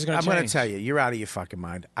technology's gonna I'm gonna change. tell you, you're out of your fucking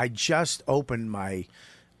mind. I just opened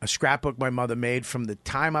a scrapbook my mother made from the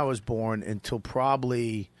time I was born until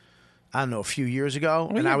probably, I don't know, a few years ago,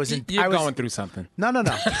 Well, and you- I was in. You're I was, going through something. No,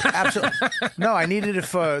 absolutely. No, I needed it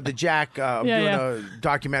for the Jack doing a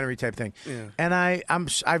documentary type thing. And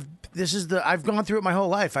I've gone through it my whole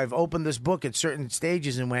life. I've opened this book at certain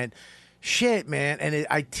stages and went, shit, man, and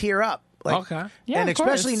I tear up. Like, Okay. Yeah, and of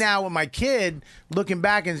especially course. now with my kid looking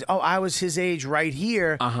back and I was his age right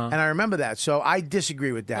here, and I remember that. So I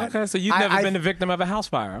disagree with that. Okay, so you've never been the victim of a house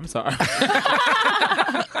fire. I'm sorry.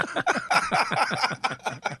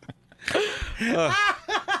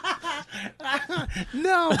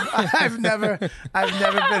 No, I've never been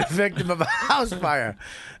a victim of a house fire.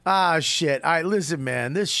 Ah, shit. All right, listen,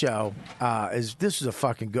 man. This show this is a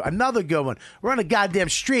fucking another good one. We're on a goddamn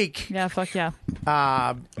streak. Yeah, fuck yeah.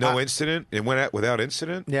 No incident. It went out without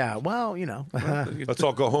incident. Yeah. Well, you know. Let's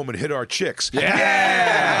all go home and hit our chicks. Yeah.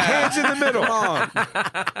 Hands in the middle.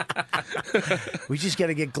 We just got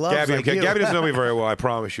to get gloves. Gabby, like you. Gabby doesn't know me very well. I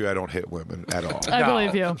promise you, I don't hit women at all. I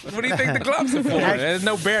believe you. What do you think the gloves are for? There's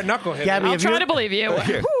no bare knuckle hit. Gabby, I'll have try you- to believe you.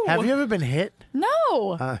 Have you ever been hit?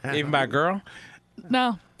 No. Even by a girl?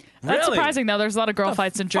 No. That's Really? surprising, though. There's a lot of girl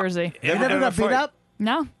fights in Jersey. You never got beat up?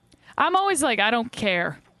 No. I'm always like, I don't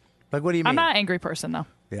care. Like, what do you mean? I'm not an angry person, though.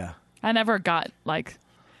 Yeah. I never got, like...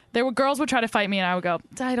 Girls would try to fight me, and I would go,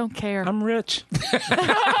 I don't care. I'm rich.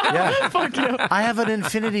 Yeah. Fuck you. I have an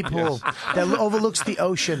infinity pool that overlooks the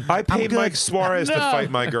ocean. I I'm paid good. Mike Suarez to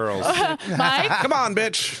fight my girls. Mike? Come on,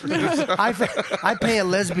 bitch. I pay a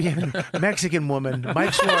lesbian Mexican woman,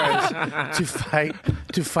 Mike Suarez,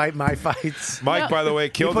 to fight my fights. Mike, by the way,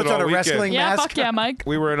 killed puts it all on a weekend. wrestling Yeah, mask. fuck yeah, Mike.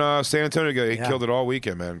 We were in San Antonio together. He Yeah. killed it all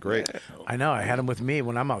weekend, man. Great. I know. I had him with me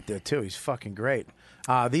when I'm out there too. He's fucking great.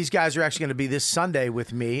 These guys are actually going to be this Sunday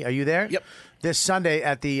with me. Are you there? Yep. This Sunday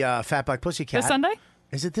at the Fat Black Pussycat. This Sunday?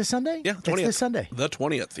 Is it this Sunday? Yeah, 20th. It's this Sunday. The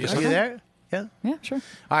 20th. Yes. Are you there? Yeah. Yeah, sure.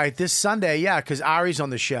 All right, this Sunday, yeah, because Ari's on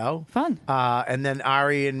the show. Fun. And then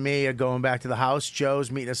Ari and me are going back to the house.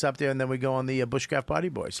 Joe's meeting us up there, and then we go on the Bushcraft Party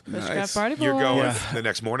Boys. Bushcraft Party You're Boys. going Yeah. the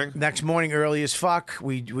next morning? Next morning, early as fuck,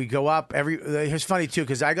 we go up. It's funny, too,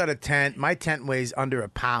 because I got a tent. My tent weighs under a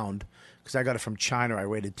pound because I got it from China. I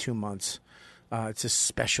waited 2 months. It's a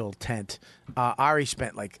special tent. Ari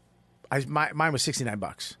spent mine was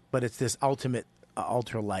 $69, but it's this ultimate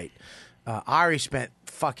ultra light. Ari spent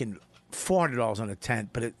fucking $400 on a tent,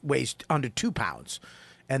 but it weighs under 2 pounds.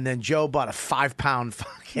 And then Joe bought a 5-pound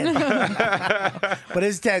fucking. But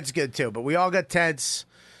his tent's good too. But we all got tents.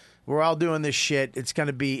 We're all doing this shit. It's going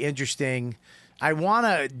to be interesting. I want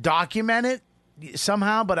to document it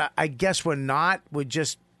somehow, but I guess we're not. We're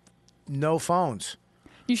just no phones.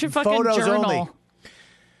 You should fucking Photos journal. only.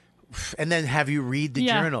 And then have you read the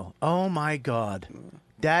Yeah. journal. Oh my God.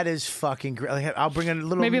 That is fucking great. I'll bring in a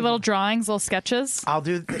little. Maybe little drawings, little sketches. I'll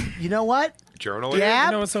do. You know what? Journal? Yeah.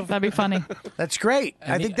 You know what's so That'd be funny. That's great.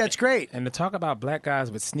 I think that's great. And to talk about black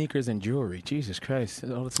guys with sneakers and jewelry, Jesus Christ!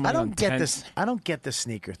 All this I money on don't get tents. this. I don't get the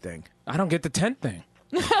sneaker thing. I don't get the tent thing.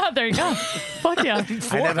 There you go. Fuck yeah.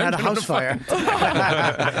 I never had a house fire.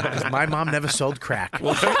 'Cause my mom never sold crack.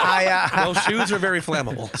 Well, shoes are very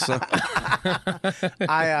flammable. So.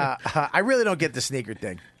 I really don't get the sneaker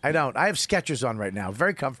thing. I don't. I have Skechers on right now.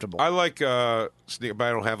 Very comfortable. I like sneaker, but I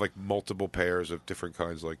don't have like multiple pairs of different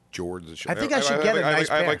kinds, like Jordans and shit. I think I should get a nice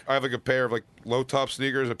pair. I have like a pair of like low top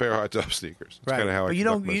sneakers, a pair of high top sneakers. That's kind of how but I. you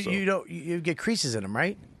don't. conduct myself. You get creases in them,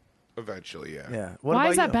 right? Eventually, yeah. Yeah. What Why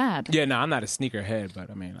about is that you? bad? Yeah, no, I'm not a sneakerhead, but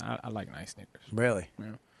I mean, I like nice sneakers. Really?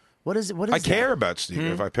 What is it? What is I that? care about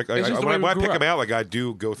sneakers. If I pick, It's just the way when we I grew pick up. them out, like I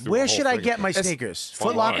do go through. Where a whole should I thing. get my It's- sneakers?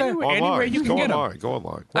 Foot Online. Locker? Anywhere Online. you can go get 'em. online. Go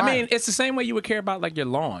online. I mean, it's the same way you would care about like your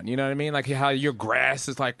lawn. You know what I mean? Like how your grass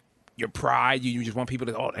is like your pride. You just want people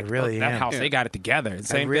to really that am. house they got it together.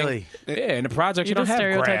 Same really- thing. Yeah, in the project You you don't just have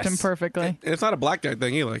stereotyped grass. him perfectly. It's not a black guy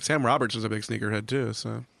thing either. Like Sam Roberts is a big sneakerhead too.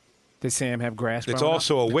 So Does Sam have grass? It's growing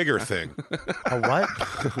also a wigger thing. A what?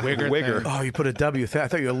 Wigger Wigger. Oh, you put a W. I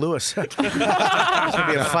thought you were Lewis. It's going to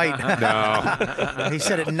be a fight. No. He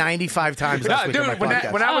said it 95 times No, last week dude, on my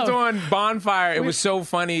podcast. when I was Oh. on Bonfire, it was so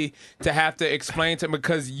funny to have to explain to him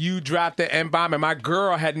because you dropped the N-bomb and my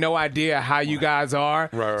girl had no idea how you guys are.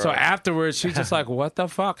 Right. So afterwards, she's just like, what the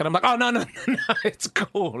fuck? And I'm like, oh, no, it's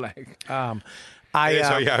cool. Like,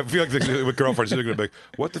 So yeah, I feel like with girlfriends, they're gonna be like,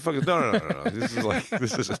 "What the fuck is no? This is like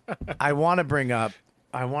this is I want to bring up.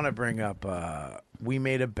 We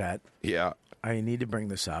made a bet. yeah." I need to bring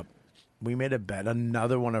this up. We made a bet.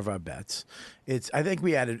 Another one of our bets. I think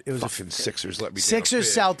we added. It was Fucking Sixers let me down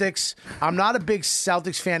Sixers, big. Celtics. I'm not a big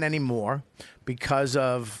Celtics fan anymore because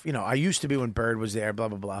of, I used to be when Bird was there, blah,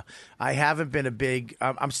 blah, blah. I haven't been a big,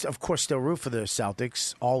 of course, still root for the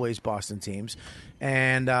Celtics, always Boston teams.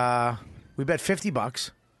 And we bet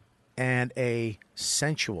 $50 and a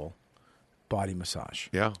sensual body massage.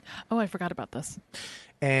 Yeah, Oh, I forgot about this.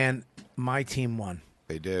 And my team won.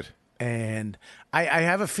 they did. And I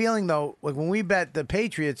have a feeling, though, like when we bet the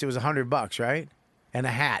Patriots, it was $100, right? And a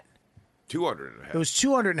hat. 200 and a It half. was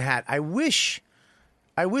 200 and a hat. I wish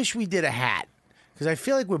we did a hat because I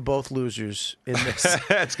feel like we're both losers in this.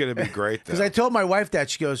 That's gonna be great. Because I told my wife that.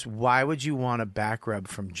 She goes, "Why would you want a back rub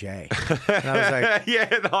from Jay?" And I was like,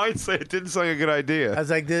 yeah, in hindsight, it didn't sound like a good idea.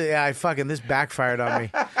 "Yeah, this backfired on me."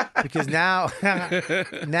 because now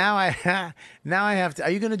I have to. Are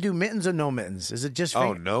you going to do mittens or no mittens? Is it just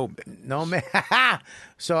no. no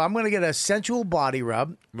So I'm going to get a sensual body rub.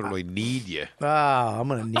 I'm going to really need you. Oh, I'm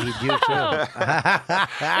going to need you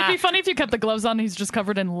too. It'd be funny if you kept the gloves on. He's just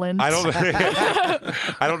covered in lint. I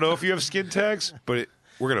don't know if you have skin tags, but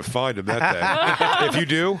we're going to find them that day. If you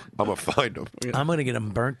do, I'm going to find them. I'm going to get them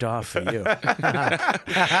burnt off for you.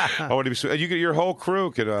 I want to be. You get your whole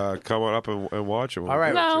crew could come on up and watch them. All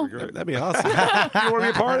right. No. That'd be awesome. You want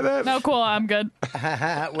to be a part of that? No, cool. I'm good.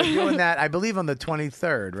 We're doing that, I believe, on the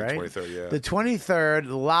 23rd, right? 23rd, yeah. The 23rd,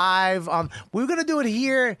 live on. We were going to do it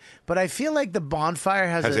here, but I feel like the bonfire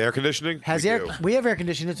has air conditioning. We have air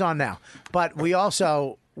conditioning. It's on now, but we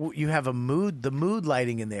also. You have a mood. The mood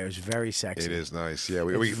lighting in there is very sexy. It is nice. Yeah,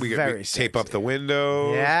 we very tape up the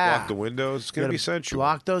windows. Yeah. Block the windows. It's going to be sensual.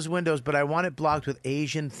 Block those windows, but I want it blocked with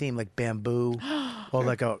Asian theme, like bamboo or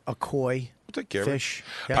like a koi We'll take care of it. fish.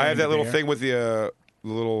 I have that little Bear. thing with the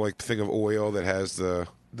little like thing of oil that has the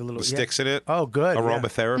sticks in it. Oh, good. yeah.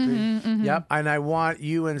 Aromatherapy. Yep. And I want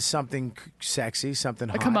you in something sexy, something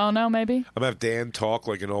A hot. kimono, maybe. I'm gonna have Dan talk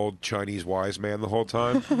like an old Chinese wise man the whole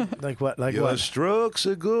time. Like what? Like Your what? strokes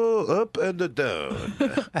go up and down.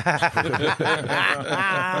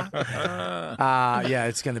 Yeah,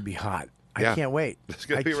 it's going to be hot. I Yeah. can't wait. It's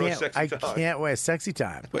gonna be a real sexy time. I can't wait. Sexy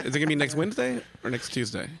time. Wait, is it gonna be next Wednesday or next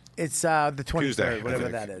Tuesday? It's the 23rd, Tuesday, whatever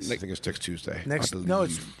I think. that is. I think it's next Tuesday.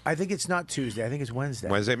 I think it's not Tuesday. I think it's Wednesday.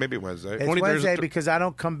 Wednesday, maybe Wednesday. It's 23rd Wednesday is- because I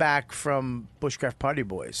don't come back from Bushcraft Party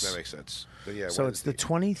Boys. That makes sense. But yeah, So it's the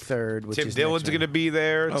 23rd, which Tim is Dillon's going to be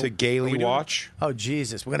there to gaily watch. Oh,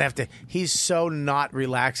 Jesus. We're going to have to. He's so not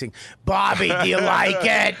relaxing. Bobby, do you like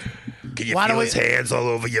it? Can you Why feel don't his we- hands all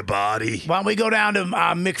over your body? Why don't we go down to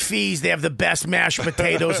McPhee's? They have the best mashed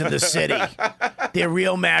potatoes in the city. They're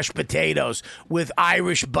real mashed potatoes with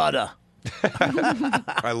Irish butter.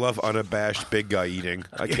 I love unabashed big guy eating.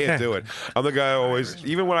 I can't do it. I'm the guy always,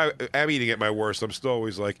 even when I am eating at my worst, I'm still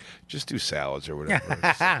always like, just do salads or whatever.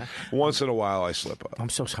 So once in a while, I slip up. I'm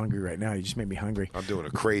so hungry right now. You just made me hungry. I'm doing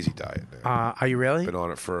a crazy diet now. Are you really? Been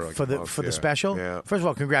on it for like for a the month, for the yeah. special? Yeah. First of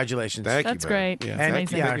all, congratulations. Thank That's you, man. great. Yeah. It's And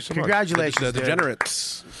amazing. Thank you so much. congratulations, The dude.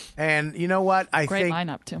 Degenerates. And you know what? I Great think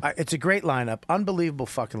lineup, too. It's a great lineup, unbelievable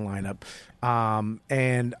fucking lineup.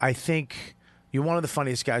 And I think you're one of the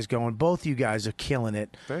funniest guys going. Both you guys are killing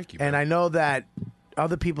it. Thank you, And man. I know that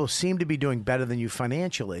other people seem to be doing better than you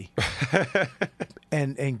financially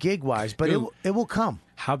and gig wise, but Dude. it will come.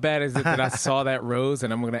 How bad is it that I saw that rose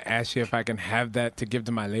and I'm going to ask you if I can have that to give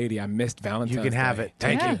to my lady? I missed Valentine's You can have Day. it.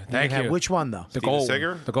 Thank Yeah. you. Thank have- you. Which one though? The Steven gold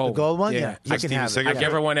Singer? one. The gold. The gold one? Yeah, you can Steven have Singer? it. I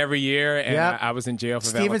give her one every year, and Yep. I was in jail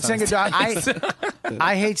for Valentine's StevenSinger.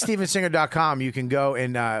 I hate StevenSinger.com. You can go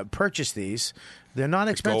and purchase these. They're not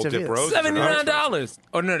expensive. dip either. roses. $79.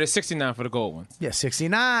 Oh, no, they're $69 for the gold ones. Yeah,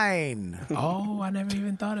 69. Oh, I never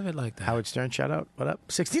even thought of it like that. Howard Stern, shout out. What up?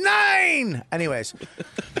 69. Anyways,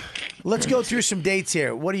 let's go through some dates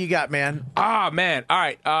here. What do you got, man? Oh, man. All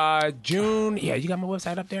right. June. Yeah, you got my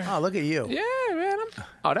website up there? Oh, look at you. Yeah, man.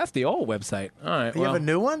 Oh, that's the old website. All right. You have a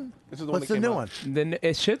new one? This is the What's one the that new came one? out. Then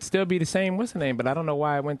it should still be the same. What's the name? But I don't know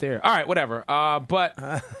why I went there. All right, whatever. But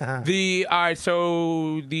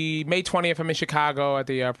so the May 20th, I'm in Chicago at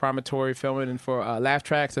the Promontory filming and for Laugh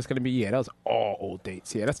Tracks. That's going to be those all old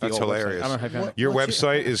dates. Yeah, that's the That's old hilarious. Website. I don't know if Your What's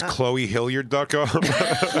website is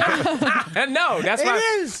ChloeHilliard.com. no, that's not. It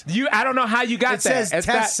is. I don't know how you got It that. says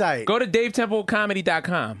test site. Go to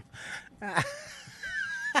DaveTempleComedy.com.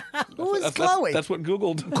 Who is That's, Chloe? that's what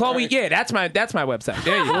Googled. Chloe, yeah, that's my website.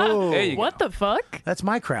 There you go. There you What the fuck? That's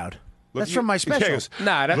my crowd. That's you- from my yeah, special. he goes, go.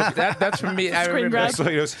 Nah, that's from me. I Screen remember.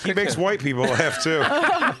 grab. So he makes white people laugh too.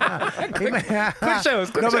 Quick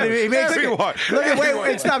shows. No, but he makes Everyone. Look at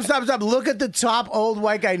wait, stop. Look at the top old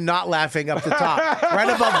white guy not laughing up the top, right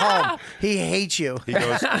above home. He hates you. He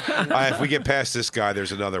goes, if we get past this guy,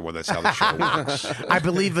 there's another one. That's how the show works. I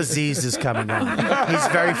believe Aziz is coming on. He's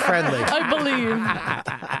very friendly. I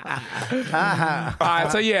believe. All right,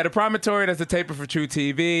 so yeah, the Promontory, that's the taper for True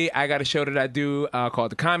TV. I got a show that I do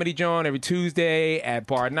called The Comedy Joint every Tuesday at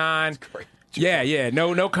Bar 9. Yeah,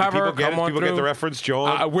 no cover. People get Come it? on People through. get the reference,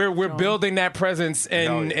 John? We're building that presence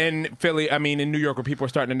Hell yeah. in Philly. I mean, in New York, where people are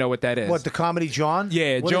starting to know what that is. What, the comedy John?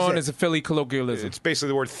 Yeah, What John it? is a Philly colloquialism. It's basically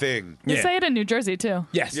the word thing. You Yeah. say it in New Jersey too.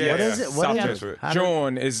 Yes. Yeah, What is it? What South is Jersey. it? How do-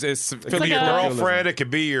 John is Philly It could be your like a- girlfriend. It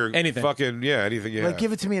could be your Anything. fucking, anything. Yeah. Like,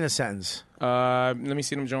 give it to me in a sentence. Let me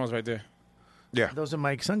see them Johns right there. yeah. Those are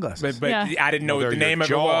my sunglasses. But Yeah. I didn't know Well, what the they're name your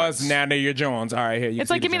of it was. Johns. Now they're your Johns. All right, here. You It's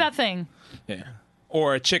can like, see give me the that thing. John. Yeah.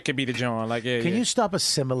 Or a chick could be the John. Like, yeah. Can yeah. you stop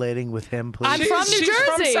assimilating with him, please? I'm from New She's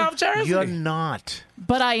from Jersey. South Jersey. You're not.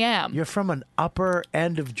 But I am. You're from an upper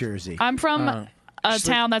end of Jersey. I'm from a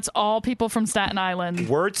town that's all people from Staten Island.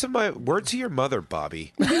 Word to your mother,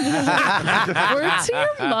 Bobby. Word to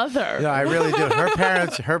your mother. No, I really do. Her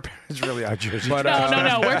parents really are Jersey. But,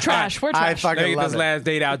 No, we're trash. We're I trash. fucking Get love this it. last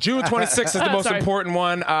date out. June 26th is the most Sorry. important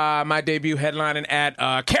one. My debut headlining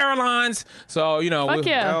at Caroline's. So, Fuck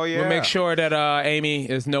yeah. Hell yeah. we'll make sure that Amy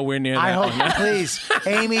is nowhere near that. I hope, please,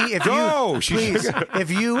 Amy, if Go!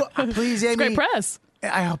 you, please, Amy, Great press.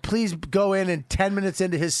 I hope, please go in and 10 minutes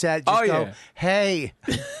into his set, just Oh, go, yeah. hey,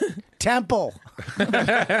 Temple,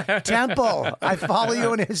 I follow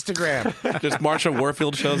you on Instagram. Just Marsha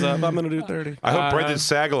Warfield shows up. I'm going to do 30. I hope Brendan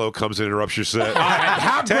Sagalow comes in and interrupts your set.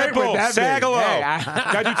 How great Temple, would that be? Sagalow. Hey,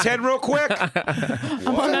 Got to do 10 real quick.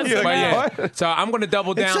 That's You're like, But yeah, what? so I'm going to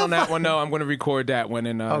double down so on that fun. one. though. I'm going to record that one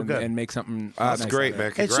and good. and make something. That's nice great, out man.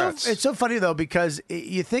 of it. Congrats. It's so funny though, because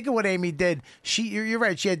you think of what Amy did. You're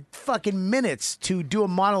right. She had fucking minutes to do a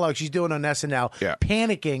monologue she's doing on SNL, Yeah.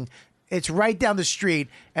 panicking. It's right down the street,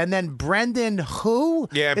 and then Brendan, who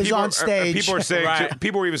Yeah, is people on are, stage. people are saying Right.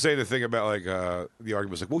 people were even saying the thing about like the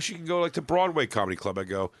argument was like, well, she can go like to Broadway Comedy Club. I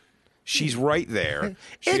go, she's right there.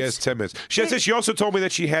 She It's- has 10 minutes. She also told me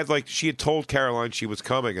that she had told Caroline she was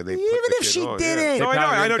coming, and they put Even the if kid she on. didn't. No, I know, They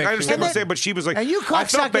probably I didn't think understand she what was. I'm saying, but she was like, And you I felt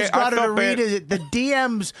cocksuckers bad- I got her to felt read bad. the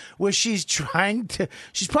DMs where she's trying to.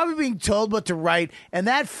 She's probably being told what to write, and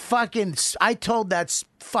that fucking. I told that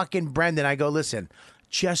fucking Brendan. I go, listen,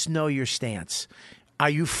 just know your stance. Are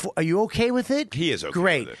you okay with it? He is okay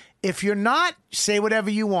Great. with it. If you're not, say whatever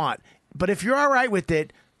you want. But if you're all right with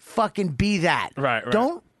it, fucking be that. Right.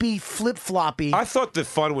 Don't be flip floppy. I thought the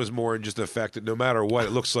fun was more in just the fact that no matter what, it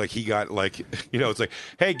looks like he got it's like,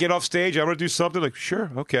 hey, get off stage. I'm going to do something. Like, sure,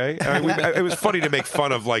 okay. It was funny to make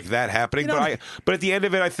fun of like that happening, but at the end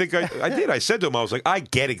of it, I think I did. I said to him, I was like, I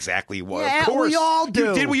get exactly what. Yeah, of course, we all do.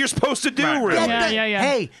 You did what you're supposed to do. Right. Really. Yeah.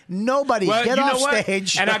 Hey, nobody Well, get you know off what?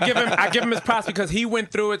 stage. And I give him his props because he went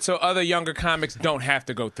through it, so other younger comics don't have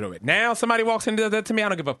to go through it. Now somebody walks into that to me, I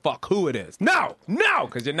don't give a fuck who it is. No,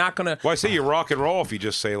 because you're not gonna. Well, I say you rock and roll if you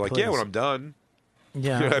just say like, yeah, when I'm done.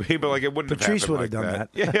 Yeah. You know what I mean? But like, it wouldn't Patrice have would happened have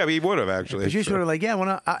like done that. Yeah, he would have actually. Patrice would have like,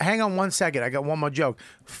 yeah, hang on 1 second. I got one more joke.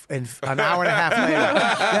 And an hour and a half later,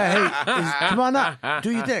 yeah, hey, come on up.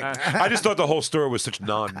 Do your thing. I just thought the whole story was such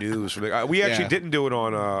non-news. We actually Yeah. didn't do it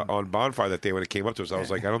on Bonfire that day when it came up to us. I was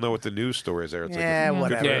like, I don't know what the news story is there. It's Yeah, like,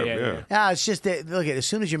 whatever. good for Yeah, him, yeah. Yeah, it's just that, look, as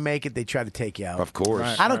soon as you make it, they try to take you out. Of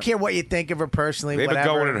course. I don't care what you think of her personally. They've whatever.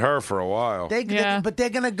 been going at her for a while. But they're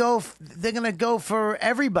gonna go. They're gonna go for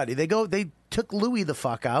everybody. They took Louis the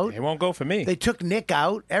fuck out. It won't go for me. They took Nick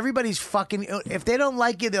out. Everybody's fucking. If they don't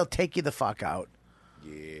like you, they'll take you the fuck out.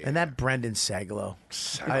 Yeah. And that Brendan Sagalow.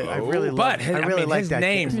 I really love. But I really like his that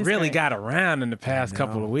name kid. really got around in the past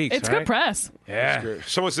couple of weeks. It's right? good press. Yeah.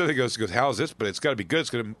 Someone said, goes, how's this? But it's got to be good. It's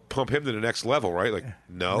going to pump him to the next level, right? Like,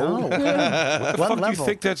 no. No. What the What fuck do level? you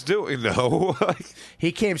think that's doing? No.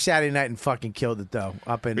 He came Saturday night and fucking killed it though.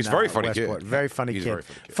 Up in He's a very funny kid. Westport. Very funny He's a kid. very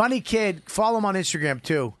funny kid. Funny kid. Follow him on Instagram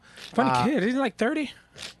too. Funny kid. He's like 30.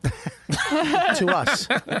 To us,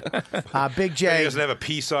 Big He J. doesn't have a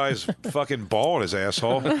pea-sized fucking ball in his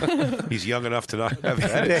asshole. He's young enough to not have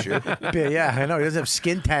that issue. Yeah, I know. He doesn't have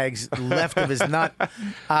skin tags left of his nut.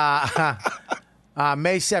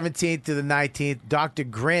 May 17th to the 19th, Dr.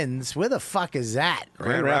 Grins. Where the fuck is that?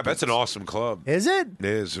 Grand Rapids. That's an awesome club. Is it? It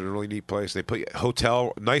is a really neat place. They put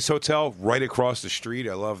nice hotel right across the street.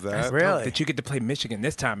 I love that. Really? That you get to play Michigan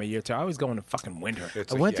this time of year, too. I always go in the fucking winter.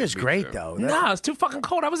 It's Winter's me great too. though. No, it's too fucking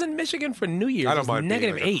cold. I was in Michigan for New Year's. I It don't was mind being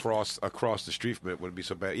negative like 8. across the street from it. Wouldn't be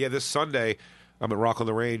so bad. Yeah, this Sunday I'm at Rock on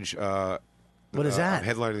the Range. What is that? I'm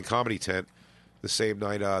headlining the Comedy Tent. The same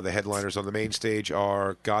night, the headliners on the main stage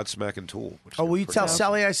are Godsmack and Tool. which Oh, is will you pretty tell awesome.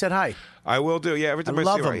 Sally I said hi? I will do. Yeah, every time I I,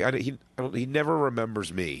 love see him. He never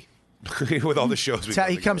remembers me with all the shows we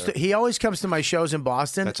He comes to. He always comes to my shows in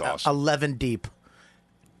Boston. That's awesome. 11 deep.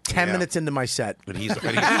 10 Yeah. minutes into my set. And he's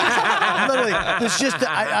Literally, there's just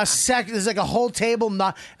a sec. There's like a whole table, and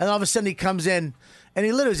all of a sudden he comes in, and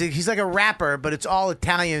he's like a rapper, but it's all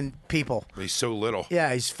Italian people. he's so little.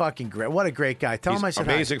 Yeah, he's fucking great. What a great guy. Tell He's him I said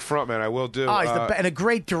amazing frontman. I will do. hi. Oh, he's and a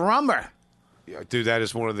great drummer. Yeah, dude, that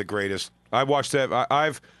is one of the greatest. I watched that.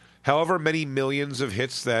 I've, however many millions of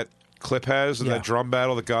hits that clip has and Yeah. that drum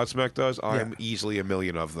battle that Godsmack does, I'm Yeah. easily a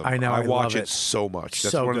million of them. I know, I watch love it. so much.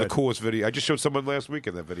 That's So one of good. the coolest videos. I just showed someone last week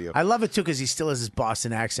in that video. I love it too because he still has his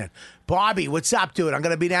Boston accent. Bobby, what's up, dude? I'm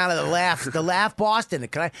gonna be down at the Laugh Boston.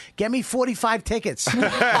 Can I get me 45 tickets?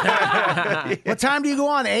 What time do you go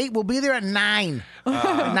on? 8. We'll be there at 9.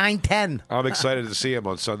 9:10. I'm excited to see him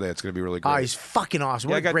on Sunday. It's going to be really great. Oh, he's fucking awesome.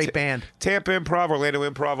 Yeah, What I a got great band. Tampa Improv, Orlando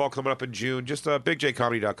Improv, all coming up in June. Just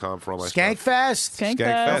bigjcomedy.com for all my stuff. Skankfest. Skankfest. Skankfest,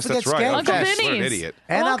 Don't that's forget right. Skankfest. Uncle What an Vinny's. idiot.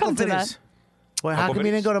 And I'll Uncle come to Vinny's. that. Well, how come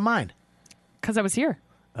you didn't go to mine? Because I was here.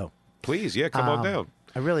 Oh, please, yeah, come on down.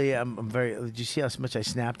 I really am. I'm very. Did you see how much I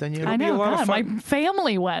snapped on you? I know. God, my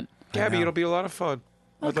family went. Gabby, it'll be a lot of fun.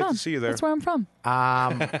 I'd like to see you there. That's where I'm from.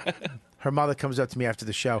 Her mother comes up to me after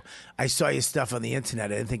the show. I saw your stuff on the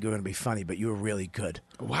internet. I didn't think you were going to be funny, but you were really good.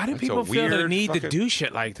 Why do That's people a feel the weird need to fucking- do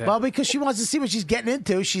shit like that? Well, because she wants to see what she's getting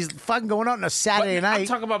into. She's fucking going out on a Saturday I'm night.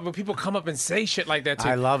 talking about when people come up and say shit like that too.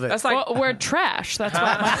 I love it. That's like Well, we're trash. That's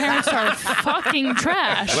why my parents are fucking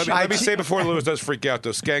trash. Let me say before Lewis does freak out,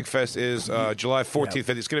 though, Skankfest is July 14th.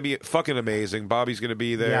 It's going to be fucking amazing. Bobby's going to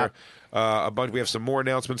be there. A bunch. We have some more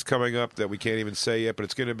announcements coming up that we can't even say yet, but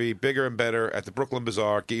it's going to be bigger and better at the Brooklyn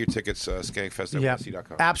Bazaar. Get your tickets,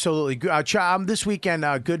 skankfest.com. Absolutely. This weekend,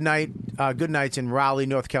 good nights in Raleigh,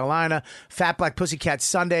 North Carolina. Fat Black Pussycat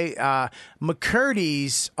Sunday.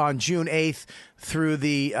 McCurdy's on June 8th through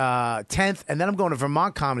the 10th. And then I'm going to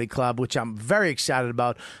Vermont Comedy Club, which I'm very excited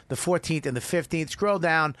about, the 14th and the 15th. Scroll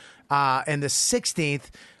down, and the 16th.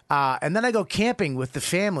 And then I go camping with the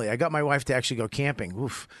family. I got my wife to actually go camping.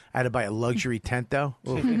 Oof. I had to buy a luxury tent, though.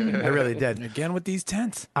 Oof. I really did. again with these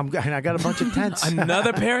tents. I got a bunch of tents.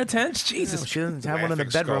 Another pair of tents? Jesus. No, she doesn't have one in the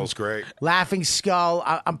Laughing bedroom. Skull's great. Laughing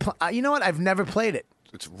Skull. You know what? I've never played it.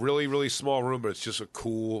 It's really, really small room, but it's just a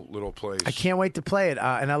cool little place. I can't wait to play it.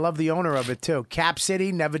 And I love the owner of it, too. Cap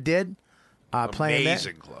City, never did. Playing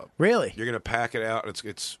Amazing that. club. Really? You're going to pack it out.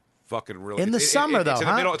 It's fucking really. In the summer, though, it's in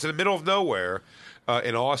huh? the middle. It's in the middle of nowhere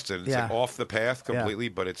in Austin. It's Yeah. like off the path completely,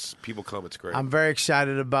 but it's people come. It's great. I'm very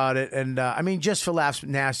excited about it. And, Just for Laughs,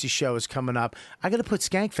 Nasty Show is coming up. I got to put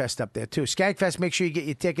Skankfest up there, too. Skankfest, make sure you get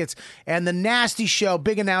your tickets. And the Nasty Show,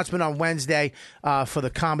 big announcement on Wednesday for the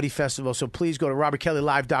Comedy Festival. So please go to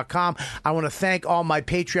robertkellylive.com. I want to thank all my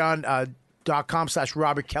Patreon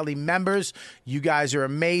 .com/Robert Kelly members. You guys are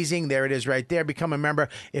amazing. There it is right there. Become a member.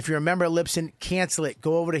 If you're a member of Libsyn, cancel it.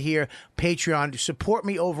 Go over to here, Patreon. Support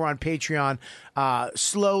me over on Patreon.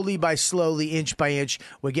 Slowly by slowly, inch by inch,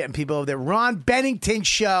 we're getting people over there. Ron Bennington's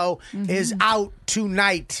show is out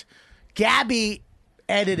tonight. Gabby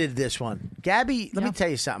edited this one. Gabby, let me tell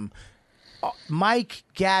you something. Mike,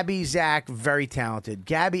 Gabby, Zach, very talented.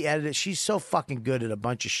 Gabby edited. She's so fucking good at a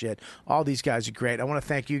bunch of shit. All these guys are great. I want to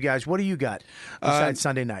thank you guys. What do you got besides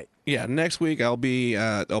Sunday night? Yeah, next week I'll be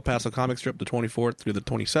at El Paso Comic Strip the 24th through the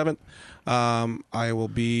 27th. I will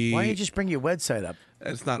be... Why don't you just bring your website up?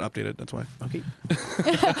 It's not updated, that's why. Okay.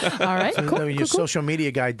 All right, So cool, your social media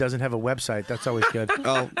guy doesn't have a website. That's always good.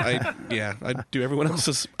 I do everyone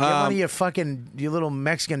else's. Get one of your little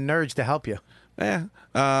Mexican nerds to help you. Yeah.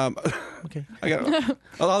 Okay. I got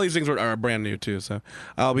a lot of these things are brand new too. So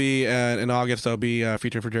I'll be in August. I'll be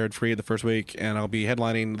featuring for Jared Freed the first week, and I'll be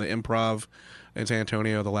headlining the Improv in San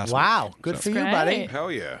Antonio the last week. Good So- for you, buddy.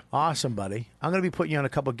 Hell yeah. Awesome, buddy. I'm going to be putting you on a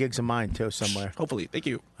couple gigs of mine too somewhere. Hopefully. Thank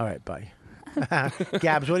you. All right, bye.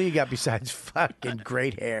 Gabs, what do you got besides fucking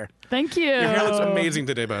great hair? Thank you. Your hair looks amazing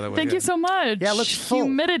today, by the way. Thank you so much. Yeah, it looks full.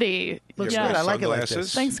 Humidity. Looks yeah. good. I like it like this.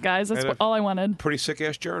 Sunglasses. Thanks, guys. That's And a all I wanted. Pretty sick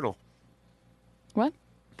ass journal. What?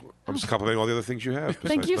 I'm just complimenting all the other things you have.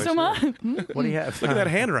 Thank besides you so nice hair. much. What do you have? Look at that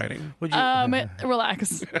handwriting.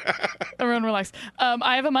 Relax. Everyone relax.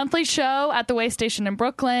 I have a monthly show at the Way Station in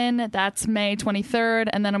Brooklyn. That's May 23rd.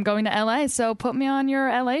 And then I'm going to LA. So put me on your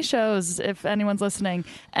LA shows if anyone's listening.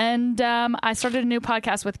 And I started a new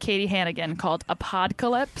podcast with Katie Hannigan called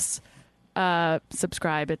Apodcalypse.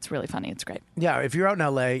 Subscribe. It's really funny. It's great. Yeah, if you're out in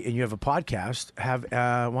LA and you have a podcast,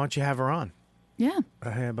 why don't you have her on? Yeah.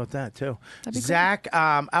 How about that too? That'd be Zach,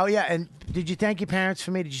 and did you thank your parents for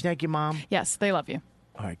me? Did you thank your mom? Yes, they love you.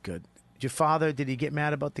 All right, good. Your father, did he get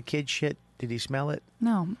mad about the kid shit? Did he smell it?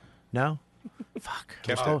 No. No? Fuck.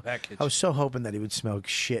 I was so hoping that he would smell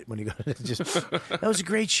shit when he got that was a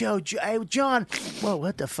great show. Hey, John. Whoa,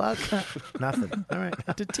 what the fuck? Nothing. All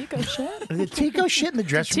right. Did Tico shit? Did Tico shit in the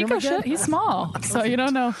dressing room Tico again? shit? He's small, so you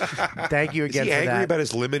don't know. Thank you Is again he for angry that. about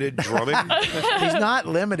his limited drumming? He's not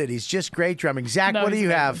limited. He's just great drumming. Zach, No, what do he's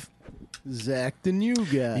you amazing. have? Zach, the new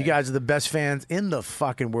guy. You guys are the best fans in the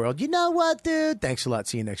fucking world. You know what, dude? Thanks a lot.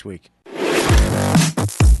 See you next week.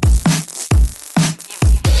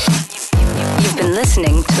 You've been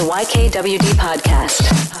listening to the YKWD podcast.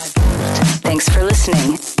 Thanks for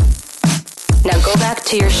listening. Now go back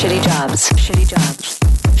to your shitty jobs. Shitty jobs.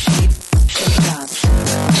 Shitty jobs.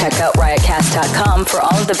 Check out riotcast.com for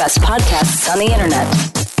all of the best podcasts on the internet.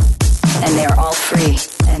 And they're all free.